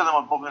said kill him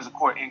on both ends of the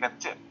court and got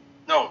the chip.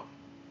 No.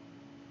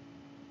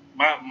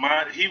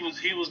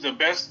 He was the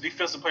best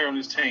defensive player on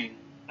this team,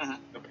 the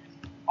best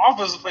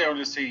offensive player on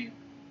this team,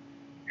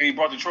 and he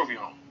brought the trophy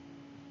home.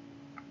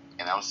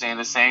 And I'm saying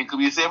the same could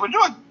be said for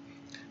Jordan.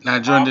 Now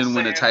Jordan didn't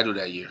win a title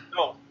that year.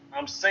 No,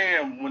 I'm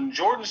saying when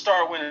Jordan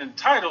started winning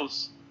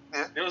titles,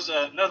 there was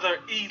another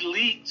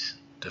elite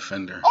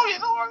defender. Oh yeah,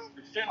 no worries.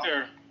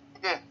 Defender.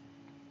 Yeah.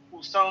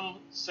 Who some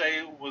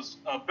say was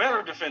a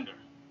better defender.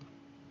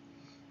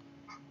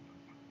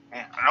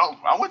 Yeah,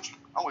 I'm with you.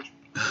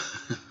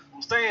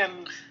 I'm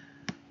saying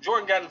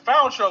Jordan got in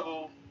foul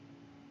trouble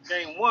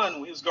game 1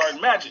 when he was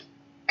guarding Magic.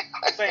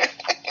 I'm saying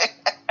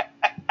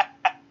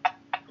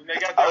when they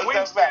got their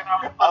wingspan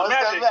out of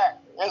Magic.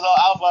 That's all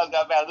Alpha's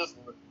got bad. Listen.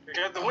 They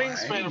got the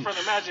wingspan in front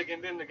of Magic,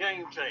 and then the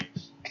game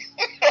changed.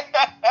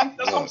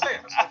 That's what I'm saying.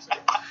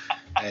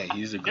 Hey,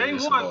 he's the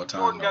greatest of all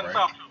time, though,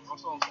 right?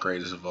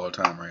 Greatest of all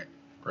time, right?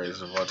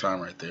 Greatest of all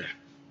time, right there.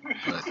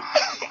 But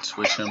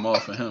switch him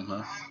off for him,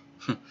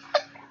 huh?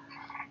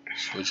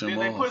 Switch him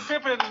They off. put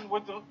Pippen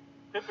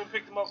Pippen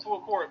picked him up full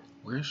court.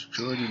 Where's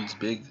Jordan's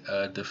big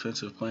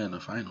defensive play in the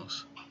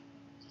finals?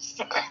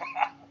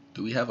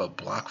 Do we have a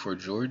block for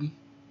Jordan?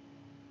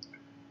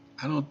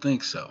 I don't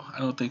think so. I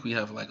don't think we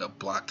have like a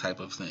block type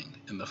of thing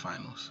in the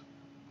finals.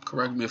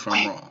 Correct me if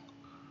I'm wrong.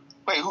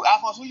 Wait,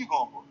 Alphonse, who you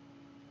going for?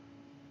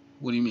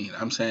 What do you mean?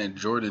 I'm saying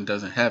Jordan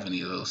doesn't have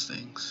any of those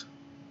things.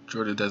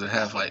 Jordan doesn't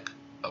have like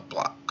a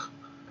block.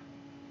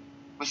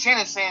 But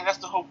Shannon's saying that's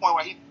the whole point.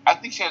 Why I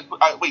think Shannon's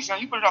wait,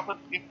 Shannon, you put it up.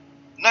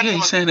 Yeah,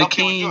 he's saying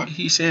Akeem.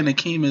 He's saying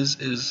Akeem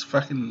is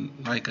fucking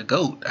like a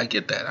goat. I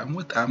get that.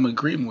 I'm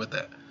agreeing with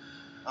that.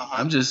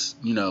 I'm just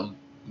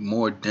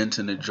more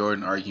denting the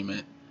Jordan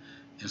argument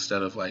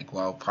instead of like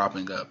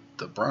propping up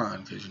the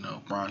Bron because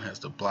Bron has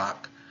the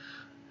block,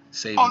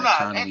 saving the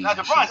economy. Oh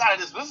no, Bron's out of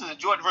this. This is a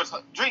Jordan versus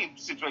Dream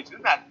situation.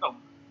 It's not. No,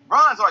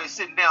 Bron's already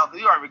sitting down because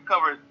he already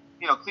recovered.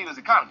 Cleveland's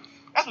economy.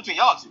 That's between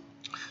y'all two.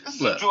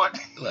 This is Jordan.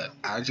 Look,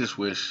 I just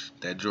wish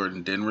that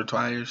Jordan didn't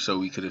retire so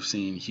we could have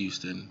seen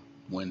Houston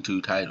win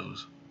 2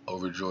 titles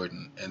over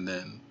Jordan, and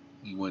then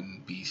we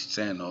wouldn't be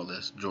saying all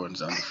this.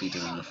 Jordan's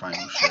undefeated in the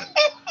final shit.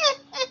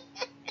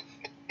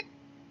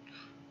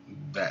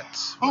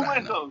 That's who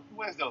wins those? Who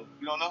wins those?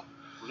 You don't know?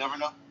 We'll never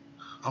know.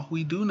 Oh,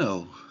 we do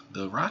know.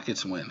 The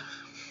Rockets win.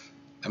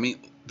 I mean,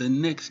 the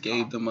Knicks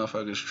gave the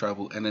motherfuckers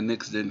trouble, and the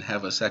Knicks didn't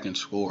have a second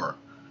scorer.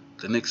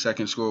 The Knicks'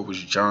 second scorer was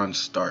John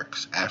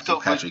Starks after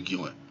Patrick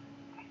Ewing.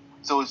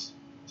 So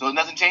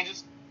nothing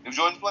changes if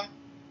Jordan's playing?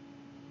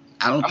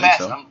 I don't think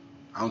so.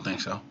 I don't think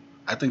so.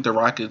 I think the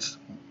Rockets,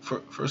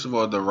 first of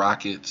all,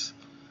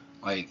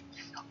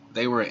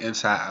 they were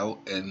inside out,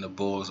 and the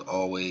Bulls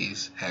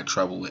always had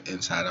trouble with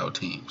inside out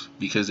teams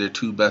because their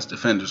 2 best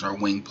defenders are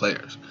wing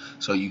players.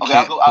 So you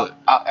can't I'll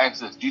ask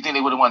this. Do you think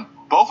they would have won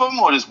both of them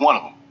or just one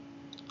of them?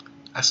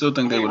 I still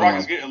think they would have won.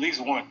 Rockets get at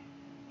least one.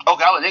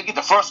 Okay, they get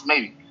the first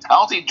maybe. I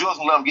don't think Jordan's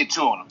gonna let them get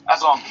 2 on them.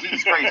 That's all.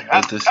 He's crazy.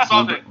 That's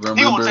all.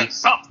 He gonna take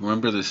something.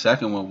 Remember, the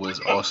second one was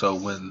also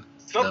when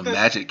the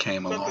Magic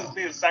came along. Something's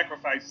being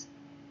sacrificed.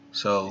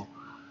 So.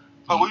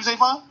 What did you say,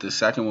 Vaughn? The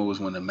second one was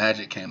when the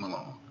Magic came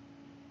along.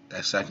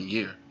 That second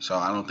year. So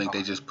I don't think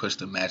they just pushed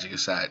the Magic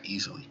aside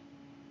easily.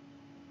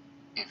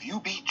 If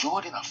you beat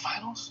Jordan in the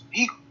finals,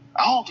 I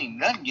don't think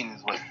nothing getting in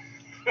his way.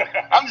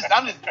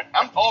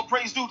 I'm all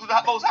praise due to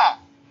the Most High.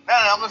 No,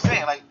 I'm just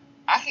saying,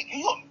 can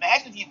you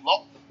imagine if he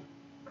lost?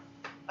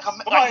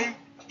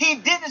 He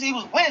did this, he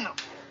was winning them.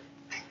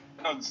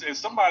 If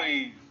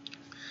somebody,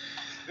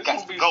 this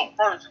will be some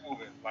furniture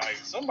moving.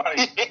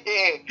 Somebody.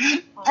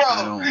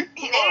 Bro,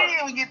 he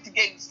didn't even get to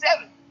game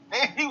 7.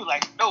 He was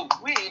like, no,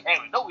 we ain't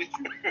having no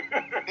issue.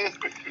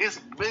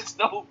 It's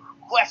no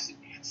question.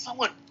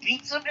 Someone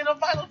beats him in the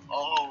finals?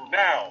 Oh.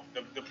 Now,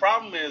 the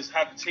problem is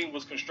how the team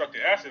was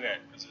constructed after that.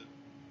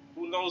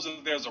 Who knows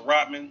if there's a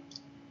Rodman?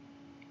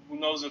 Who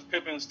knows if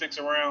Pippen sticks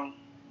around?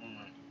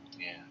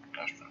 Yeah,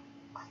 that's true.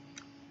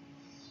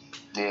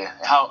 Yeah,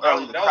 how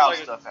early the crowd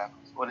stuff happens.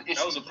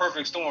 That was a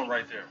perfect storm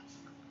right there.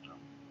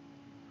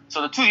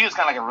 So the 2 years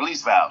kind of like a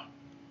release valve.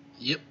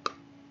 Yep.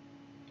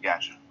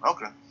 Gotcha.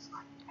 Okay.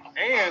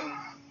 And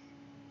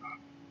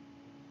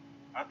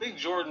I think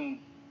Jordan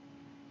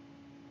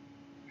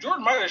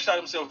Jordan might have shot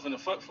himself in the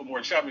foot for more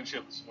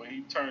championships when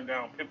he turned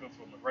down Pippen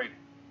for McGrady.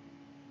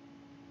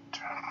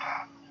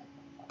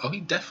 Oh, he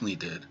definitely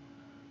did.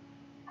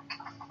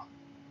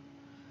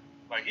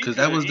 Like he Because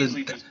could have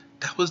easily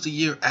that was the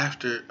year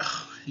after.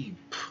 Oh,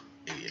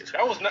 idiot.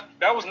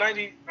 That was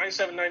 90,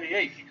 97,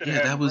 98. He could have.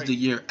 Yeah, that was the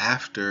year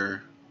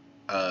after.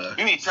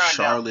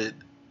 Charlotte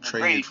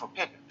traded for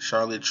Pippen.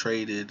 Charlotte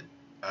traded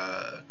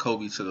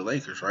Kobe to the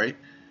Lakers, right?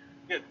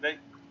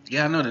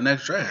 Yeah, I know the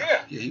next draft.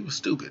 Yeah, he was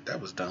stupid.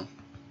 That was dumb.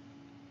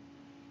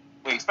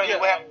 Wait, explain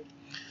what happened.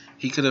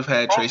 He could have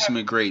had Tracy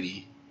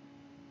McGrady,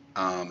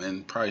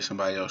 and probably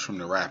somebody else from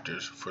the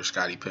Raptors for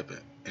Scottie Pippen,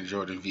 and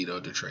Jordan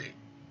vetoed the trade.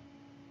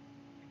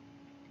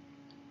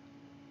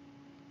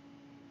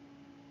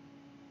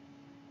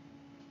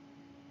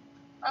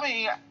 I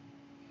mean,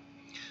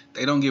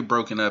 they don't get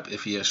broken up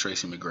if he has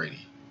Tracy McGrady.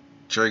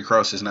 Jerry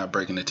Krause is not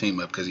breaking the team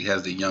up because he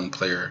has the young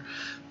player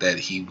that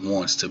he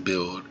wants to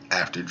build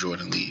after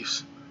Jordan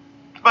leaves.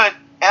 But,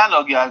 and I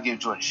know you gotta give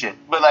Jordan shit,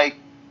 but like,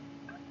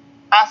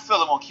 I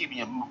feel him on keeping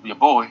your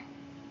boy.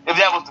 If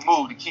that was the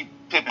move to keep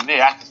Pippen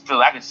there, I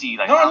can see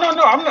like. No.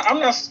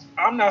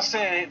 I'm not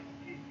saying.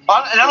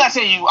 And I'm not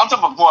saying you. I'm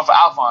talking about going for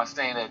Alphonse,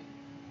 saying that.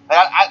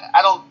 Like,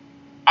 I don't.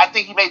 I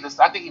think he made this.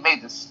 I think he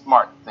made the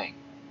smart thing,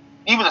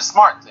 even the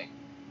smart thing.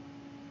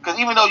 Because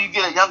even though you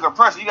get a younger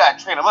person, you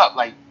gotta train him up.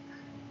 Like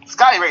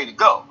Scotty ready to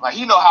go. Like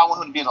he know how I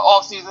want him to be in the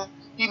off season.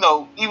 He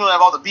know even with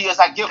all the BS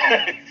I give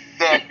him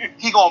that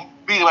he gonna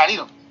be the way I need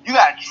him. You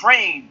gotta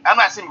train. I'm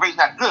not saying Brady's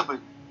not good, but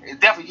it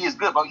definitely he is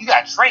good. But you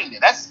gotta train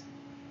it. That's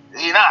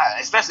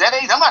especially at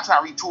that age. I'm not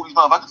trying to retool these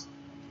motherfuckers.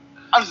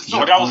 I'm just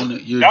that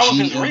was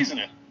his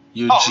reasoning.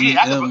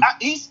 GM.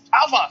 He's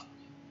Alphonse.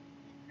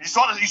 You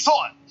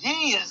saw it.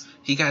 He is.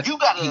 He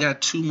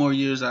got 2 more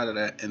years out of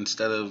that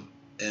instead of,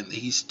 and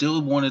he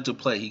still wanted to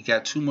play. He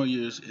got 2 more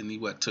years, and he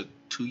took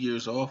 2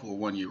 years off or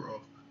 1 year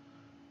off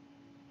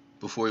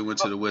before he went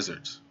to the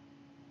Wizards.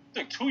 He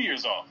took 2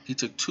 years off. He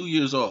took 2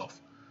 years off,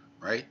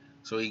 right?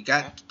 So he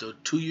got the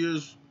 2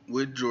 years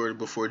with Jordan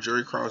before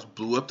Jerry Krause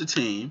blew up the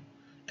team,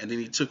 and then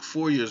he took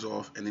 4 years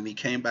off, and then he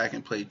came back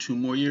and played 2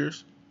 more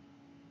years.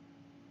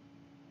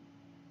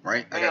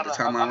 Right? I got the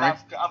timeline right?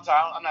 I'm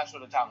sorry, I'm not sure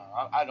the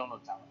timeline. I don't know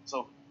the timeline.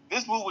 So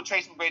this move with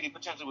Tracy McGrady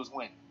potentially was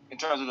when? In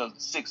terms of the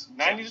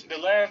 90s, the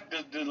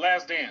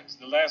last dance,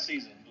 the last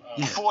season.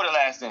 Before the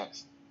last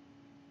dance.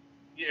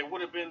 Yeah, it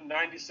would have been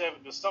 97,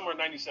 the summer of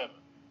 97.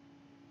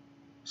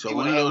 So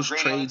one of those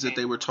trades that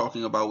they were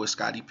talking about with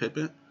Scottie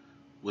Pippen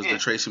was the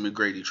Tracy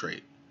McGrady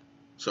trade.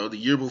 So the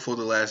year before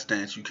the last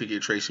dance, you could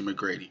get Tracy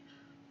McGrady.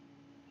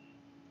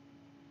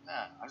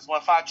 I just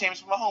won 5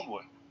 championships with my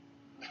homeboy.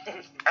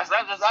 That's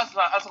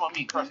about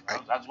me personally.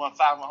 I just won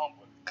 5 with my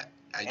homeboy.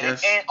 I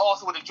guess. And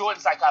also with the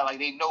Jordan psychology, like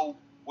they know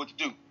what to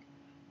do.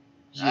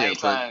 Yeah,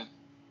 but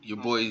your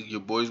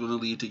boys will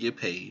leave to get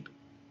paid,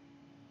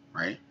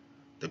 right?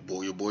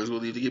 Your boys will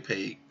leave to get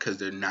paid because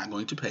they're not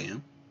going to pay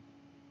him.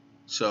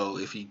 So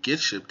if he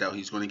gets shipped out,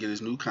 he's going to get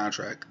his new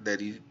contract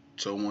that he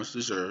so much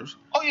deserves.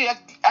 Oh yeah,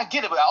 I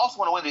get it, but I also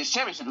want to win this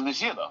championship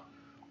this year though.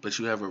 But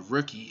you have a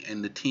rookie,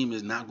 and the team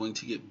is not going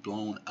to get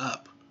blown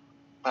up.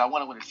 But I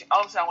want to win I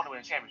want to win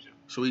a championship.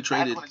 So he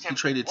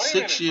traded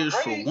 6 years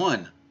for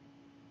 1.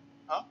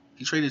 Huh?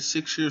 He traded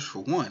 6 years for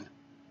 1.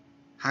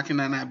 How can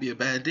that not be a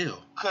bad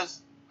deal?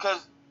 Because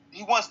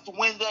he wants to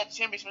win that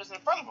championship that's in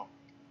front of him.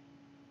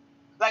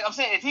 Like I'm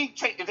saying,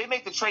 if they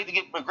make the trade to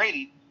get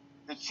McGrady,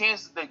 the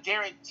chance, the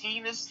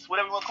guaranteedness,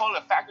 whatever you want to call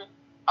it, a factor,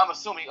 I'm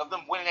assuming of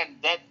them winning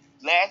that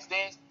last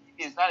dance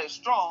is not as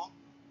strong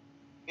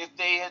if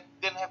they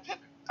didn't have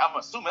Pippen. I'm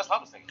assuming that's what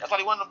I was thinking. That's why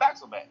they wanted him back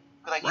so bad.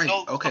 Like, right.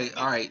 Okay.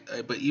 All right.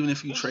 But even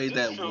if you trade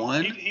that true.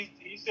 1,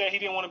 he said he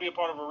didn't want to be a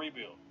part of a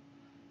rebuild.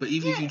 But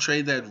even if you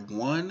trade that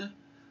 1,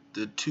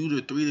 the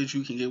 2 to 3 that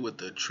you can get with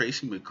the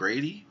Tracy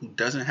McGrady, who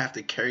doesn't have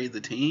to carry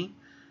the team,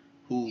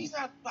 he's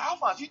not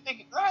Alphonse. You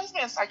think this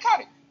man's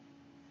psychotic?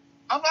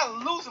 I'm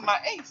not losing my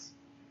ace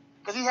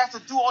because he has to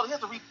do all.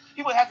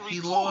 He would have to. He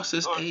lost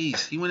his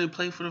ace. He went and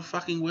played for the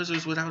fucking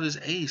Wizards without his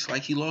ace.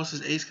 Like he lost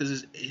his ace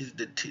because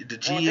the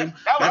GM.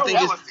 That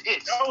was the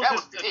itch. That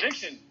was the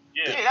addiction.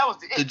 Yeah, that was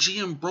the itch. The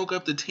GM broke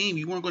up the team.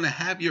 You weren't going to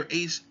have your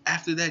ace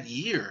after that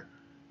year.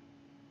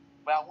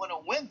 But I want to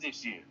win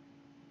this year. You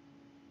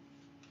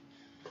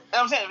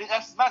know what I'm saying?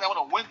 That's not. I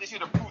want to win this year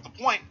to prove the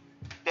point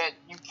that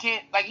you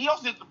can't. Like he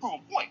also did to prove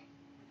a point.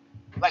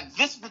 Like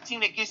this is the team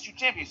that gets you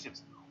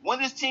championships. When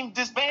this team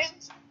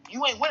disbands,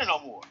 you ain't winning no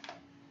more.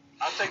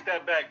 I take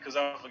that back because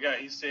I forgot.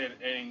 He said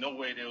ain't no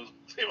way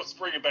they was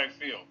bringing back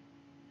Phil.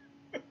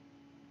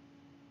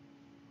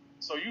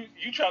 So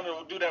you trying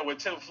to do that with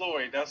Tim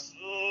Floyd? That's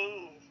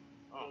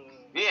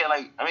yeah.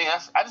 Like I mean,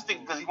 I just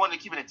think because he wanted to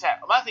keep it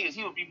intact. My thing is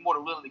he would be more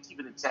than willing to keep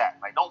it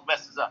intact. Like don't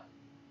mess this up.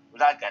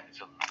 But I got the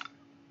feeling.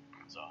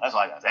 So that's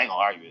all I got. I ain't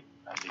gonna argue it.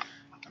 I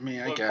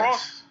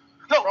guess.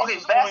 Okay,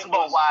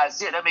 basketball-wise,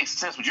 yeah, that makes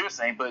sense what you're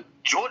saying, but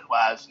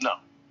Jordan-wise, no.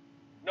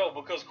 No,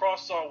 because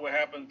Cross saw what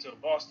happened to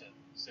Boston.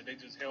 Said they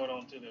just held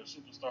on to their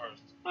superstars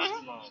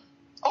too long.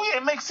 Oh, yeah,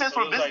 it makes sense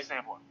from a business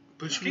standpoint.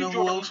 But you know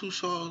who else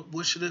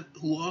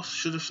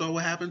should have saw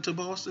what happened to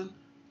Boston?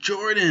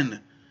 Jordan.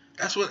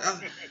 That's what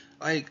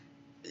like.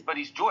 But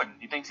he's Jordan.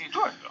 He thinks he's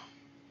Jordan, though.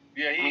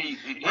 Yeah, he's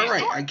Right.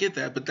 Jordan. I get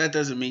that, but that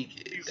doesn't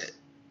make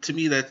to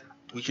me that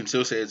we can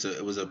still say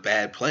it was a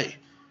bad play.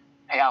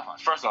 Hey,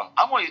 Alphonse, first off,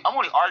 I'm only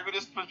arguing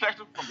this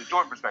perspective from the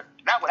Jordan perspective.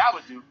 Not what I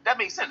would do. That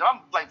makes sense. If I'm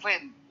like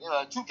playing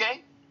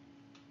 2K,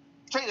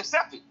 trade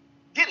accepted.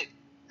 Get it.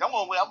 I'm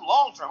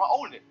long term. I'm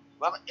owning it.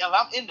 But if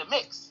I'm in the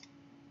mix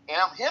and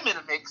I'm him in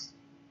the mix,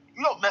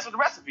 you don't mess with the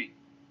recipe.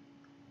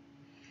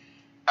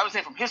 I would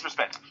say from his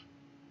perspective.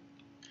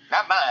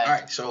 Not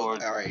mine. All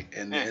right,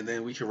 and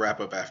then we can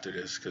wrap up after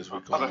this because we're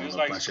going on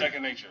a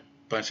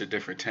bunch of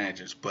different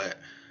tangents. But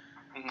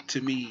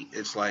to me,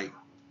 it's like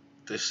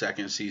the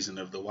second season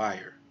of The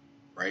Wire,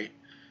 right?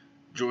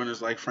 Jordan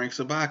is like Frank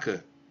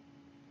Sabaka.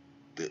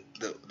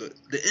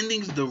 The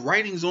endings, the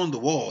writing's on the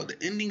wall.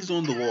 The ending's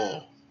on the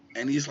wall,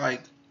 and he's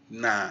like,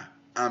 "Nah,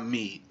 I'm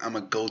me. I'm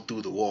gonna go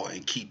through the wall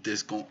and keep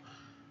this going."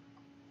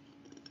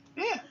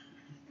 Yeah,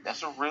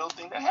 that's a real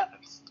thing that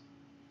happens,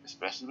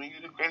 especially when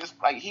you're the greatest.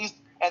 Like he's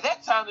at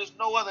that time, there's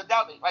no other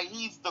doubt that like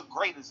he's the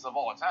greatest of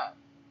all time.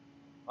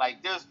 Like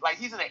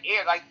he's in the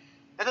air. Like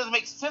that doesn't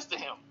make sense to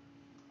him.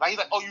 Like he's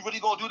like, "Oh, you really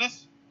gonna do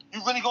this?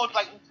 You really gonna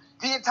like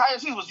the entire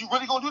season was you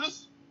really gonna do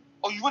this?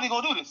 Oh, you really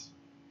gonna do this?"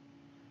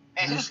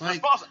 And his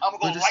response, "I'm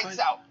gonna go lights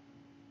out."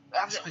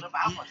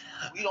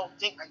 We don't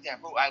think like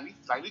that, bro.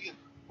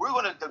 We're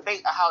gonna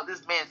debate how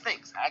this man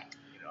thinks.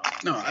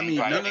 No. I'm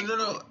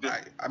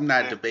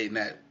not debating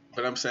that,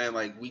 but I'm saying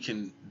like we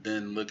can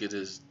then look at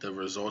the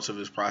results of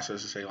his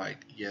process and say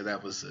like, yeah,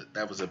 that was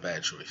a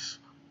bad choice.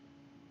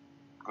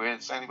 Go ahead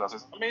and say anything about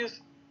this. I mean,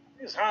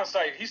 it's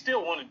hindsight. They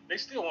still won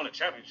a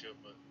championship,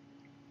 but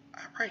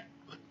right.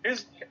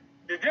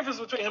 The difference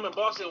between him and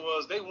Boston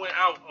was they went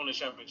out on the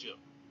championship.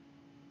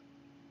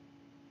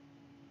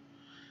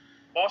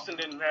 Boston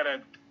didn't have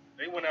that.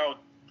 They went out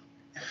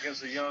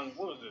against a young,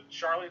 what was it,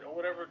 Charlotte or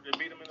whatever, that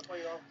beat them in the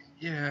playoffs.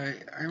 Yeah,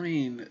 I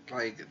mean,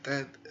 like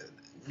that.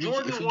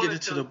 If we get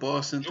into the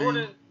Boston thing,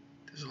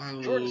 there's a lot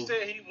of Jordan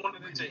said he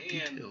wanted it to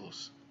end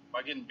details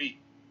by getting beat.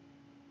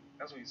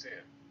 That's what he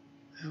said.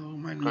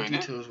 Minor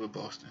details with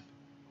Boston,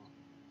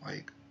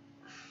 like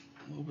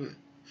a little bit.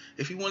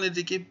 If he wanted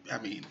to get, I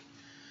mean,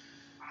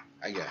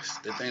 I guess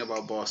the thing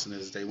about Boston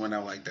is they went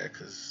out like that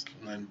because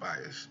Len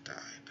Bias died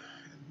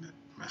and it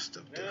messed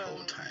up their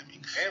whole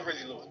timing. And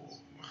Reggie Lewis.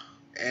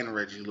 And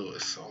Reggie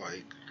Lewis. So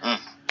like,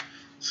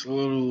 it's a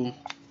little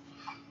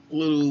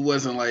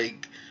wasn't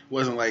like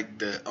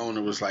the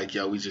owner was like,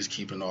 yo, we just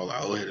keeping all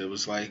our old head. It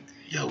was like,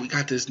 yo, we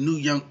got this new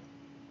young.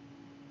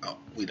 Oh,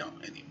 we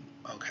don't anymore.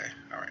 Okay,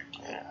 all right.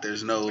 Yeah.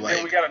 There's no like.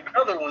 Then we got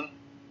another one.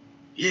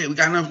 Yeah, we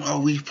got another. Oh,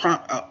 we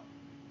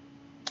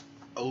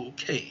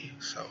okay,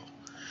 so.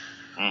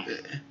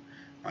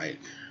 Like,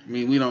 I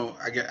mean, we don't.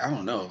 I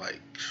don't know.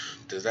 Like,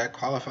 does that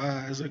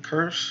qualify as a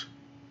curse?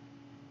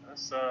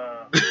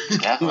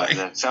 That's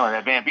like some of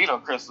that Bambino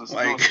curse was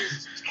like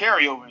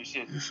carryover and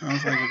shit. It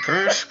sounds like a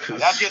curse. Y'all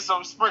get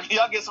some spring.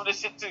 Y'all get some of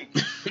this shit too.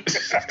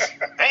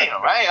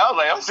 Damn, right? I was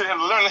like, I'm sitting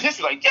here learning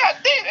history. Like, God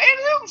damn, ain't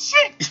them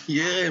shit.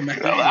 Yeah,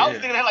 man. I was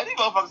thinking that like these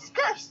motherfuckers is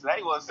cursed. That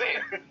ain't what I'm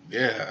saying.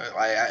 Yeah,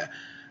 like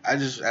I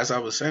just as I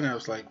was saying, I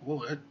was like,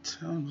 whoa, that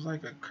sounds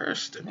like a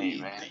curse to me.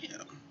 Hey,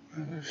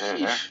 man. Damn.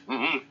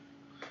 Yeah.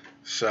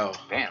 So.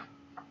 Damn.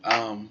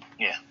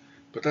 Yeah.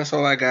 But that's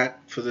all I got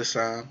for this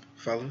time,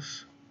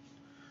 fellas.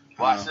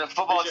 Watching the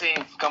football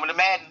team coming to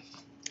Madden.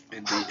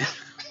 Indeed.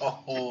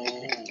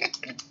 Oh.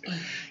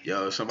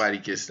 Yo, if somebody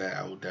gets that,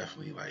 I would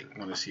definitely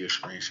want to see a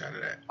screenshot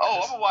of that.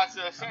 Oh, I'm gonna watch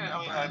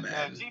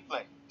G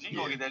play. G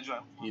gonna get that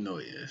joint. You know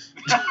he is.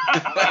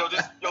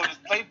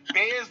 just play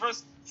Bears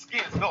versus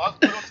Skins.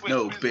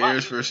 No,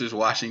 Bears versus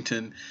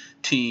Washington,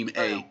 Team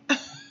A.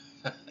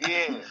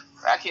 Yeah,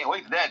 I can't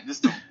wait for that.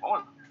 I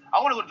want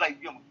to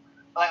go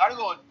are they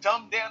going to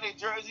dumb down their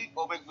jersey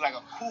or make like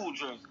a cool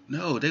jersey?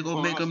 No, they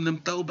gonna make them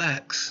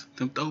throwbacks.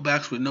 Them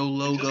throwbacks with no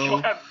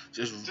logo.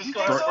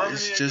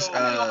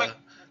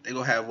 They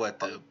gonna have what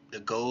the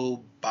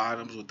gold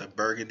bottoms with the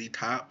burgundy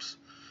tops.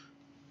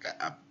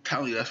 I'm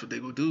telling you, that's what they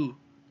gonna do.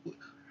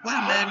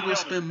 Why Madden gonna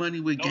spend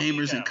money with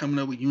gamers and coming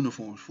up with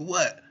uniforms for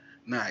what?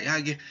 Nah,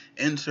 y'all get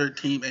insert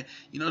team.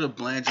 You know the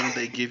bland jump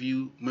they give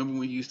you. Remember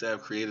when you used to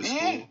have creative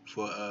school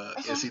for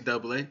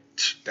NCAA?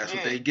 That's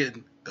what they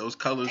getting. Those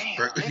colors,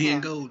 burgundy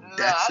and gold.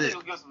 That's it.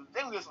 They're not gonna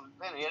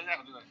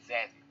do nothing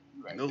sassy.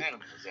 Right. Nope. They're not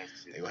gonna do sassy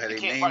shit. They gonna have their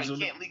names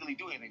on it. Can't legally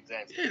do anything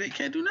sassy. Yeah, they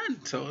can't do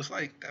nothing. So it's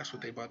like that's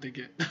what they about to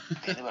get.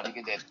 They're about to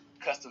get that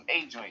custom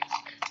A joint.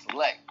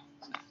 Select.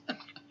 Can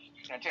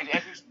I change the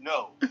attributes?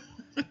 No.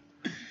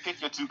 Pick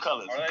your two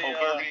colors.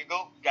 Burgundy and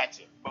gold.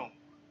 Gotcha. Boom.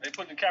 They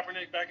putting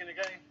Kaepernick back in the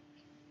game?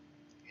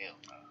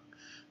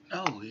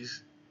 Hell no.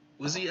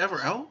 Was he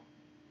ever out?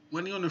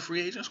 Wasn't he on the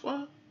free agent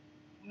squad?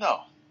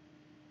 No.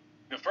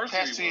 The first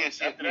year,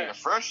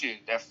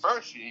 that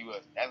first year he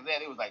was. After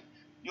that, it was like,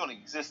 you don't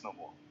exist no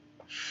more.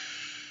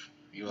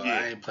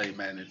 I ain't played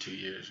Madden in 2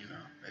 years,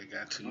 They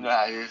got to.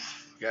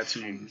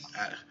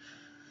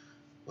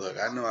 Look,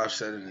 I know I've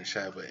said it in the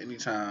chat, but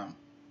anytime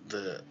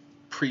the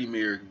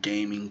Premier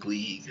Gaming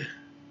League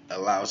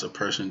allows a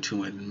person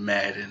to in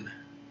Madden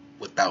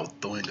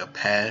without throwing a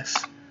pass.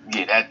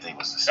 Yeah, that thing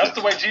was That's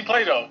the way G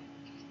played though.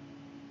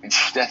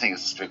 That thing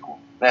is despicable.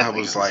 That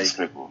thing is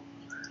despicable.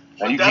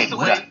 Now, you that's can't the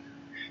do way. that.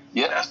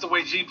 Yeah. That's the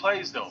way G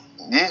plays though.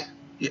 Yeah.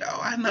 Yeah,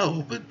 I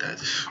know, but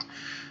that's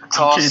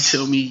Toss,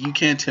 you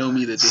can't tell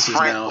me that this is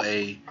now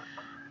a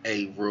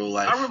real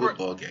life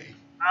football game.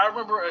 I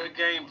remember a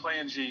game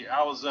playing G.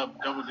 I was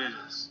up double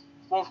digits.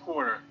 Fourth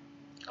quarter,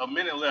 a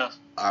minute left.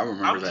 I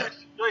remember that. I'm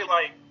texting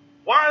like,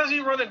 why is he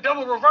running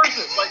double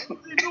reverses? Like,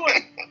 what's he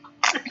doing?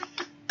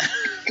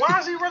 Why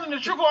is he running the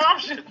triple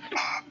option?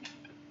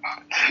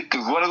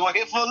 Because one is going to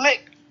hit for a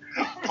lick.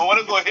 One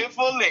is going to hit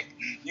for a lick.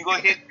 You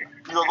gonna go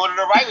to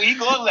the right or he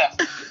going left.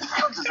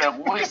 Just that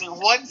one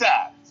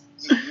time.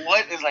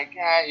 One is like,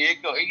 here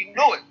it go. And you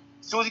know it.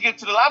 As soon as you get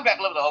to the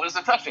linebacker level, oh, it's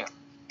a touchdown.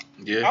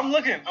 Yeah. I'm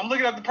looking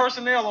at the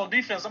personnel on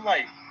defense. I'm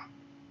like,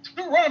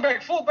 two running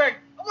back, fullback.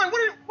 I'm like,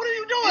 what are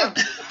you doing?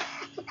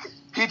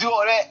 He do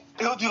all that.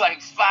 He'll do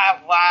like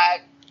 5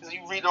 wide.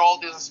 You read all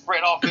this and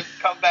spread off and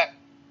come back.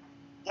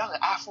 Y'all are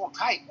I-4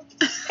 tight.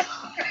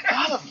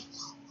 How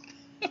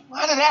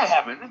did that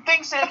happen? The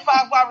thing said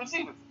 5 wide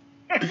receivers.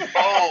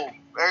 Oh,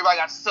 everybody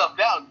got sucked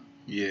out.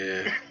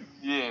 Yeah.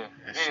 Yeah.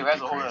 Anyway,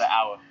 that's a whole other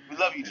hour. We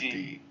love you, G.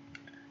 Indeed.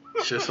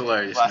 It's just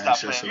hilarious, man.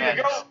 It's just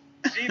hilarious.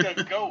 G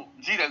the GOAT.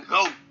 G the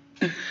GOAT.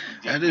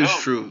 That is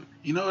true.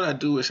 You know what I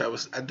do wish I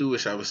was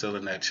still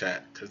in that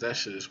chat, because that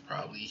shit is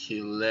probably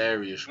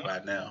hilarious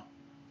right now.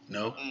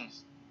 No?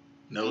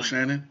 No,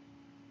 Shannon?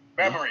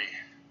 Memory.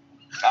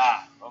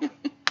 Okay.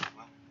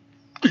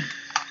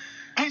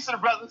 Peace to the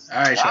brothers.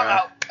 All right,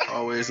 y'all.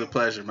 Always a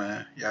pleasure,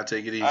 man. Y'all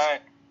take it easy. All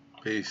right.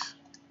 Peace.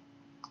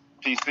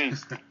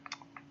 Peace.